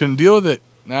way. I couldn't deal with it.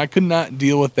 I could not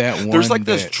deal with that one. There's like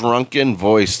this drunken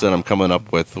voice that I'm coming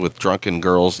up with drunken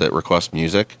girls that request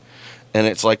music. And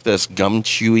it's like this gum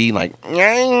chewy, like,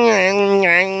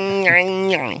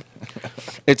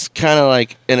 it's kind of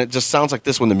like, and it just sounds like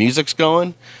this when the music's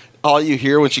going. All you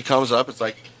hear when she comes up, it's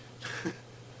like,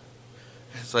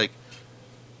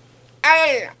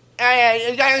 I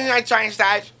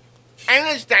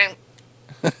understand.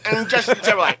 I'm just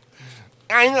like,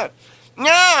 I know.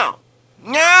 No.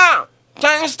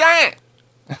 Can't stand.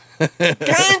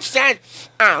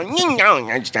 Oh, you know,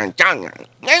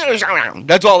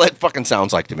 that's all that fucking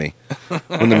sounds like to me.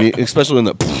 Especially when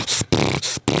the.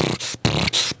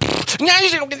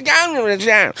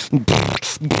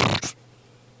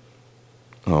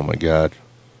 Oh my god!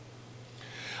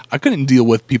 I couldn't deal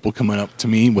with people coming up to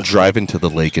me with drive into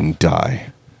the lake and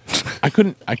die. I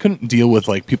couldn't deal with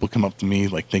like people come up to me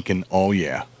like thinking, oh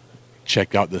yeah,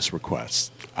 check out this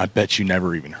request. I bet you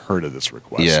never even heard of this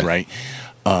request, right?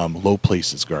 Low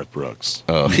Places, Garth Brooks.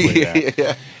 Oh,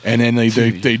 yeah. And then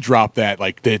they drop that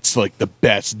like it's like the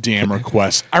best damn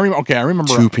request. I remember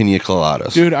 2 pina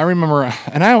coladas, dude. I remember,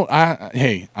 and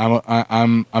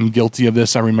I'm guilty of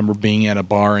this. I remember being at a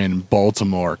bar in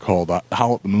Baltimore called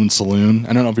Howl at the Moon Saloon.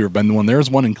 I don't know if you've ever been to one.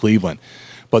 There's one in Cleveland,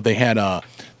 but they had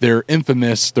their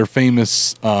famous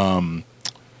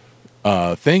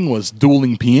thing was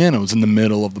dueling pianos in the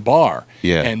middle of the bar.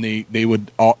 Yeah. And they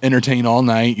would all entertain all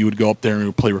night. You would go up there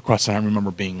and play requests. And I remember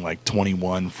being like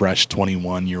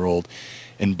 21-year-old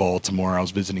in Baltimore. I was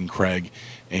visiting Craig.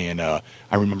 And I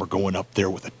remember going up there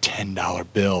with a $10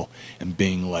 bill and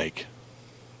being like,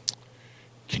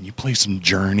 can you play some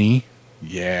Journey?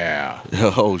 Yeah.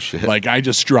 Oh, shit. Like, I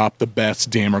just dropped the best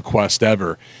damn request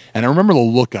ever. And I remember the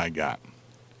look I got.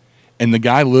 And the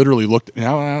guy literally looked.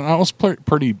 I was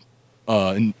pretty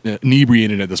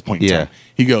inebriated at this point in time.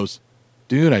 He goes,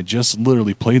 dude, I just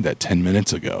literally played that 10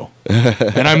 minutes ago.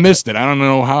 And I missed it. I don't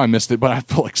know how I missed it, but I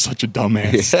felt like such a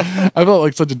dumbass. I felt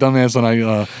like such a dumbass when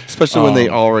I... Especially when they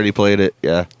already played it,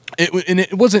 yeah.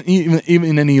 It wasn't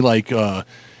even any, like...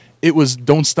 it was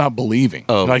Don't Stop Believing.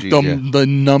 Oh, like geez, the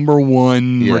number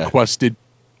one requested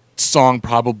song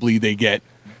probably they get.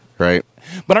 Right.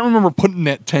 But I remember putting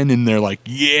that 10 in there like,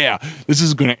 yeah, this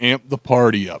is going to amp the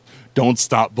party up. Don't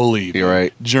Stop Believing. You're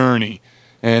right. Journey.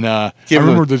 And I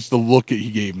remember just the look that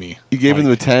he gave me. You gave him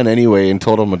the 10 anyway and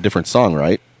told him a different song,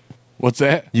 right? What's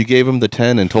that? You gave him the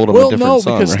 10 and told him a different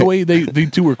song, right? Because the way they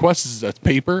do requests is that's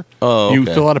paper. Oh, You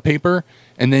okay. fill out a paper,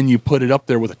 and then you put it up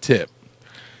there with a tip.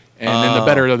 And then the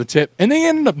better the tip. And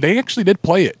they actually did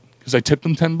play it because I tipped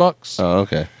them $10. Oh,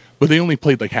 okay. But they only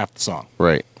played like half the song.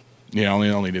 Right. Yeah,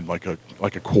 they only did like a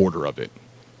quarter of it.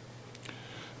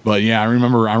 But yeah, I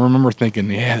remember thinking,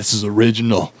 yeah, this is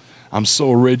original. I'm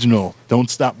so original. Don't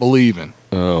Stop Believing.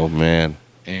 Oh man.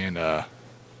 And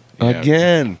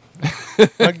again.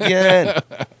 Again.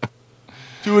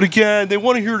 Do it again. They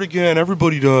want to hear it again.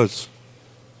 Everybody does.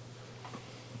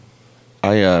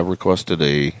 I requested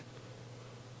a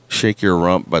Shake Your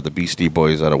Rump by the Beastie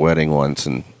Boys at a wedding once,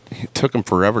 and it took them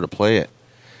forever to play it.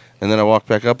 And then I walked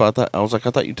back up. I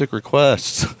thought you took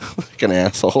requests. Like an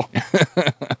asshole.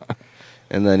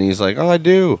 And then he's like, oh, I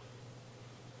do.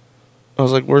 I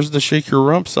was like, where's the Shake Your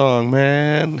Rump song,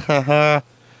 man? Haha.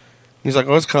 He's like,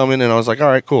 oh, it's coming. And I was like, all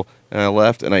right, cool. And I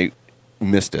left, and I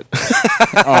missed it.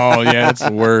 Oh, yeah, it's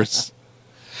the worst.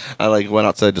 I went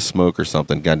outside to smoke or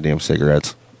something. Goddamn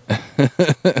cigarettes.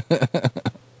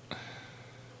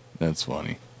 That's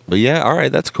funny. But yeah, all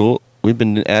right, that's cool. We've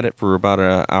been at it for about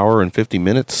an hour and 50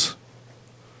 minutes.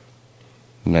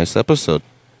 Nice episode.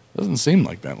 Doesn't seem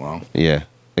like that long. Yeah,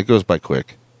 it goes by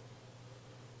quick.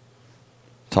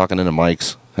 Talking into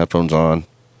mics, headphones on.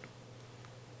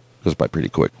 Goes by pretty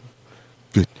quick.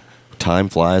 Good. Time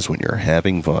flies when you're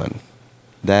having fun.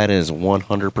 That is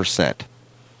 100%.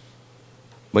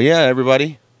 But yeah,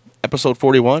 everybody, episode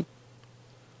 41.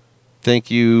 Thank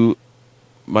you,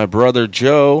 my brother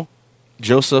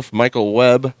Joseph Michael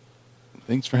Webb.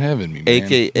 Thanks for having me, man.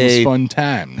 AKA It was fun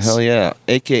times. Hell yeah.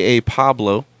 AKA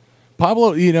Pablo.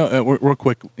 Pablo, real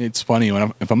quick, it's funny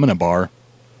if I'm in a bar,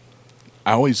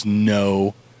 I always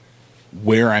know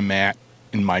where I'm at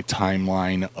in my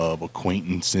timeline of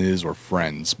acquaintances or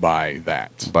friends by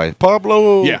that. By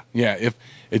Pablo. Yeah. If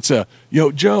it's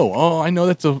Joe. Oh, I know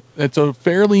that's a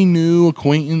fairly new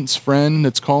acquaintance friend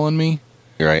that's calling me.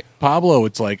 You're right. Pablo,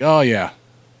 it's like, oh yeah,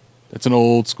 that's an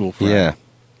old school friend. Yeah.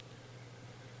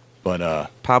 But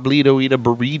Pablito eat a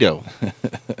burrito.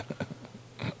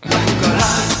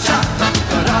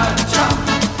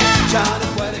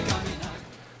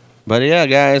 But yeah,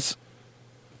 guys,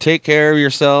 take care of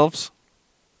yourselves.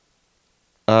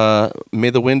 May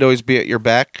the wind always be at your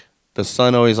back, the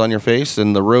sun always on your face,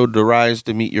 and the road to rise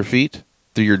to meet your feet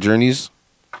through your journeys.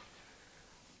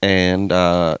 And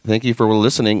thank you for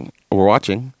listening or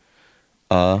watching.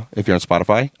 If you're on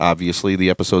Spotify, obviously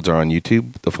the episodes are on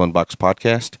YouTube, the Funbox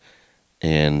Podcast.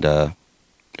 And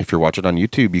if you're watching on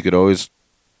YouTube, you could always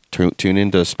tune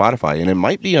into Spotify. And it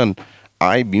might be on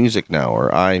iMusic now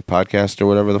or iPodcast or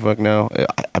whatever the fuck now.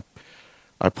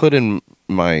 I put in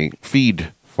my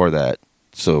feed for that.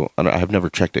 So I have never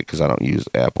checked it because I don't use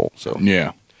Apple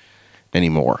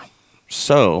anymore.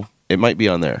 So it might be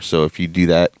on there. So if you do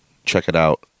that, check it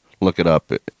out, look it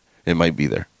up. It might be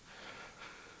there.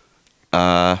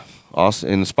 Also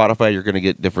in Spotify, you're going to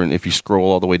get different. If you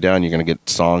scroll all the way down, you're going to get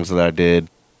songs that I did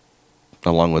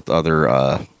along with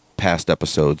other past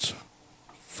episodes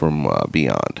from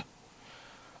Beyond.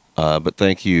 But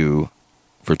thank you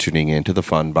for tuning in to the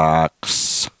Fun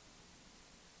Box.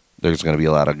 There's going to be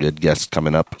a lot of good guests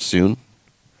coming up soon.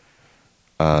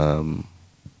 Young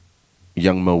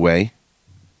Moe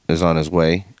is on his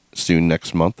way soon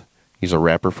next month. He's a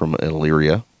rapper from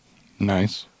Illyria.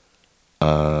 Nice.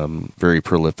 Very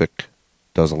prolific.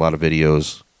 Does a lot of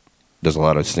videos. Does a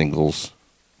lot of singles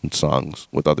and songs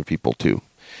with other people too.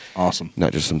 Awesome.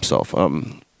 Not just himself.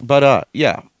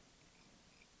 Yeah.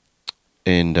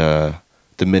 And the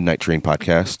Midnight Train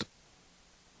podcast,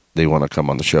 they want to come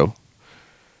on the show.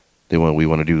 We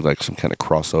want to do like some kind of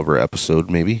crossover episode,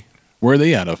 maybe. Where are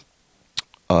they out of?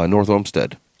 North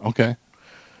Olmsted. Okay.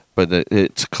 But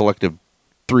it's a collective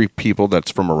 3 people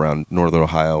that's from around Northern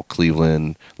Ohio,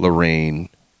 Cleveland, Lorain,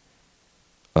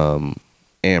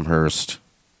 Amherst,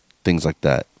 things like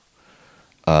that.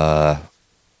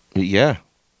 Yeah.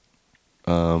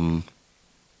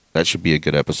 That should be a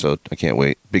good episode. I can't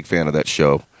wait. Big fan of that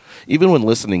show. Even when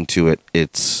listening to it,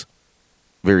 it's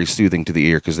very soothing to the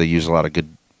ear because they use a lot of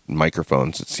good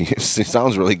microphones. It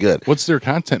sounds really good. What's their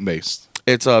content based?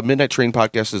 It's a Midnight Train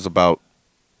podcast is about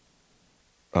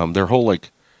their whole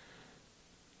like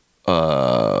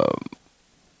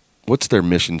what's their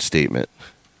mission statement?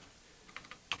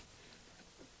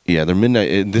 Yeah, their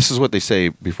midnight. This is what they say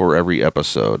before every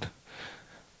episode.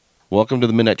 Welcome to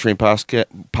the Midnight Train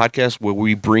podcast, where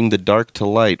we bring the dark to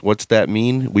light. What's that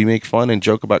mean? We make fun and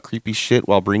joke about creepy shit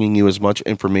while bringing you as much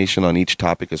information on each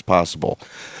topic as possible.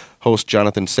 Host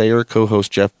Jonathan Sayer,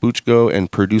 co-host Jeff Buchko,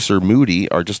 and producer Moody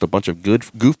are just a bunch of good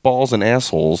goofballs and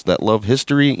assholes that love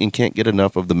history and can't get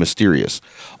enough of the mysterious.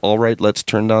 All right, let's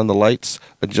turn down the lights,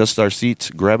 adjust our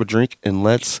seats, grab a drink, and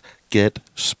let's get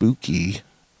spooky.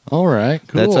 All right,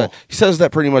 cool. He says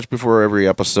that pretty much before every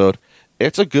episode.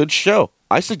 It's a good show.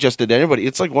 I suggested to anybody.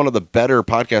 It's like one of the better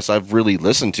podcasts I've really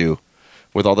listened to,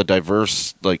 with all the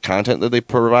diverse like content that they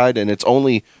provide, and it's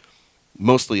only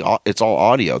mostly it's all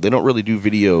audio. They don't really do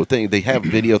video thing. They have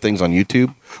video things on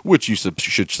YouTube, which you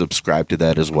should subscribe to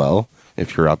that as well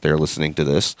if you're out there listening to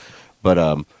this.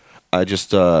 But I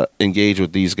just engage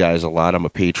with these guys a lot. I'm a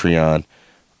Patreon.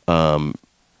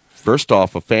 First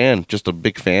off, a fan, just a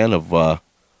big fan of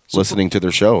listening to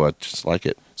their show. I just like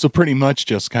it. So pretty much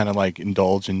just kind of like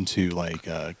indulge into like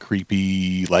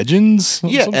creepy legends?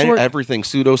 Yeah, and everything.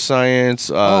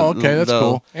 Pseudoscience. Okay, that's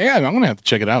cool. Yeah, I'm going to have to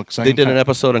check it out. They did an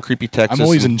episode on Creepy Texas. I'm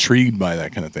always intrigued by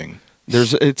that kind of thing.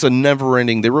 It's a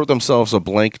never-ending. They wrote themselves a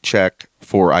blank check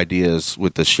for ideas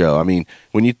with the show. I mean,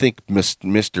 when you think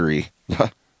mystery,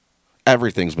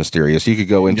 everything's mysterious. You could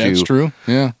go into... That's true,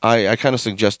 yeah. I kind of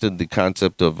suggested the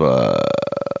concept of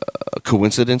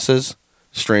coincidences.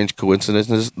 Strange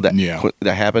coincidences that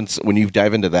happens when you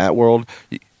dive into that world.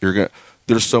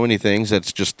 There's so many things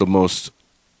that's just the most.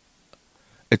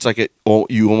 It's like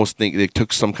you almost think they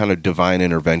took some kind of divine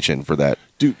intervention for that.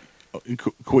 Dude,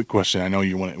 quick question. I know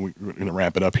we're going to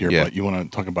wrap it up here, but you want to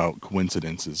talk about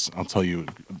coincidences. I'll tell you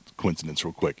a coincidence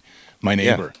real quick. My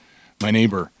neighbor,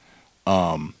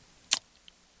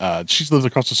 she lives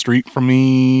across the street from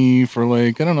me for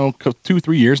like, I don't know,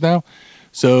 2-3 years now.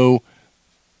 So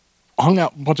hung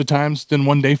out a bunch of times, then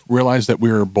one day realized that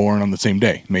we were born on the same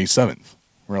day, May 7th.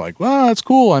 We're like, well, that's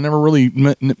cool. I never really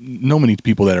know many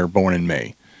people that are born in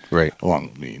May. Right. Along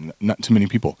with me, not too many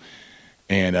people.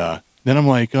 And then I'm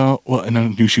like, oh, well, and I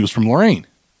knew she was from Lorain.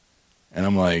 And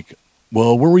I'm like,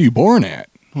 well, where were you born at?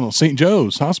 Well, St.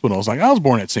 Joe's Hospital. I was like, I was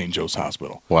born at St. Joe's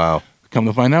Hospital. Wow. Come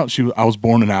to find out, I was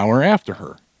born an hour after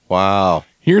her. Wow.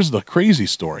 Here's the crazy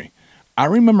story. I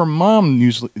remember Mom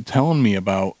usually telling me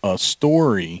about a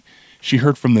story she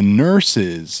heard from the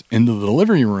nurses in the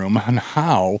delivery room on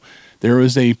how there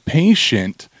was a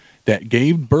patient that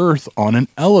gave birth on an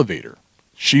elevator.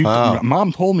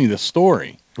 Mom told me this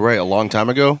story. Right, a long time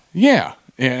ago? Yeah.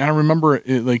 And I remember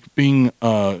it like being,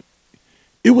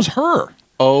 it was her.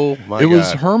 Oh, my God. It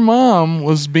was her mom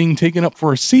was being taken up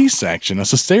for a C-section, a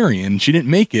cesarean. She didn't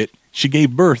make it. She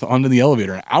gave birth onto the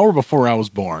elevator an hour before I was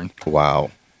born. Wow.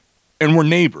 And we're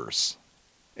neighbors.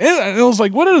 And it was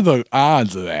like, what are the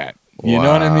odds of that? You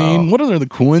know what I mean? What are the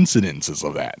coincidences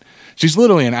of that? She's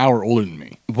literally an hour older than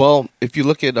me. Well, if you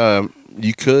look at,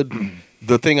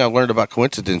 the thing I learned about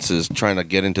coincidences trying to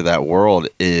get into that world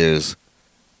is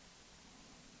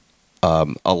a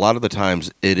lot of the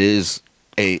times it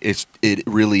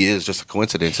really is just a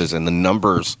coincidences, and the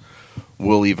numbers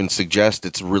will even suggest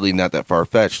it's really not that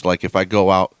far-fetched. Like if I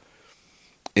go out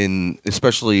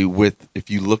especially if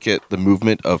you look at the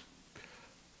movement of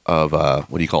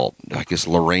what do you call it? I guess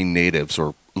Lorain natives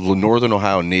or Northern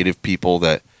Ohio native people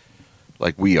that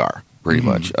like we are pretty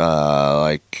much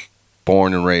like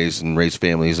born and raised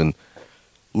families, and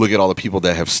look at all the people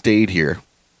that have stayed here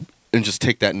and just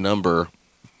take that number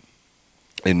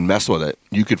and mess with it.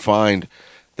 You could find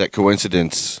that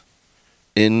coincidence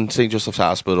in St. Joseph's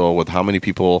Hospital with how many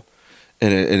people,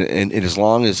 and as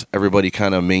long as everybody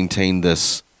kind of maintained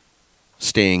this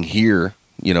staying here.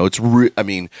 You know, it's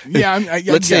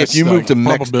let's say if you moved to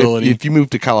Mexico, if you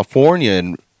moved to California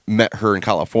and met her in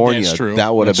California,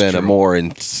 that would have been a more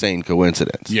insane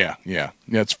coincidence. Yeah,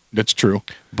 that's true.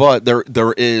 But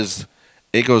there is,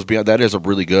 it goes beyond. That is a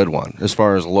really good one as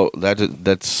far as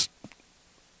that's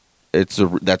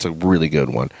a really good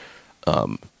one.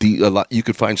 You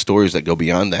could find stories that go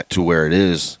beyond that to where it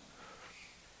is.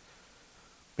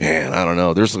 Man, I don't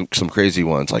know. There's some crazy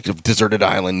ones, like a deserted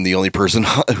island, the only person,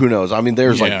 who knows? I mean,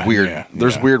 there's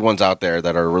weird ones out there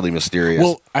that are really mysterious.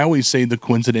 Well, I always say the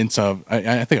coincidence of,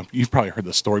 I think you've probably heard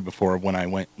the story before. When I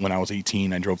was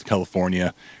 18, I drove to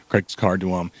California, Craig's car to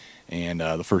him, and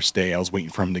the first day I was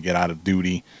waiting for him to get out of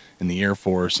duty in the Air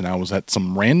Force, and I was at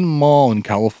some random mall in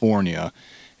California,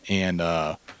 and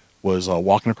was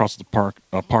walking across the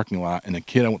parking lot, and a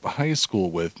kid I went to high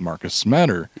school with, Marcus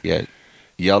Smetter,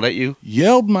 Yelled at you?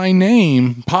 Yelled my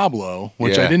name, Pablo,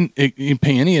 which Yeah. I didn't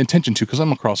pay any attention to because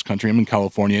I'm across country. I'm in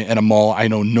California at a mall I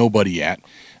know nobody at.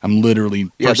 I'm literally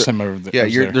first time I ever was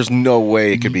there. There's no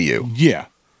way it could be you. Yeah.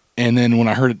 And then when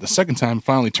I heard it the second time,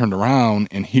 finally turned around,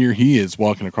 and here he is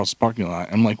walking across the parking lot.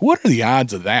 I'm like, what are the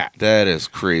odds of that? That is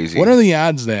crazy. What are the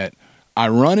odds that I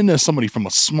run into somebody from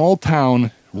a small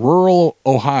town, rural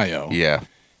Ohio, Yeah.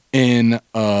 in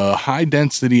a high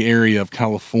density area of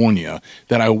California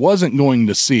that I wasn't going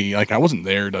to see? Like, I wasn't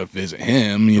there to visit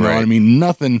him, you know what I Right. mean?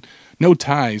 Nothing, no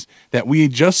ties, that we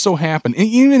just so happened, and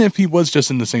even if he was just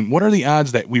in the same, what are the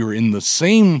odds that we were in the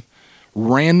same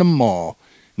random mall,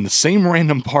 in the same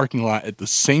random parking lot at the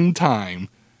same time?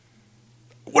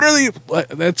 What are the,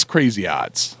 that's crazy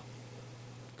odds.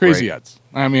 Crazy Right. odds.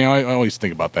 I mean, I always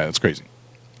think about that. It's crazy.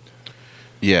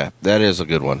 Yeah, that is a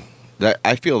good one. That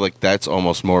I feel like that's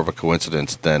almost more of a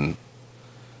coincidence than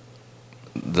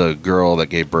the girl that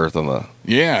gave birth on the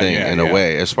thing in a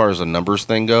way. As far as the numbers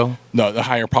thing go, The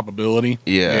higher probability.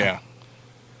 Yeah.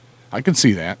 I can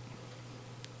see that.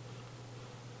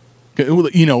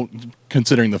 You know,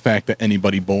 considering the fact that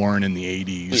anybody born in the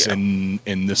 80s and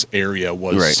in this area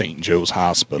was Right. St. Joe's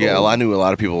Hospital. yeah, I knew a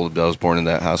lot of people that was born in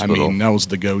that I hospital. mean, that was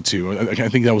the go-to. I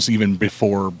think that was even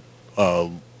before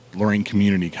Lorraine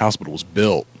Community Hospital was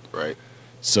built. right.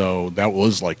 So that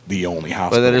was like the only But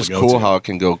hospital. that is to go cool to. how it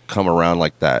can come around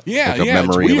like that. Yeah, like a yeah, it's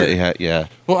memory weird. that you had. Yeah,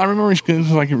 Well, I remember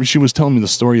she was telling me the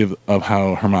story of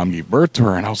how her mom gave birth to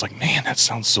her, and I was like, man, that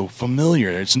sounds so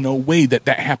familiar. There's no way that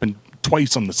happened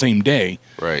twice on the same day.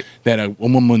 right, That a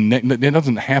woman, that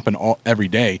doesn't happen every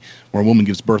day, where a woman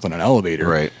gives birth on an elevator.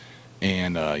 right.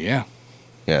 And yeah,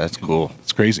 Yeah, that's cool.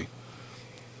 it's crazy.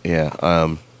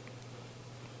 Yeah.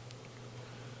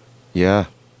 Yeah.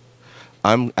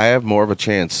 I have more of a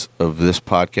chance of this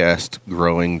podcast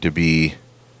growing to be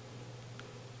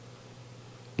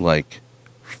like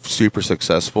super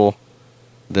successful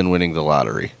than winning the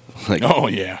lottery. Like, Oh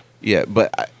yeah, yeah,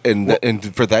 but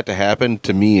and for that to happen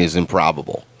to me is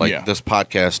improbable. Like Yeah. this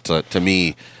podcast to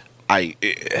me,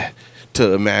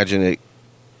 to imagine it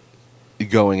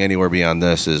going anywhere beyond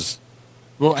this is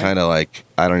well, kind of like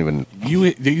I don't even.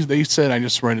 they said, I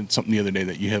just read something the other day,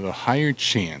 that you have a higher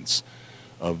chance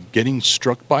of getting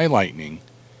struck by lightning,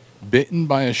 bitten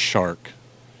by a shark,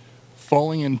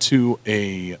 falling into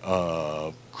a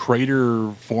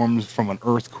crater formed from an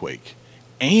earthquake,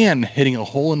 and hitting a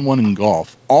hole-in-one in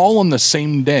golf, all on the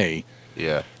same day,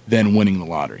 Yeah. than winning the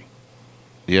lottery.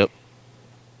 Yep.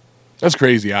 That's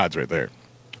crazy odds right there.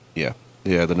 Yeah.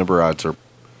 Yeah. The number odds are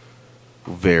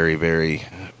very, very,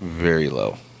 very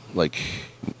low. Like,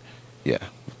 yeah.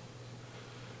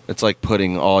 It's like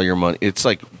putting all your money. It's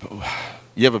like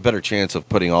you have a better chance of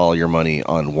putting all your money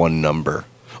on one number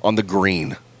on the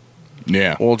green.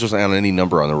 Yeah. Or just on any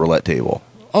number on the roulette table.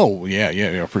 Oh,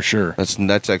 yeah, for sure.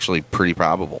 That's actually pretty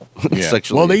probable. Yeah. It's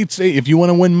actually, Well, they'd say if you want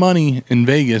to win money in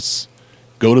Vegas,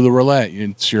 go to the roulette.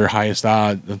 It's your highest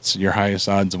odd. That's your highest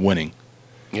odds of winning.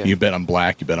 Yeah. You bet on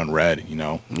black. You bet on red. You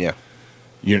know, Yeah.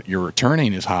 your return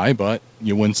ain't as high, but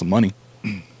you win some money.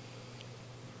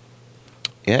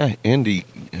 Yeah, Andy.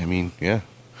 I mean, yeah.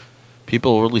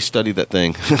 People really study that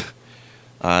thing.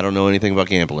 I don't know anything about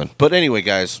gambling. But anyway,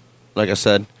 guys, like I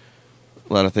said,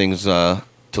 a lot of things to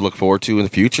look forward to in the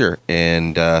future.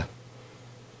 And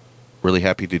really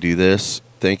happy to do this.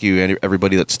 Thank you,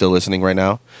 everybody that's still listening right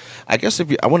now. I guess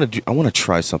I want to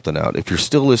try something out. If you're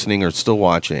still listening or still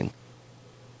watching,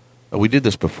 we did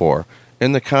this before.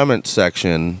 In the comment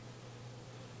section,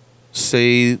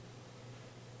 say,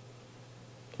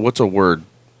 what's a word?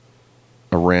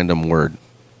 A random word.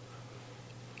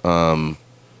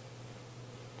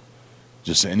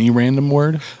 Just any random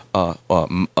word.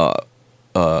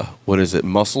 What is it?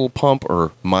 Muscle pump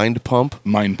or mind pump?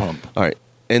 Mind pump. All right.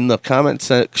 In the comment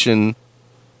section,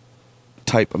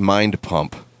 type mind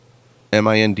pump.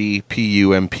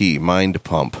 MINDPUMP. Mind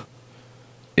pump.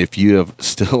 If you have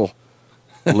still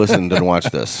listened and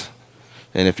watched this.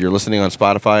 And if you're listening on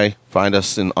Spotify, find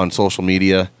us on social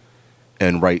media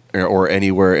and write, or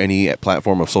anywhere, any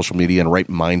platform of social media, and write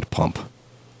mind pump.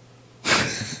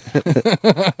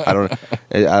 I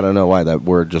don't know why that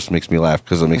word just makes me laugh,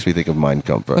 because it makes me think of Mind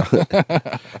Pump.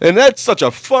 And that's such a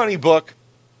funny book.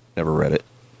 Never read it.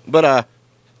 But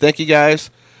thank you guys.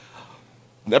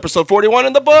 Episode 41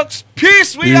 in the books.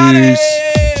 Peace. We got it.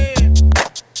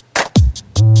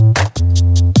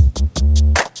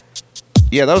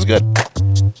 Yeah, that was good.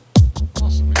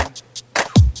 Awesome, man.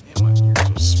 Damn, my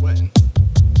ears are sweating.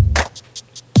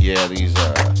 Yeah, these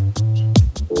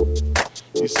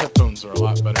headphones are a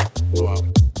lot better. Go out.